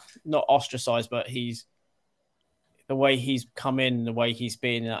not ostracized, but the way he's come in, the way he's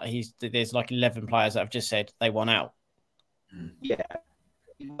been, there's like 11 players that have just said they want out. Yeah.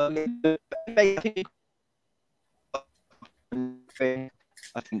 I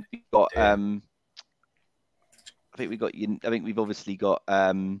think we've got I think we've obviously got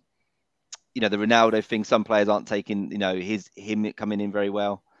the Ronaldo thing. Some players aren't taking him coming in very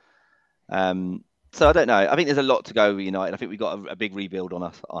well. So I don't know. I think there's a lot to go with United. I think we've got a big rebuild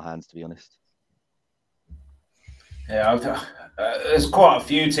on our hands, to be honest. Yeah, there's quite a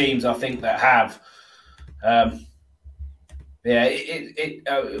few teams I think that have.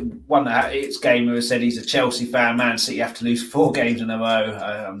 One that it's Gamer has said he's a Chelsea fan. Man City have to lose 4 games in a row.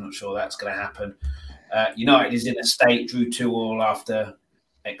 I'm not sure that's going to happen. United is in a state, drew 2-2 after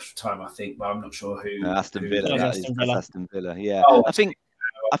extra time, I think, but I'm not sure who. Aston Villa. That's Aston Villa. Yeah, I think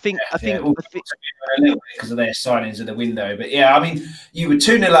because of their signings of the window. But yeah, I mean, you were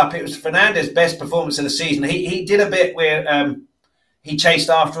 2-0 up. It was Fernandes' best performance of the season. He did a bit where he chased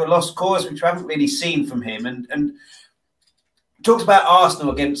after a lost cause, which we haven't really seen from him, and talked about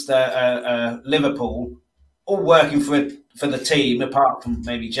Arsenal against Liverpool, all working for the team, apart from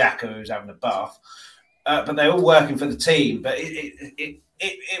maybe Xhaka, who's having a bath. But they're all working for the team. But it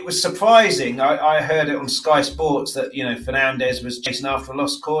was surprising. I heard it on Sky Sports that Fernandes was chasing after a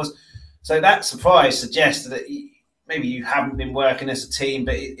lost cause. So that surprise suggests that maybe you haven't been working as a team.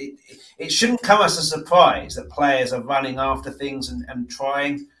 But it shouldn't come as a surprise that players are running after things and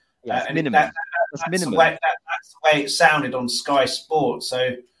trying. Yeah, and minimum. That's minimum. That's the way it sounded on Sky Sports.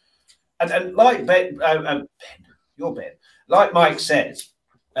 So, and like Ben, like Mike said,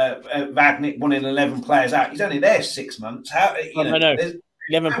 Rangnick wanting 11 players out. He's only there 6 months. How? No.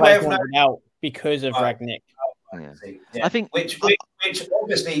 11 players wanted out because of Rangnick. Yeah. I think which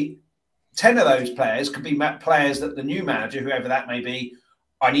obviously 10 of those players could be players that the new manager, whoever that may be,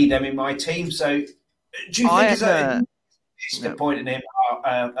 I need them in my team. So, do you think it's appointing him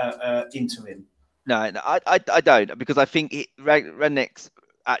into him? No, I don't, because I think Rangnick's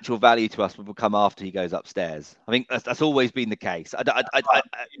actual value to us will come after he goes upstairs. I think that's always been the case.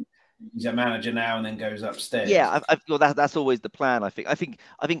 He's a manager now and then goes upstairs. Yeah, that's always the plan. I think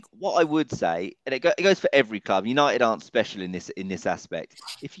what I would say, and it goes for every club. United aren't special in this aspect.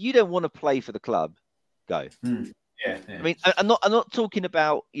 If you don't want to play for the club, go. Yeah. I mean, I'm not talking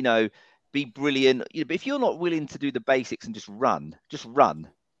about be brilliant. But if you're not willing to do the basics and just run.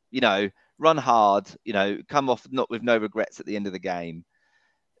 Run hard. Come off with no regrets at the end of the game.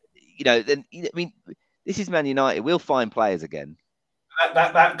 Then I mean, this is Man United. We'll find players again.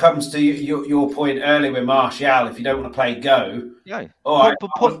 That comes to your point earlier with Martial. If you don't want to play, go. Yeah.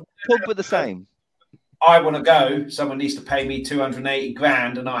 Pogba the same. I want to go. Someone needs to pay me 280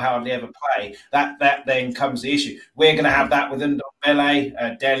 grand, and I hardly ever play. That then comes the issue. We're going to have that with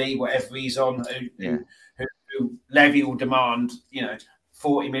Ndombele, Delhi, whatever he's on, who Levy will demand,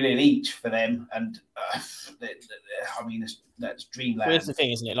 40 million each for them, and I mean that's dreamland. Here's the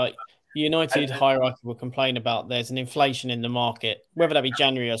thing, isn't it? Like United hierarchy will complain about there's an inflation in the market, whether that be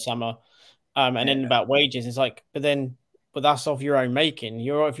January or summer, and then about wages. It's like, but that's of your own making.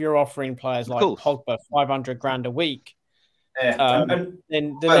 If you're offering players like Pogba 500 grand a week, then the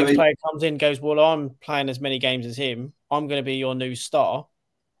next player comes in, goes, well, I'm playing as many games as him. I'm going to be your new star.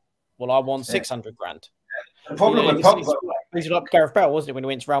 Well, I want 600 grand. The problem with Pogba, it's like Gareth Bale, wasn't it, when he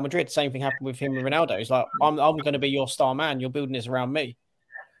went to Real Madrid? Same thing happened with him and Ronaldo. It's like, I'm going to be your star man. You're building this around me.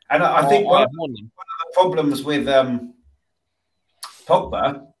 And I think one of the problems with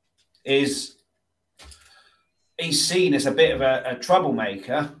Pogba is he's seen as a bit of a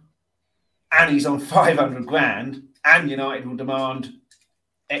troublemaker, and he's on 500 grand, and United will demand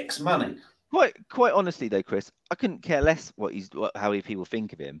X money. Quite honestly, though, Chris, I couldn't care less how people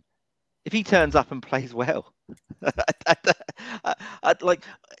think of him. If he turns up and plays well, I'd like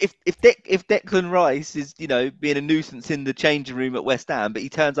if Declan Rice is being a nuisance in the changing room at West Ham, but he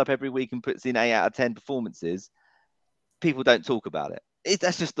turns up every week and puts in 8 out of 10 performances, people don't talk about it.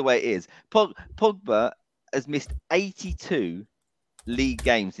 That's just the way it is. Pogba has missed 82 league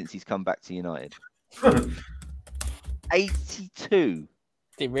games since he's come back to United. 82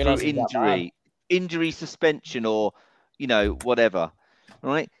 through injury, suspension, or whatever.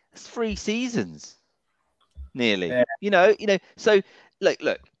 Right? It's 3 seasons, nearly. Yeah. So look.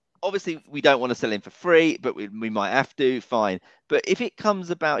 obviously we don't want to sell him for free, but we might have to. Fine. But if it comes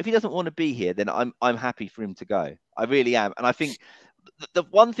about, if he doesn't want to be here, then I'm happy for him to go. I really am. And I think the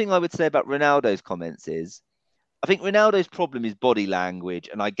one thing I would say about Ronaldo's comments is, I think Ronaldo's problem is body language,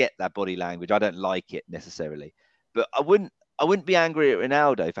 and I get that body language. I don't like it necessarily, but I wouldn't be angry at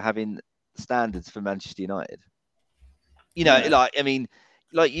Ronaldo for having standards for Manchester United. You know,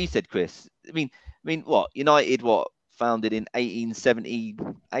 like you said, Chris. I mean, what United? Founded in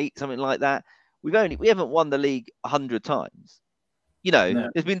 1878, something like that. We haven't won the league 100 times. You know,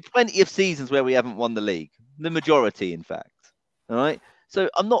 there's been plenty of seasons where we haven't won the league, the majority, in fact. All right. So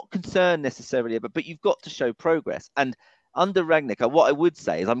I'm not concerned necessarily, but you've got to show progress. And under Rangnick, what I would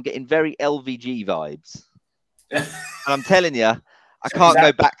say is I'm getting very LVG vibes. And I'm telling you, I can't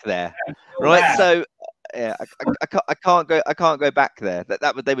go back there. Right. So yeah, I can't go back there.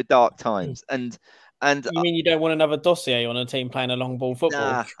 They were dark times. And you mean you don't want another dossier on a team playing a long ball football?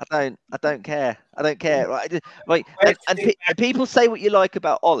 Nah, I don't care. Right. And people say what you like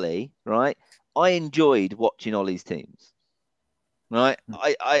about Ollie, right? I enjoyed watching Ollie's teams. Right.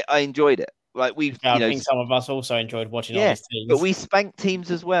 I enjoyed it. Right. I think some of us also enjoyed watching Ollie's teams. But we spanked teams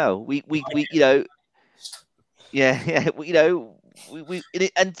as well. We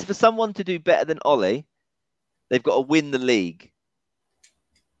and for someone to do better than Ollie, they've got to win the league.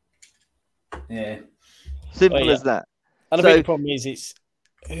 Yeah. Simple as that. And I think the problem is, it's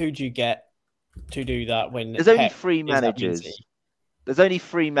who do you get to do that when there's only 3 managers. There's only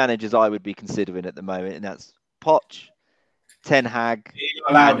 3 managers I would be considering at the moment, and that's Poch, Ten Hag,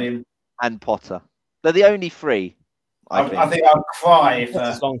 and Potter. They're the only 3. I think I'd cry if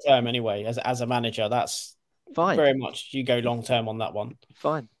it's long term anyway. As a manager, that's fine. Very much you go long term on that one.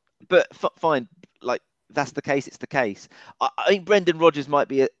 Fine, but fine. Like that's the case. It's the case. I think Brendan Rodgers might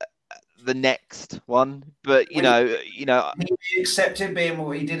be the next one, but you know, he accepted being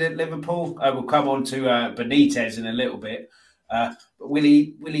what he did at Liverpool. We'll come on to Benitez in a little bit. But will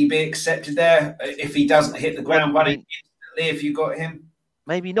he be accepted there if he doesn't hit the ground running instantly? If you got him,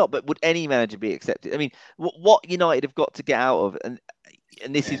 maybe not. But would any manager be accepted? I mean, what United have got to get out of, and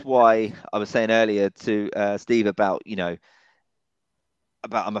this is why I was saying earlier to Steve about I'm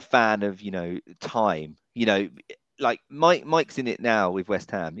a fan of time. Like Mike's in it now with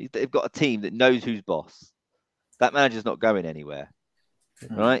West Ham. They've got a team that knows who's boss. That manager's not going anywhere,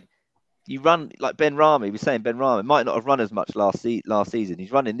 right? You run like Ben Rama. He was saying Ben Rama might not have run as much last season.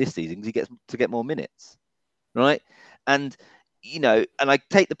 He's running this season because he gets to get more minutes, right? And and I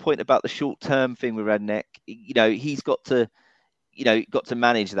take the point about the short-term thing with Rangnick. He's got to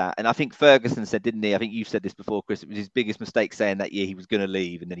manage that. And I think Ferguson said, didn't he? I think you've said this before, Chris. It was his biggest mistake saying that year he was going to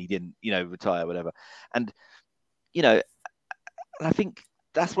leave and then he didn't, retire, whatever. And I think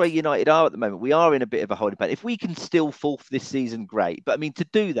that's where United are at the moment. We are in a bit of a holding pattern. If we can still fourth this season, great. But I mean, to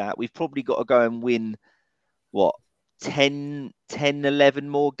do that, we've probably got to go and win, 10, 11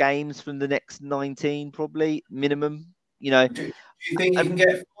 more games from the next 19, probably, minimum. Do you think you can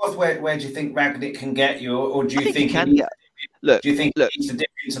get fourth? Where do you think Rangnick can get you? Or do you think he can get? Do you think he needs to dip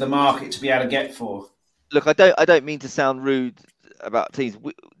into the market to be able to get fourth? Look, I don't mean to sound rude about teams.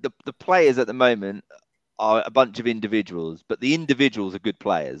 The players at the moment are a bunch of individuals, but the individuals are good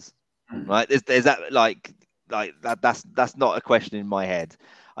players, right? There's that like that's not a question in my head.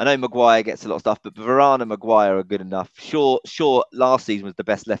 I know Maguire gets a lot of stuff, but Varane and Maguire are good enough. Sure, last season was the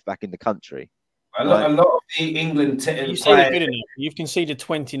best left back in the country. A lot of the England players. You've conceded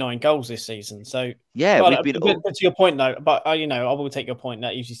 29 goals this season, so yeah. But to your point though, but I will take your point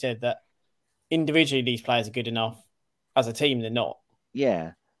that you said that individually these players are good enough. As a team, they're not.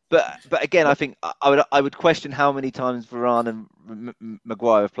 Yeah. But again, I think I would question how many times Varane and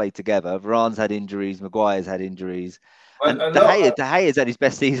Maguire have played together. Varane's had injuries, Maguire's had injuries. And De Gea's had his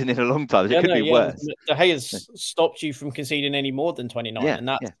best season in a long time. It could be worse. De Gea's stopped you from conceding any more than 29. Yeah, and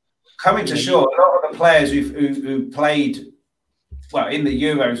that's coming to shore. A lot of the players who played in the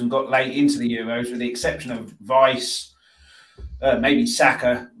Euros and got late into the Euros, with the exception of Vice, maybe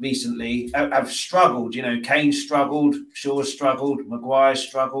Saka recently, have struggled. Kane struggled, Shaw struggled, Maguire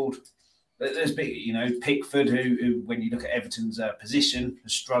struggled. There's been, Pickford, who when you look at Everton's position,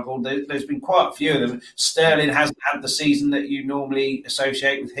 has struggled. There's been quite a few of them. Sterling hasn't had the season that you normally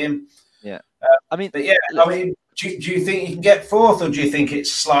associate with him. Yeah, do you think you can get fourth, or do you think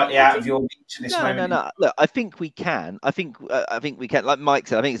it's slightly out of your reach in this moment? No. Look, I think we can. I think we can. Like Mike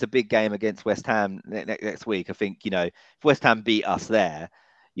said, I think it's a big game against West Ham next week. I think if West Ham beat us there,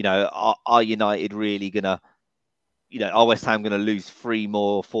 are United really gonna? Are West Ham going to lose 4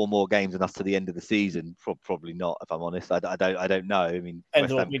 more games than us to the end of the season? Probably not, if I'm honest. I don't know. I mean,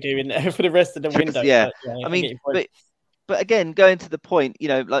 depends what we do for the rest of the window. Yeah, but, I mean, but again, going to the point,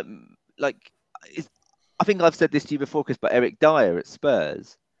 I think I've said this to you before, Chris, but Eric Dyer at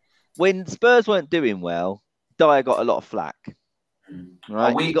Spurs, when Spurs weren't doing well, Dyer got a lot of flack.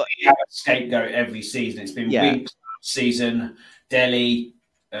 Right? We have a scapegoat every season. It's been Winks season, Delhi,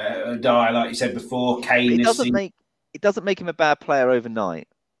 Dyer, like you said before, Kane. It doesn't make him a bad player overnight.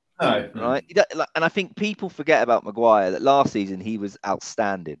 No, right? And I think people forget about Maguire, that last season he was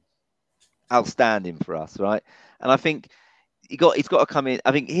outstanding for us, right? And I think he's got to come in.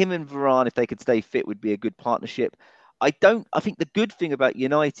 I think him and Varane, if they could stay fit, would be a good partnership. I think the good thing about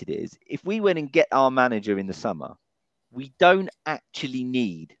United is if we went and get our manager in the summer, we don't actually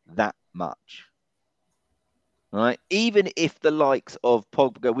need that much. Right, even if the likes of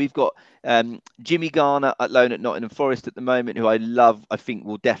Pogba, we've got Jimmy Garner at loan at Nottingham Forest at the moment, who I love. I think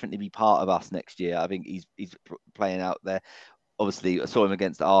will definitely be part of us next year. I think he's playing out there. Obviously, I saw him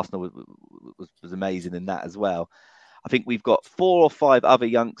against Arsenal, was amazing in that as well. I think we've got 4 or 5 other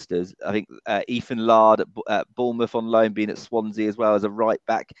youngsters. I think Ethan Laird at Bournemouth on loan, being at Swansea as well as a right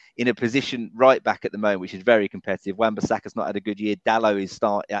back in a position right back at the moment, which is very competitive. Wan-Bissaka's not had a good year. Dalot is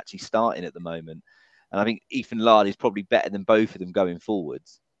actually starting at the moment. And I think Ethan Laird is probably better than both of them going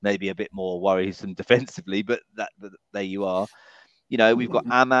forwards. Maybe a bit more worrisome defensively, but there you are. You know, we've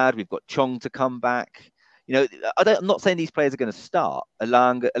got Ahmad, we've got Chong to come back. You know, I'm not saying these players are going to start.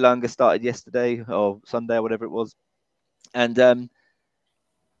 Elanga started yesterday or Sunday or whatever it was. And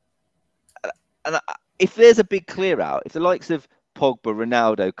if there's a big clear out, if the likes of Pogba,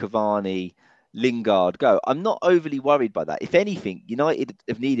 Ronaldo, Cavani, Lingard go, I'm not overly worried by that. If anything, United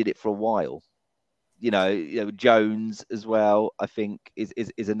have needed it for a while. You know, Jones as well, I think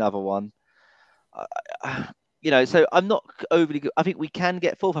is another one. So I'm not overly good. I think we can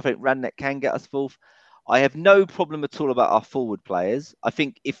get fourth. I think Rangnick can get us fourth. I have no problem at all about our forward players. I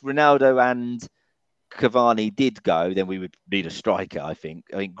think if Ronaldo and Cavani did go, then we would need a striker, I think.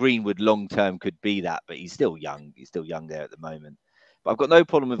 I think Greenwood long-term could be that, but he's still young. He's still young there at the moment. But I've got no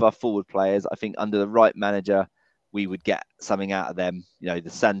problem with our forward players. I think under the right manager, we would get something out of them. You know, the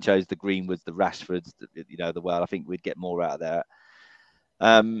Sanchos, the Greenwoods, the Rashfords, I think we'd get more out of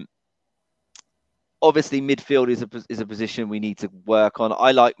there. Obviously, midfield is a position we need to work on.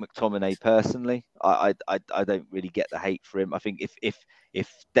 I like McTominay personally. I don't really get the hate for him. I think if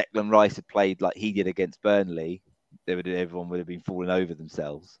Declan Rice had played like he did against Burnley, everyone would have been falling over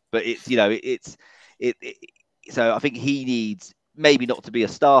themselves. But so I think he needs maybe not to be a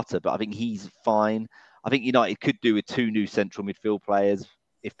starter, but I think he's fine. I think United could do with 2 new central midfield players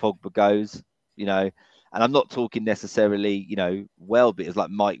if Pogba goes, and I'm not talking necessarily, Welbeck, as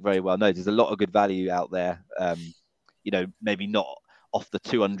like Mike very well knows. There's a lot of good value out there, maybe not off the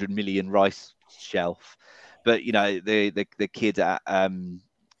 200 million Rice shelf, but the kid at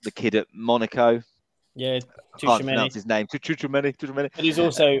Monaco. Yeah, can't pronounce his name. Tchouameni. But he's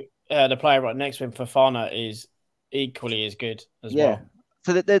also the player right next to him, Fofana, is equally as good as well.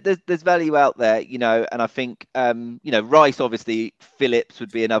 So there's value out there, and I think, Rice, obviously, Phillips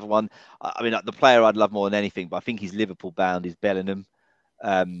would be another one. I mean, the player I'd love more than anything, but I think he's Liverpool bound, is Bellingham.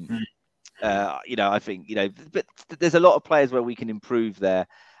 I think, but there's a lot of players where we can improve there.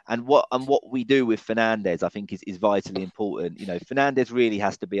 And what we do with Fernandes, I think, is vitally important. Fernandes really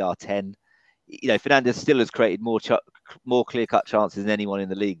has to be our 10. Fernandes still has created more clear-cut chances than anyone in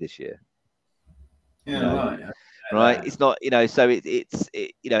the league this year. Right, it's not, so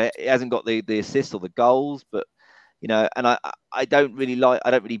it hasn't got the assists or the goals, but and I don't really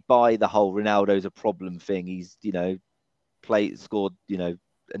buy the whole Ronaldo's a problem thing. He's scored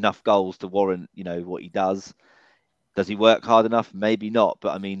enough goals to warrant what he does. Does he work hard enough? Maybe not,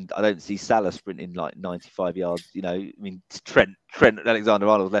 but I mean, I don't see Salah sprinting like 95 yards. I mean, Trent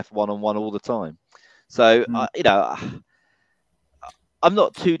Alexander-Arnold's left 1-on-1 all the time. So I'm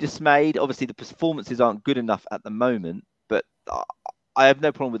not too dismayed. Obviously, the performances aren't good enough at the moment, but I have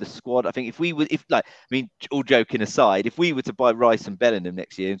no problem with the squad. I think all joking aside, if we were to buy Rice and Bellingham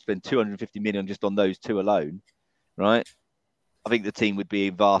next year and spend 250 million just on those 2 alone, right? I think the team would be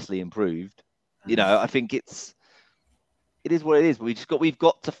vastly improved. I think it is what it is. We've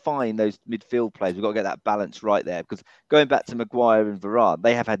got to find those midfield players. We've got to get that balance right there, because going back to Maguire and Varane,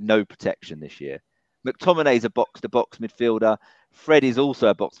 they have had no protection this year. McTominay is a box-to-box midfielder. Fred is also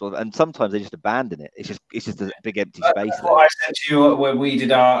a box, and sometimes they just abandon it. It's just a big empty space. What I said to you when we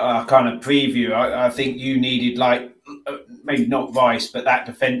did our kind of preview, I think you needed maybe not Rice, but that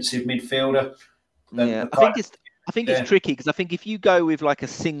defensive midfielder. I think it's tricky, because I think if you go with like a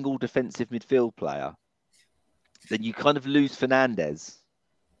single defensive midfield player, then you kind of lose Fernandes.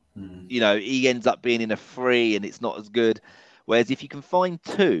 He ends up being in a free, and it's not as good. Whereas if you can find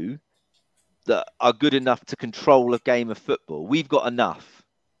 2. that are good enough to control a game of football. We've got enough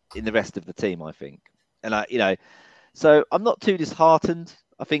in the rest of the team, I think. And so I'm not too disheartened.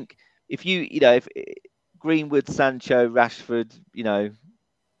 I think if Greenwood, Sancho, Rashford, I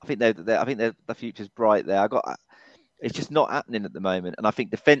think the future's bright there. It's just not happening at the moment. And I think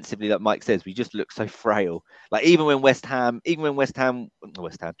defensively, like Mike says, we just look so frail. Like even when United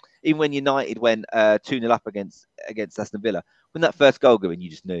went 2-0 up against Aston Villa, when that first goal going, you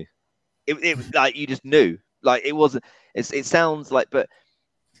just knew. You just knew. Like it wasn't. It sounds like, but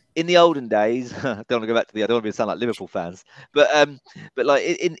in the olden days, I don't want to go back to I don't want to sound like Liverpool fans, but like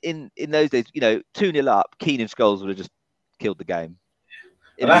in those days, 2-0 up, Keane and Scholes would have just killed the game.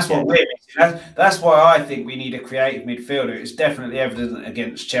 That's what we're missing. That's why I think we need a creative midfielder. It's definitely evident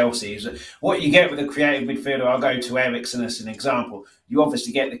against Chelsea. Is that what you get with a creative midfielder? I'll go to Eriksen as an example. You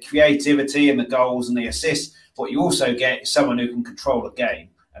obviously get the creativity and the goals and the assists. What you also get is someone who can control a game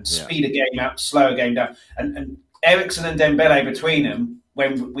and speed a game up, slow a game down. And Eriksen and Dembele between them,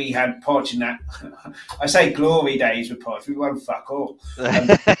 when we had Poch in that, I say glory days with Poch, we won fuck all.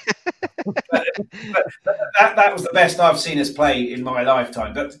 But that was the best I've seen us play in my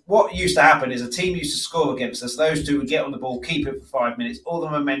lifetime. But what used to happen is a team used to score against us. Those two would get on the ball, keep it for 5 minutes. All the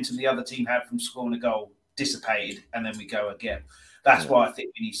momentum the other team had from scoring a goal dissipated, and then we go again. That's why I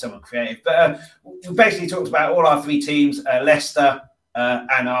think we need someone creative. But we basically talked about all our three teams, Leicester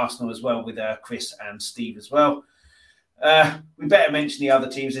and Arsenal as well, with Chris and Steve as well. We better mention the other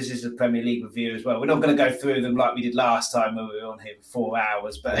teams. This is the Premier League review as well. We're not going to go through them like we did last time when we were on here for 4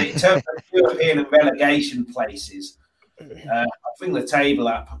 hours. But in terms of European and relegation places, I'll bring the table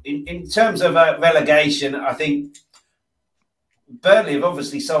up. In terms of relegation, I think Burnley have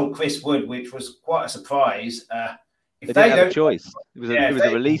obviously sold Chris Wood, which was quite a surprise. They didn't have a choice. It was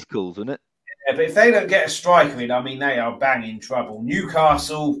a release clause, wasn't it? Yeah, but if they don't get a striker in, I mean, they are bang in trouble.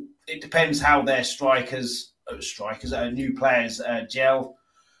 Newcastle, it depends how their new players gel.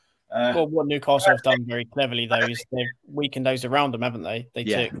 Well, what Newcastle have done very cleverly, though, is they've weakened those around them, haven't they?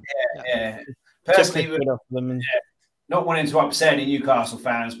 Personally, not wanting to upset any Newcastle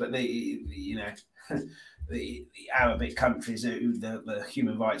fans, but the Arabic countries, the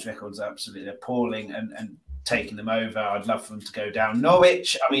human rights records are absolutely appalling, and taking them over. I'd love for them to go down.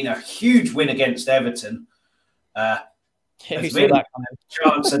 Norwich, I mean, a huge win against Everton. Who saw that coming?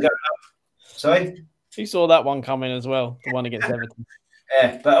 Chance of going up. Sorry? Who saw that one coming as well? The one against Everton.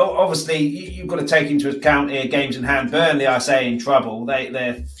 Yeah, but obviously you've got to take into account here games in hand. Burnley, I say, in trouble.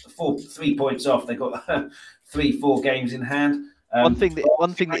 They're 3 points off. They've got 3-4 games in hand. One thing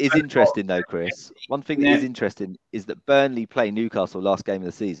that is interesting, though, Chris. One thing that is interesting is that Burnley play Newcastle last game of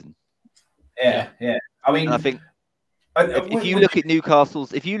the season. Yeah. I mean, and I think if you look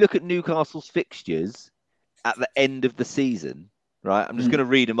at Newcastle's fixtures at the end of the season, right? I'm just going to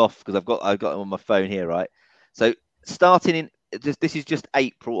read them off because I've got them on my phone here, right? So starting in this is just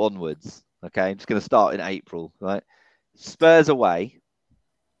April onwards. Okay, I'm just going to start in April, right? Spurs away,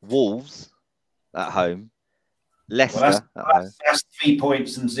 Wolves at home, Leicester at home. That's 3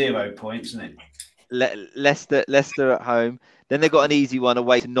 points and 0 points, isn't it? Leicester at home. Then they've got an easy one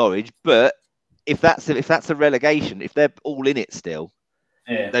away to Norwich, but if that's a relegation, if they're all in it still,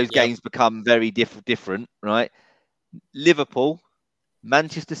 those games become very different, right? Liverpool,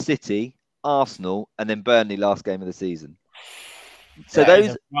 Manchester City, Arsenal, and then Burnley last game of the season. So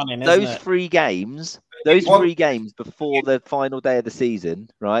those 3 games, before the final day of the season,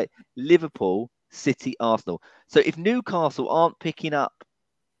 right? Liverpool, City, Arsenal. So if Newcastle aren't picking up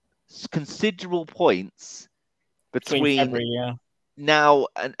considerable points between February, now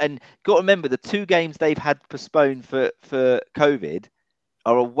and got to remember the 2 games they've had postponed for COVID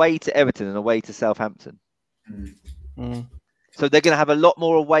are away to Everton and away to Southampton. So they're going to have a lot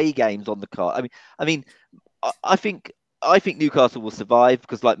more away games on the card. I mean, I think Newcastle will survive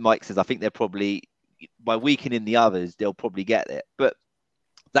because, like Mike says, I think they're probably by weakening the others, they'll probably get it. But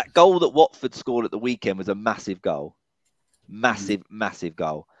that goal that Watford scored at the weekend was a massive goal, massive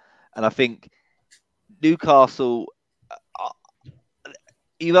goal, and I think Newcastle.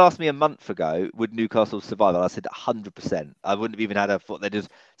 You asked me a month ago, would Newcastle survive? And I said 100%. I wouldn't have even had a thought. They just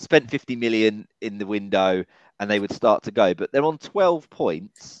spent 50 million in the window and they would start to go. But they're on 12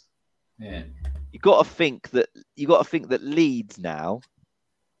 points. Yeah. You've got to think that Leeds now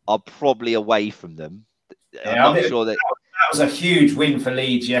are probably away from them. Yeah, I'm not sure that was a huge win for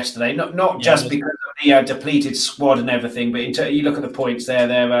Leeds yesterday. Not just because of the depleted squad and everything, but you look at the points there.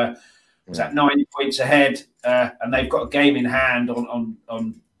 They're 9 points ahead, and they've got a game in hand on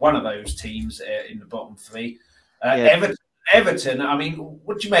one of those teams in the bottom 3. Everton. I mean,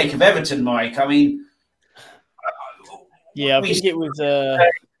 what do you make of Everton, Mike? I mean, I think it was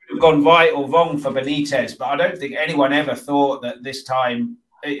have gone right or wrong for Benitez, but I don't think anyone ever thought that this time,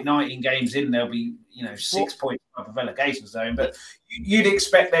 19 games in, there'll be 6 points up of relegation zone. But you'd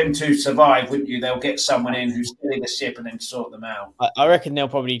expect them to survive, wouldn't you? They'll get someone in who's still in the ship and then sort them out. I reckon they'll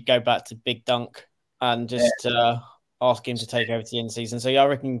probably go back to Big Dunk and just ask him to take over to the end of the season. So I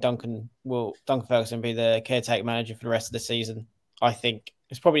reckon Duncan Ferguson will be the caretaker manager for the rest of the season. I think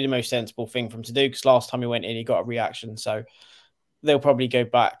it's probably the most sensible thing for him to do, because last time he went in, he got a reaction. So they'll probably go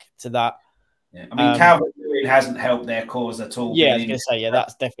back to that. Yeah. I mean, Calvert-Lewin hasn't helped their cause at all. Yeah, I was going to say,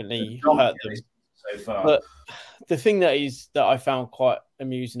 that's definitely hurt them so far. But the thing that I found quite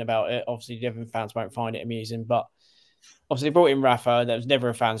amusing about it, obviously the Everton fans won't find it amusing, but obviously they brought in Rafa. That was never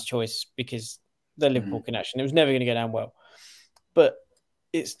a fan's choice because the Liverpool connection. It was never going to go down well. But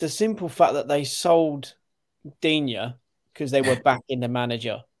it's the simple fact that they sold Digne because they were backing the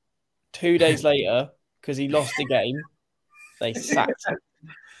manager. 2 days later, because he lost the game, they sacked him.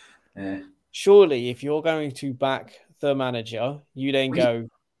 Yeah. Surely, if you're going to back the manager, you then go,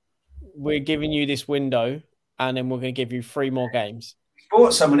 we're giving you this window and then we're going to give you 3 more games.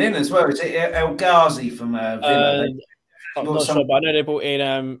 Brought someone in as well. Is it El Ghazi from Villa? I'm not sure, but I know they brought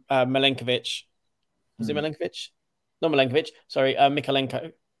in Milenkovic. Was it Milenkovic? Not Milenkovic. Sorry,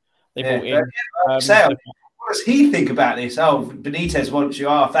 Mikalenko. They brought in. What does he think about this? Oh, Benitez wants you.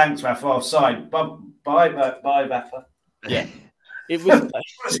 Oh, thanks, Rafa. Offside. Bye, Rafa. Yeah. It was. What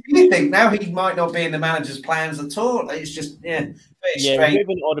does he think? Now he might not be in the manager's plans at all. It's just, very strange. It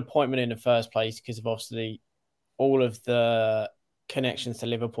was an odd appointment in the first place because of obviously all of the connections to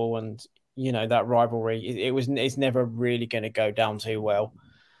Liverpool and that rivalry. It's never really going to go down too well.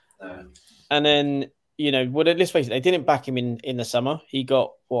 No. And then let's face it, they didn't back him in the summer. He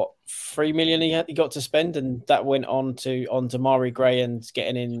got 3 million he got to spend, and that went on to Mari Gray and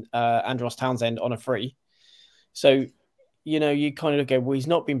getting in Andros Townsend on a free. So you kind of go, well, he's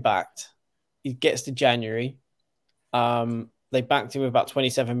not been backed. He gets to January. They backed him with about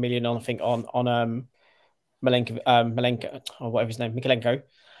 27 million on, I think, on Malenko, or whatever his name, Mikalenko.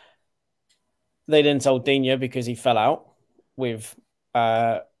 They then sold Digne because he fell out with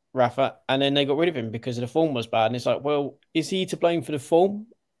Rafa, and then they got rid of him because the form was bad. And it's like, well, is he to blame for the form,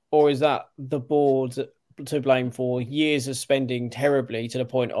 or is that the board to blame for years of spending terribly to the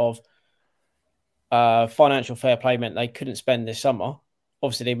point of financial fair play meant they couldn't spend this summer?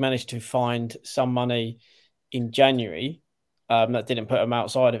 Obviously, they managed to find some money in January that didn't put them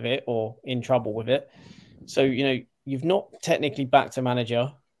outside of it or in trouble with it. So, you've not technically backed a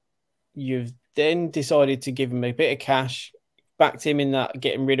manager. You've then decided to give him a bit of cash, backed him in that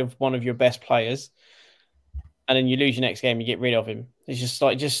getting rid of one of your best players, and then you lose your next game, you get rid of him. It's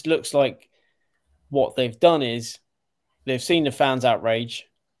just looks like what they've done is they've seen the fans' outrage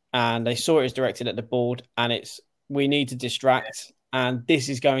and they saw it as directed at the board, and we need to distract, and this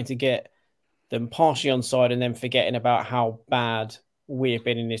is going to get them partially on side and then forgetting about how bad we have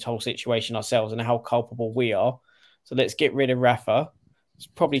been in this whole situation ourselves and how culpable we are. So let's get rid of Rafa. Let's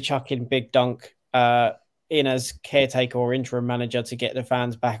probably chuck in Big Dunk in as caretaker or interim manager to get the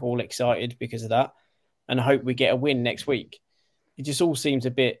fans back all excited because of that, and hope we get a win next week. It just all seems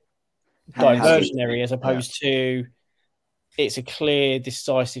a bit diversionary as opposed to it's a clear,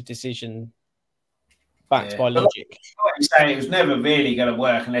 decisive decision backed by logic. Like you say, it was never really going to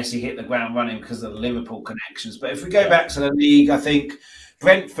work unless he hit the ground running because of the Liverpool connections. But if we go back to the league, I think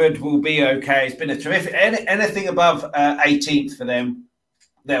Brentford will be okay. It's been a terrific anything above 18th for them.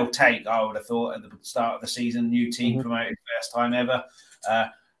 They'll take, I would have thought, at the start of the season, new team promoted first time ever.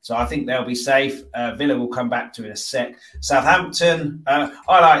 So I think they'll be safe. Villa will come back to in a sec. Southampton, I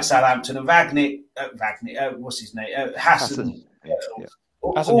like Southampton. And Ragnick, what's his name? Hassan.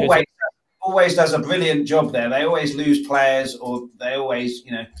 Always does a brilliant job there. They always lose players, or they always,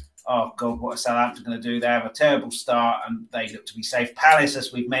 oh God, what are Southampton going to do? They have a terrible start and they look to be safe. Palace,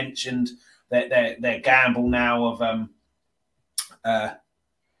 as we've mentioned, their gamble now of trying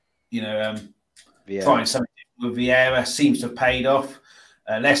something with Vieira seems to have paid off.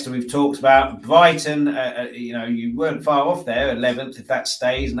 Leicester, we've talked about. Brighton, you weren't far off there, 11th, if that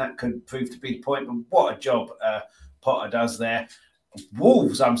stays, and that could prove to be the point. But what a job Potter does there.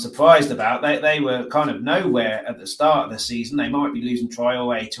 Wolves, I'm surprised about. They were kind of nowhere at the start of the season. They might be losing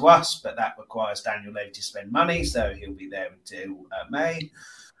Traoré to us, but that requires Daniel Levy to spend money, so he'll be there until May.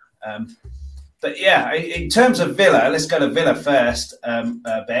 But yeah, in terms of Villa, let's go to Villa first,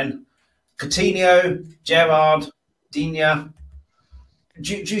 Ben. Coutinho, Gerrard, Digne.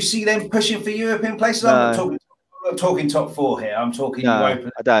 Do you see them pushing for European places? No. I'm not talking top 4 here. I'm talking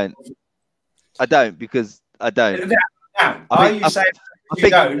open. I don't because I don't. Now, are you saying you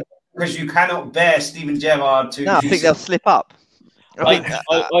don't because you cannot bear Steven Gerrard to? No, I think they'll slip up.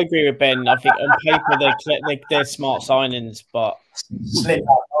 I agree with Ben. I think on paper they're smart signings, but slip up.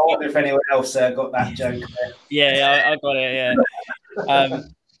 I wonder if anyone else got that joke there. Yeah, I got it.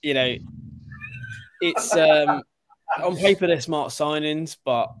 Yeah, it's on paper they're smart signings,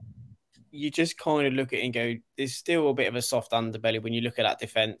 but you just kind of look at it and go, there's still a bit of a soft underbelly when you look at that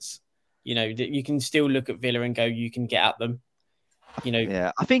defense. You can still look at Villa and go, you can get at them.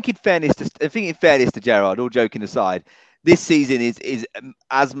 Yeah, I think in fairness to Gerrard, all joking aside, this season is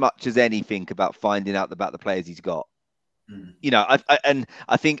as much as anything about finding out about the players he's got. I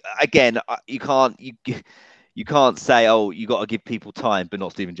think again, you can't say, oh, you got to give people time, but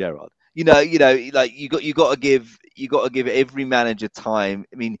not Steven Gerrard. Like you got to give every manager time.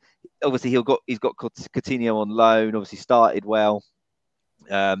 I mean, obviously he's got Coutinho on loan. Obviously started well.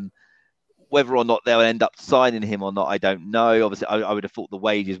 Whether or not they'll end up signing him or not, I don't know. Obviously, I would have thought the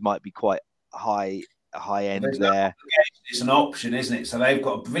wages might be quite high end there. It's an option, isn't it? So they've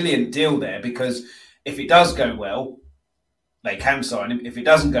got a brilliant deal there, because if it does go well, they can sign him. If it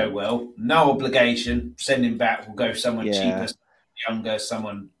doesn't go well, no obligation. Send him back. We'll go someone cheaper, younger,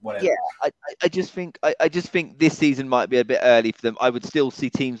 someone whatever. Yeah, I just think this season might be a bit early for them. I would still see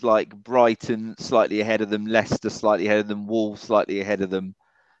teams like Brighton slightly ahead of them, Leicester slightly ahead of them, Wolves slightly ahead of them.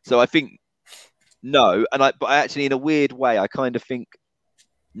 So I think no, but actually, in a weird way, I kind of think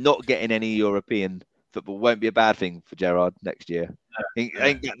not getting any European football won't be a bad thing for Gerrard next year. I think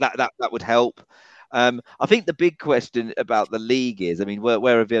that would help. I think the big question about the league is, I mean,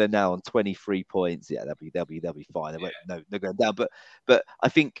 where are Villa now on 23 points? Yeah, they'll be fine. They're going down. But I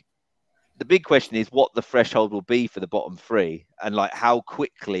think the big question is what the threshold will be for the bottom three, and like how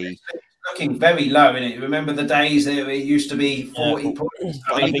quickly. Looking very low, isn't it? Remember the days that it used to be 40 points?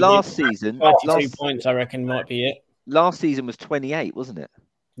 I mean, last season, 32 points, I reckon, might be it. Last season was 28, wasn't it?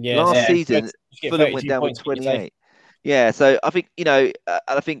 Yeah. Last season, Fulham went down with 28. Yeah, so I think, I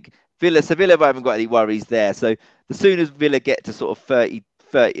think Villa haven't got any worries there. So the sooner Villa get to sort of 30,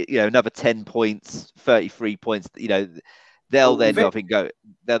 another 10 points, 33 points, they'll then, I think, go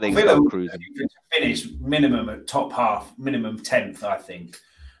cruising. Finish minimum at top half, minimum 10th, I think.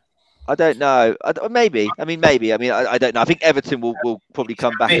 I don't know. Maybe. I don't know. I think Everton will probably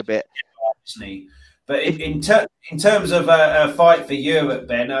come back a bit. But in terms of a fight for Europe,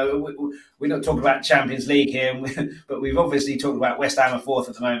 Ben, we're not talking about Champions League here, but we've obviously talked about West Ham are fourth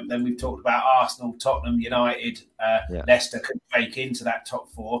at the moment. Then we've talked about Arsenal, Tottenham, United, Leicester could break into that top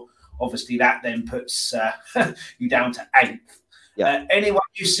four. Obviously, that then puts you down to 8th. Yeah. Anyone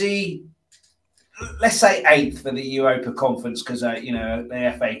you see? Let's say 8th for the Europa Conference, because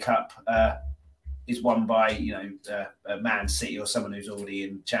the FA Cup is won by Man City or someone who's already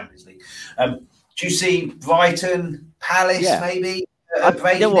in Champions League. Do you see Brighton, Palace, maybe?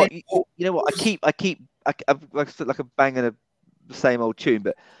 You know what? I keep like a banging the same old tune,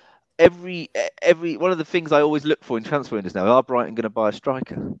 but every one of the things I always look for in transfer windows now, are Brighton going to buy a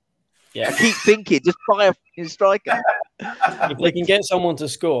striker? Yeah, I keep thinking, just buy a striker. If they can get someone to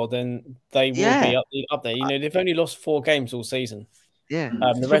score, then they will be up there. They've only lost 4 games all season. Yeah,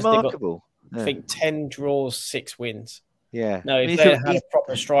 the rest remarkable. I think 10 draws, 6 wins. Yeah. No, if they had a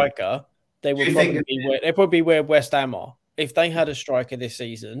proper striker, they would probably be where West Ham are. If they had a striker this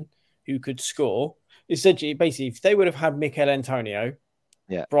season who could score, essentially, basically, if they would have had Mikel Antonio,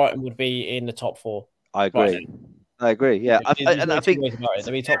 Brighton would be in the top 4. I agree. Yeah, I think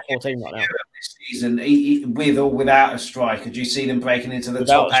they'll be top 4 team right now. This season, with or without a striker, do you see them breaking into the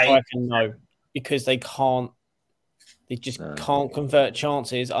top 8? Without a striker, no, because they can't. They just can't convert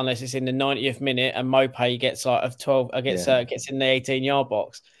chances unless it's in the 90th minute and Mopay gets like of 12 gets in the 18-yard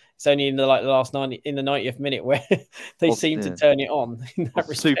box. It's only in the last 90th minute where they seem to turn it on. In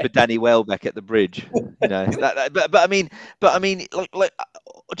that Super Danny Welbeck at the bridge, but I mean, like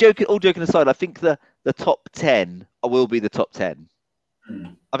all joking aside, I think the top 10 will be the top 10.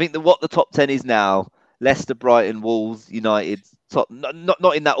 I think what the top 10 is now: Leicester, Brighton, Wolves, United.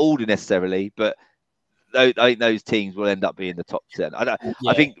 Not in that order necessarily, but I think those teams will end up being the top 10. I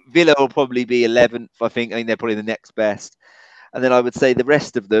think Villa will probably be 11th. I think they're probably the next best. And then I would say the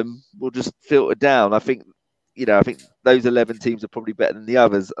rest of them will just filter down. I think those 11 teams are probably better than the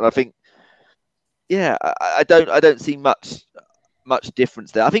others. And I think, I don't see much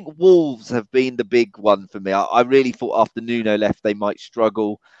difference there. I think Wolves have been the big one for me. I really thought after Nuno left, they might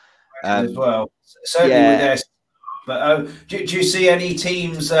struggle. As well. Certainly with their... But do you see any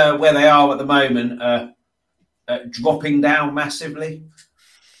teams where they are at the moment dropping down massively?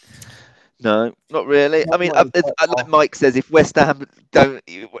 No, not really. I mean, like Mike says, if West Ham don't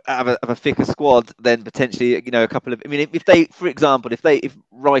have a thicker squad, then potentially, a couple of. I mean, if they, for example, if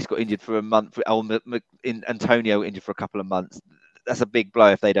Rice got injured for a month, or Antonio injured for a couple of months, that's a big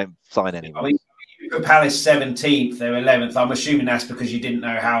blow if they don't sign anyone. I mean, for Palace 17th, they're 11th. I'm assuming that's because you didn't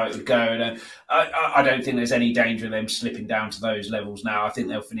know how it would go. And I don't think there's any danger of them slipping down to those levels now. I think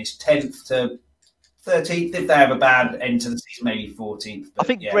they'll finish 10th to 13th if they have a bad end to the season, maybe 14th. But I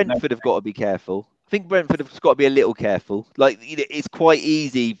think Brentford have got to be careful. I think Brentford have got to be a little careful. Like, it's quite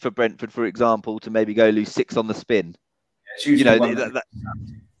easy for Brentford, for example, to maybe go lose 6 on the spin. You know, that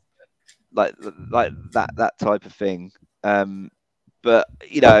type of thing. But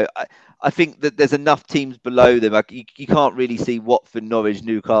you know, I think that there's enough teams below them. Like, you can't really see Watford, Norwich,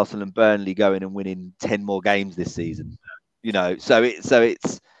 Newcastle, and Burnley going and winning 10 more games this season. You know, so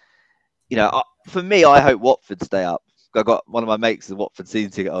it's you know, for me, I hope Watford stay up. I got one of my mates is a Watford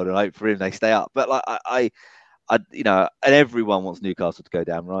season ticket holder, and I hope for him they stay up. But like I you know, and everyone wants Newcastle to go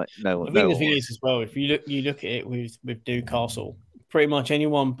down, right? No one. I think the thing is as well, if you look at it with Newcastle, pretty much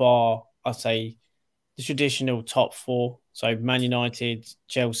anyone bar, I'd say, the traditional top 4. So Man United,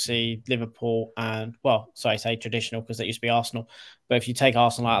 Chelsea, Liverpool, and I say traditional because that used to be Arsenal. But if you take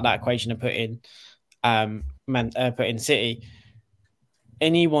Arsenal out of that equation and put in City,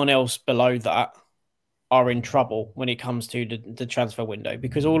 anyone else below that are in trouble when it comes to the transfer window,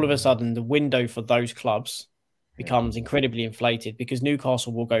 because all of a sudden the window for those clubs becomes incredibly inflated, because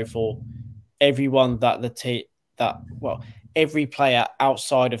Newcastle will go for everyone every player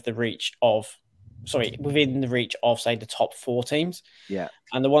outside of the reach of, within the reach of, say, the top 4 teams. Yeah.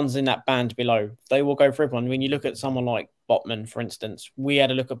 And the ones in that band below, they will go for everyone. When you look at someone like Botman, for instance, we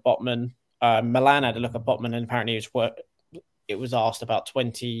had a look at Botman. Milan had a look at Botman, and apparently it was asked about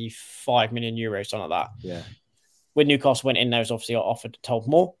 25 million euros, something like that. Yeah. When Newcastle went in, they was obviously told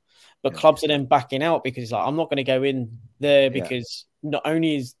more. But clubs are then backing out because it's like, I'm not going to go in there because not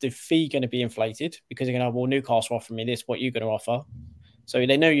only is the fee going to be inflated, because they're going to, Newcastle offer me this, what are you going to offer? So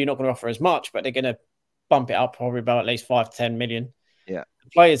they know you're not going to offer as much, but they're going to bump it up probably about at least 5 to 10 million. Yeah.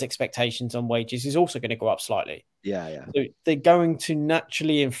 The players' expectations on wages is also going to go up slightly. Yeah. So they're going to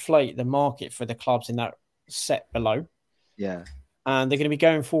naturally inflate the market for the clubs in that set below. Yeah. And they're going to be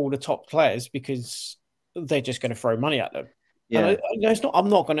going for all the top players because they're just going to throw money at them. Yeah. I'm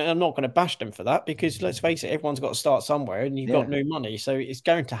not going to bash them for that, because let's face it, everyone's got to start somewhere, and you've got new money, so it's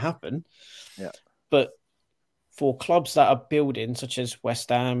going to happen. Yeah. But for clubs that are building, such as West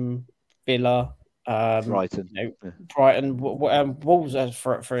Ham, Villa, Brighton, Brighton, Wolves,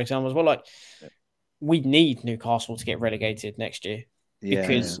 for example, as well. We need Newcastle to get relegated next year,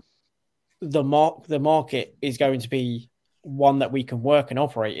 because the market is going to be one that we can work and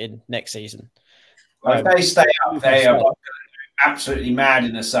operate in next season. If they stay up, they are absolutely mad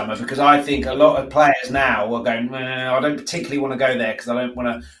in the summer, because I think a lot of players now are going, I don't particularly want to go there because I don't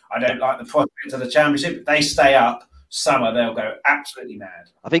like the prospect of the Championship. If they stay up summer, they'll go absolutely mad.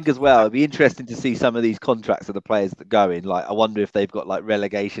 I think as well, it'd be interesting to see some of these contracts of the players that go in. Like, I wonder if they've got like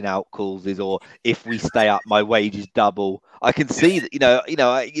relegation out clauses, or if we stay up, my wages double. I can see that,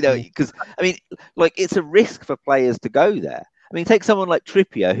 because I mean, like, it's a risk for players to go there. I mean, take someone like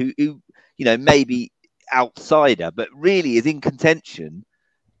Trippier, who maybe outsider, but really is in contention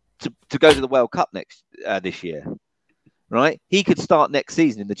to go to the World Cup this year, right? He could start next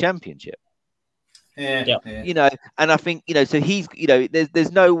season in the Championship. Yeah. And I think, so he's,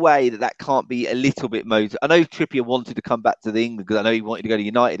 there's no way that can't be a little bit motivated. I know Trippier wanted to come back to the England because I know he wanted to go to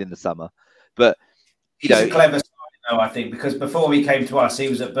United in the summer, but he's a clever signing, though, I think, because before he came to us, he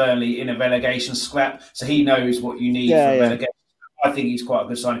was at Burnley in a relegation scrap, so he knows what you need for relegation. I think he's quite a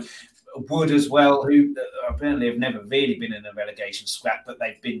good signing. Wood as well, who apparently have never really been in a relegation scrap, but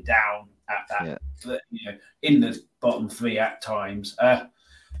they've been down at that, in the bottom 3 at times.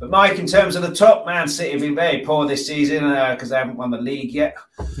 But Mike, in terms of the top, Man City have been very poor this season because they haven't won the league yet.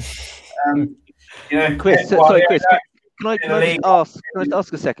 Chris, can I ask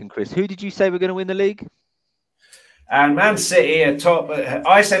a second, Chris? Who did you say were going to win the league? And Man City are top.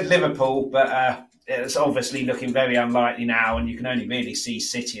 I said Liverpool, but it's obviously looking very unlikely now, and you can only really see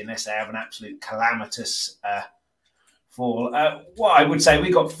City unless they have an absolute calamitous fall. What I would say,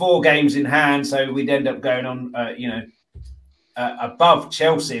 we got 4 games in hand, so we'd end up going on, above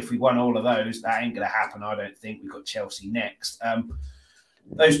Chelsea if we won all of those. That ain't going to happen, I don't think. We've got Chelsea next.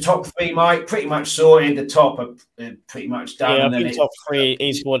 Those top 3, Mike, pretty much sorted. The top are pretty much done. Yeah, and then the top 3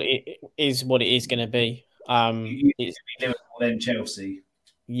 is what it is going to be. It's Liverpool, then Chelsea.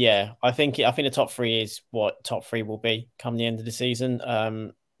 Yeah, I think the top 3 is what top 3 will be come the end of the season.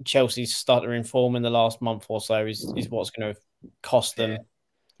 Chelsea's starter in form in the last month or so is what's going to cost them,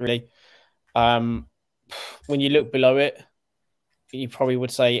 really. When you look below it, you probably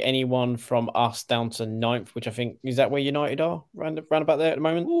would say anyone from us down to 9th, which I think, is that where United are? Round about there at the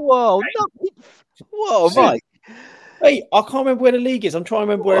moment? Whoa, Mike. Hey, I can't remember where the league is. I'm trying to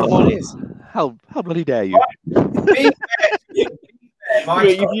remember where everyone is. How bloody dare you?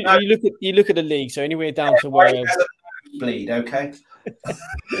 You look at the league, so anywhere down to where bleed, okay.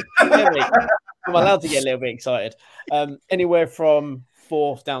 Yeah, mate. I'm allowed to get a little bit excited. Anywhere from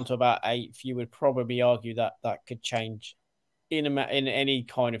 4th down to about 8th, you would probably argue that could change in any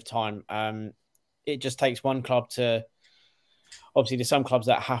kind of time. It just takes one club to. Obviously, there's some clubs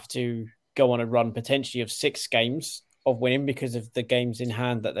that have to go on a run potentially of 6 games of winning because of the games in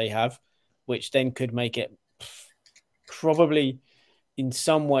hand that they have, which then could make it probably, in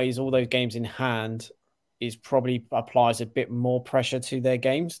some ways, all those games in hand is probably applies a bit more pressure to their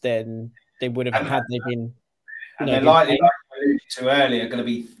games than they would have had they been. And they're likely, like I alluded to earlier, going to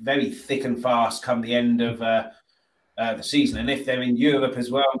be very thick and fast come the end of the season. And if they're in Europe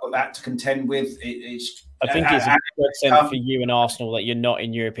as well, got that to contend with, it's. I think it's a good sense for you and Arsenal that you're not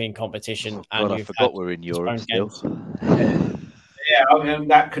in European competition. Oh, God, I forgot we're in Europe still. Yeah, I mean,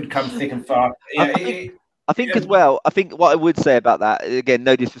 that could come thick and fast. Yeah, I think as well, I think what I would say about that, again,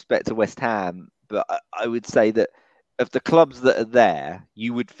 no disrespect to West Ham, but I would say that of the clubs that are there,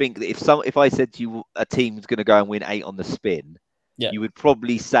 you would think that if I said to you a team's going to go and win 8 on the spin, you would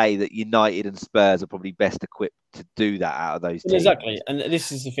probably say that United and Spurs are probably best equipped to do that out of those teams. Exactly. And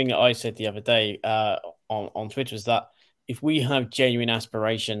this is the thing that I said the other day on Twitter, is that if we have genuine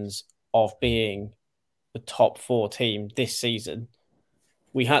aspirations of being the top 4 team this season,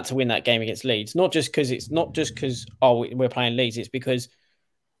 we had to win that game against Leeds. Not just because we're playing Leeds. It's because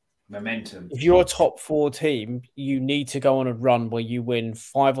momentum. If you're a top 4 team, you need to go on a run where you win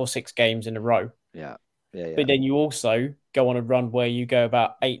 5 or 6 games in a row. Yeah. But then you also go on a run where you go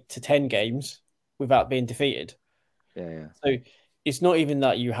about 8 to 10 games without being defeated. Yeah. So it's not even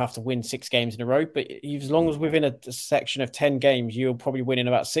that you have to win 6 games in a row, but as long as within a section of 10 games, you'll probably win in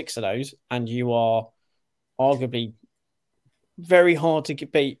about 6 of those, and you are arguably very hard to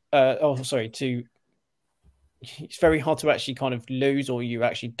beat. It's very hard to actually kind of lose, or you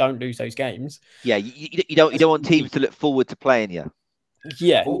actually don't lose those games. Yeah, you don't want teams to look forward to playing you.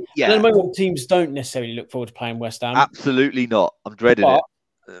 Yeah. At the moment, teams don't necessarily look forward to playing West Ham. Absolutely not. I'm dreading it.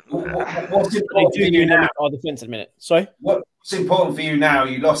 What's important for you now? Our defense at the minute. Sorry. What's important for you now?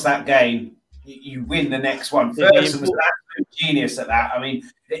 You lost that game. You win the next one. Ferguson was an absolute genius at that. I mean,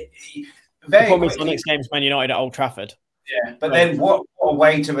 very quickly, our next game is Man United at Old Trafford. Yeah, but then what a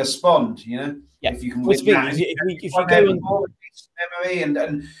way to respond, you know? Yeah. If you can win that. If you go in memory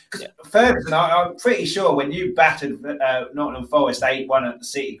and because Ferguson, I'm pretty sure when you battered Nottingham Forest 8-1 at the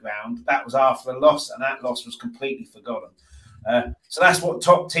City Ground, that was after a loss, and that loss was completely forgotten. So that's what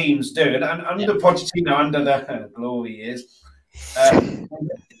top teams do. And under Pochettino, under the glory years,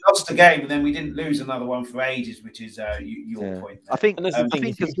 lost a game, and then we didn't lose another one for ages, which is your point. I think as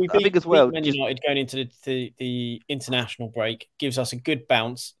well. Man United going into the international break gives us a good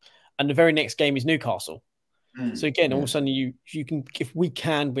bounce, and the very next game is Newcastle. So again, all of a sudden you can, if we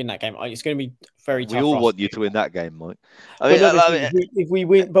can win that game, it's going to be very tough. We all want you to win that game, Mike. If we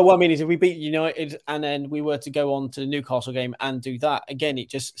win, but what I mean is, if we beat United and then we were to go on to the Newcastle game and do that again, it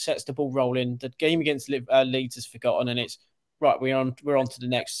just sets the ball rolling. The game against Leeds is forgotten, and it's right. We're on to the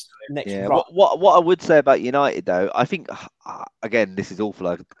next. Yeah. What I would say about United, though, I think again, this is awful.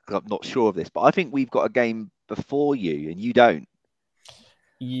 I'm not sure of this, but I think we've got a game before you, and you don't.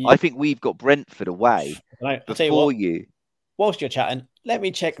 I think we've got Brentford away before you. Whilst you're chatting, let me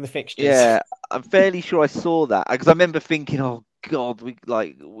check the fixtures. Yeah, I'm fairly sure I saw that because I remember thinking, "Oh God, we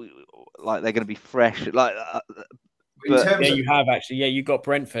they're going to be fresh." You have actually. Yeah, you got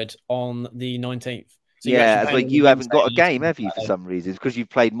Brentford on the 19th. So you haven't got a game, have you? For some reason, because you've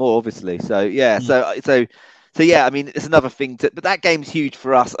played more, obviously. So yeah, so yeah. I mean, it's another thing but that game's huge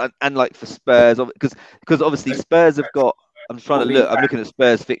for us and like for Spurs, because obviously Spurs have got. I'm trying to look. I'm looking at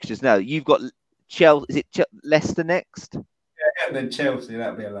Spurs fixtures now. You've got Chelsea. Is it Leicester next? Yeah, and then Chelsea.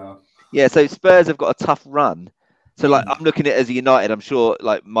 That'd be a laugh. Yeah, so Spurs have got a tough run. So like, I'm looking at it as a United. I'm sure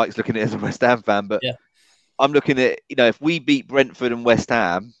like Mike's looking at it as a West Ham fan, but I'm looking at if we beat Brentford and West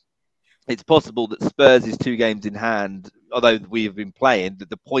Ham, it's possible that Spurs is 2 games in hand. Although we have been playing,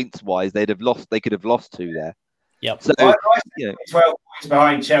 the points wise, they could have lost 2 there. Yep. So 12 points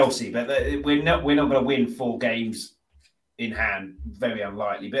behind Chelsea, but we're not going to win 4 games in hand, very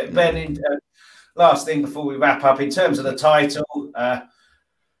unlikely. But Ben, last thing before we wrap up, in terms of the title,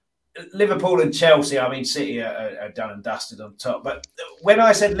 Liverpool and Chelsea, I mean, City are done and dusted on top. But when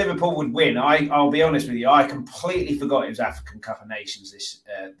I said Liverpool would win, I'll be honest with you, I completely forgot it was African Cup of Nations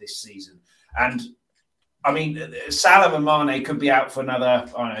this season. And I mean, Salah and Mane could be out for another,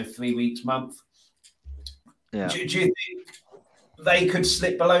 3 weeks, month. Yeah. Do you think they could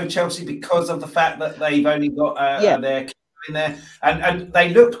slip below Chelsea because of the fact that they've only got their keeper in there, and they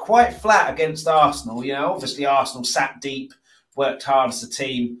looked quite flat against Arsenal. You know, obviously Arsenal sat deep, worked hard as a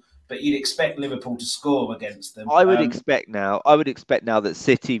team, but you'd expect Liverpool to score against them. I would expect now that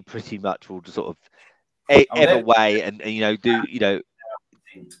City pretty much will just sort of ebb away and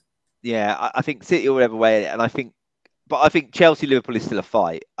I think City will ebb away, and I think Chelsea Liverpool is still a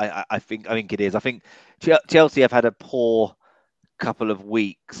fight. I think it is. I think Chelsea have had a poor couple of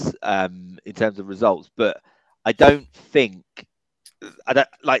weeks in terms of results, but I don't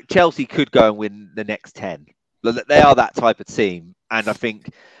like Chelsea could go and win the next 10. They are that type of team, and I think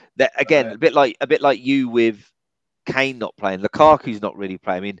that again a bit like you with Kane not playing, Lukaku's not really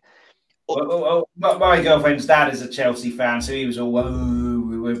playing. I mean, my girlfriend's dad is a Chelsea fan, so he was all,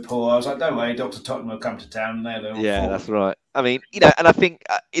 "Whoa, we're poor." I was like, "Don't worry, Dr. Tottenham will come to town." And they're all that's right. I mean, and I think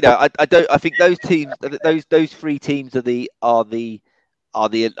I think those teams, those three teams are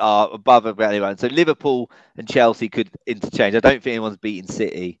above everyone. So Liverpool and Chelsea could interchange. I don't think anyone's beating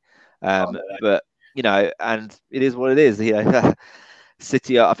City, but and it is what it is.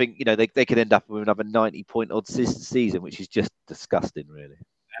 City, I think they could end up with another 90-point odd season, which is just disgusting, really.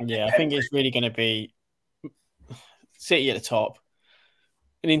 Yeah, I think it's really going to be City at the top.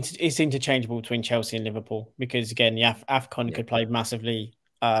 And it's interchangeable between Chelsea and Liverpool because, again, the AFCON could play massively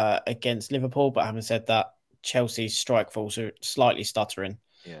against Liverpool. But having said that, Chelsea's strike force are slightly stuttering.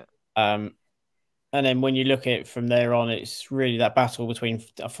 Yeah. And then when you look at it from there on, it's really that battle between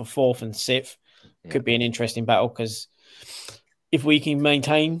for fourth and sixth could be an interesting battle because if we can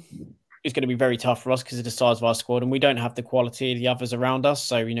maintain, it's going to be very tough for us because of the size of our squad, and we don't have the quality of the others around us.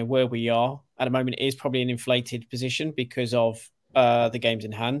 So, where we are at the moment is probably an inflated position because of the games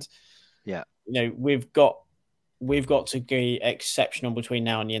in hand. Yeah. We've got to be exceptional between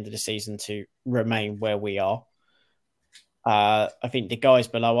now and the end of the season to remain where we are. I think the guys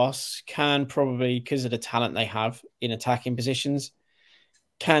below us can probably, because of the talent they have in attacking positions,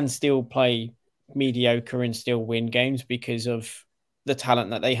 can still play mediocre and still win games because of the talent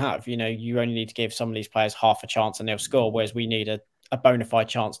that they have. You only need to give some of these players half a chance and they'll score, whereas we need a bona fide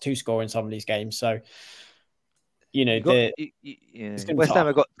chance to score in some of these games. So, West Ham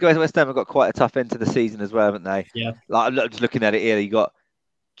have got quite a tough end to the season as well, haven't they? Yeah. Like, I'm just looking at it here. You got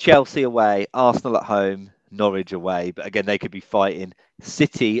Chelsea away, Arsenal at home, Norwich away, but again they could be fighting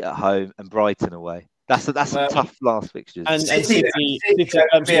City at home and Brighton away. That's a tough last fixtures. And City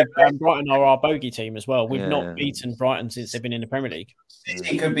and Brighton are our bogey team as well. We've not beaten Brighton since they've been in the Premier League.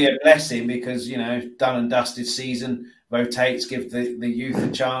 City could be a blessing because done and dusted season, rotates, give the youth a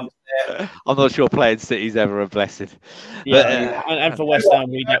chance. I'm not sure playing City's ever a blessing. Yeah, and for West Ham,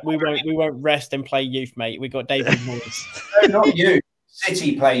 we won't rest and play youth, mate. We got David Moyes. No, not youth.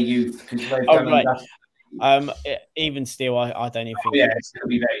 City play youth because they've done and dusted. Even still, I don't even think. It's going to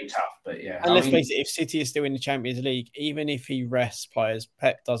be very tough. But yeah, and let's face it, if City is still in the Champions League, even if he rests players,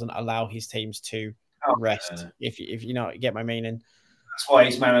 Pep doesn't allow his teams to rest. If you get my meaning. That's why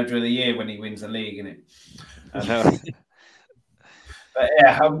he's manager of the year when he wins the league, isn't it? But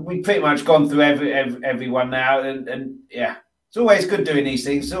yeah, we've pretty much gone through everyone now, and yeah, it's always good doing these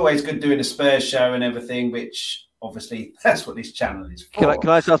things. It's always good doing a Spurs show and everything, which obviously that's what this channel is for. Can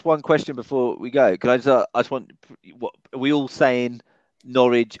I just ask one question before we go? I just want, what are we all saying?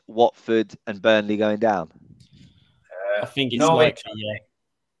 Norwich, Watford, and Burnley going down? I think it's Norwich, likely, yeah.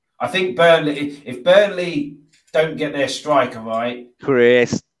 I think Burnley. If Burnley don't get their striker right,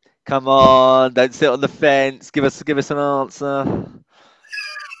 Chris, come on, don't sit on the fence. Give us an answer.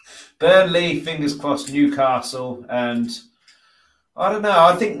 Burnley, fingers crossed, Newcastle, and I don't know.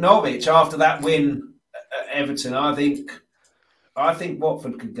 I think Norwich after that win at Everton. I think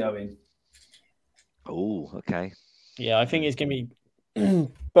Watford could go in. Oh, okay. Yeah, I think it's going to be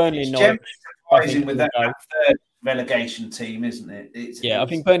Burnley and Norwich. Surprising with that third relegation team, isn't it? I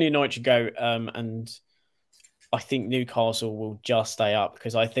think Burnley and Norwich should go, and I think Newcastle will just stay up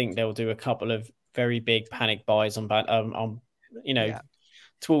because I think they'll do a couple of very big panic buys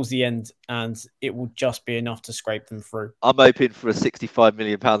towards the end, and it will just be enough to scrape them through. I'm hoping for a £65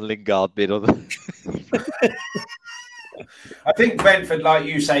 million Lingard bid on them. I think Brentford, like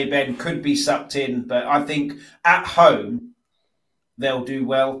you say, Ben, could be sucked in, but I think at home they'll do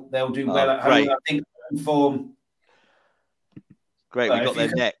well. They'll do well at home. I think form. Great, we got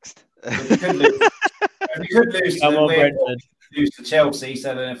them next. If we could lose to Chelsea,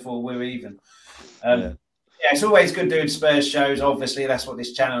 so therefore we're even. Yeah, it's always good doing Spurs shows. Obviously, that's what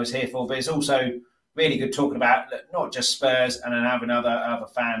this channel is here for. But it's also really good talking about not just Spurs and then having other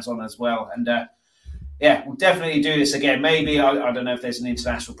fans on as well. And yeah, we'll definitely do this again. Maybe I don't know if there's an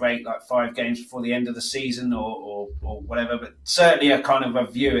international break, like 5 games before the end of the season, or whatever. But certainly a kind of a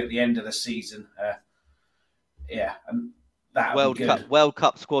view at the end of the season. And that World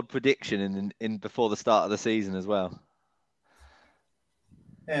Cup squad prediction in before the start of the season as well.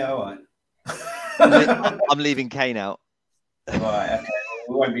 Yeah, all right. I'm leaving Kane out. Right, okay.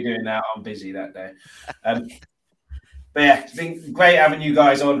 We won't be doing that. I'm busy that day. But yeah, it's been great having you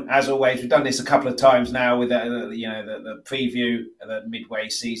guys on, as always. We've done this a couple of times now with the preview of the midway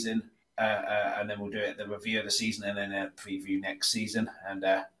season, and then we'll do it the review of the season, and then a preview next season. And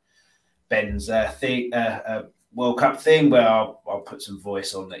Ben's World Cup thing, where I'll put some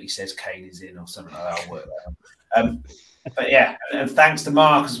voice on that he says Kane is in or something like that. I'll work that out. But yeah, and thanks to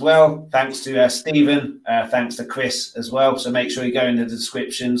Mark as well. Thanks to Stephen. Thanks to Chris as well. So make sure you go into the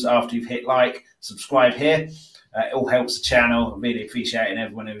descriptions after you've hit like, subscribe here. It all helps the channel. Really appreciating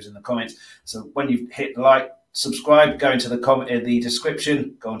everyone who's in the comments. So when you hit like, subscribe, go into the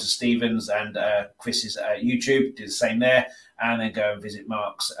description, go onto Stephen's and Chris's YouTube, do the same there, and then go and visit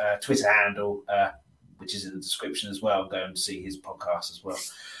Mark's Twitter handle, which is in the description as well. Go and see his podcast as well.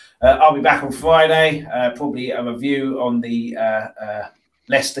 I'll be back on Friday, probably a review on the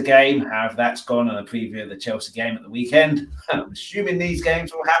Leicester game, how that's gone, and a preview of the Chelsea game at the weekend. I'm assuming these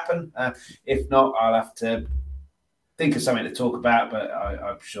games will happen. If not, I'll have to think of something to talk about, but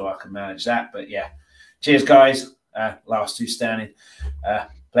I'm sure I can manage that. But yeah, cheers, guys. Last 2 standing.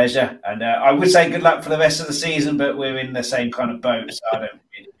 Pleasure. And I would say good luck for the rest of the season, but we're in the same kind of boat, so I don't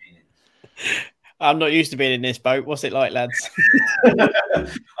really mean it. I'm not used to being in this boat. What's it like, lads?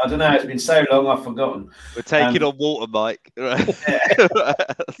 I don't know. It's been so long, I've forgotten. We're taking on water, Mike. Right.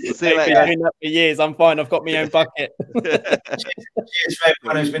 See you later. I've been doing that for years. I'm fine. I've got my own bucket. Cheers for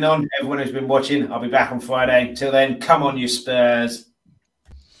everyone who's been on, everyone who's been watching. I'll be back on Friday. Till then, come on, you Spurs.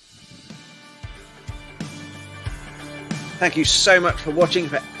 Thank you so much for watching,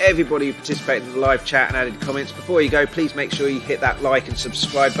 for everybody who participated in the live chat and added comments. Before you go, please make sure you hit that like and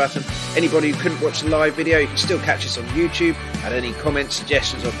subscribe button. Anybody who couldn't watch the live video, you can still catch us on YouTube. Add any comments,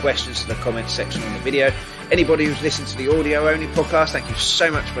 suggestions or questions to the comments section on the video. Anybody who's listened to the audio-only podcast, thank you so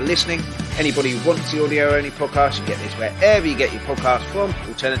much for listening. Anybody who wants the audio-only podcast, you get this wherever you get your podcast from.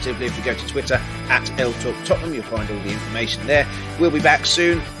 Alternatively, if you go to Twitter, @LTalkTottenham, you'll find all the information there. We'll be back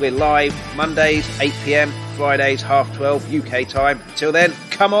soon. We're live Mondays, 8 PM, Fridays, 12:30 UK time. Until then,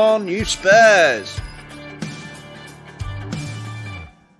 come on, you Spurs!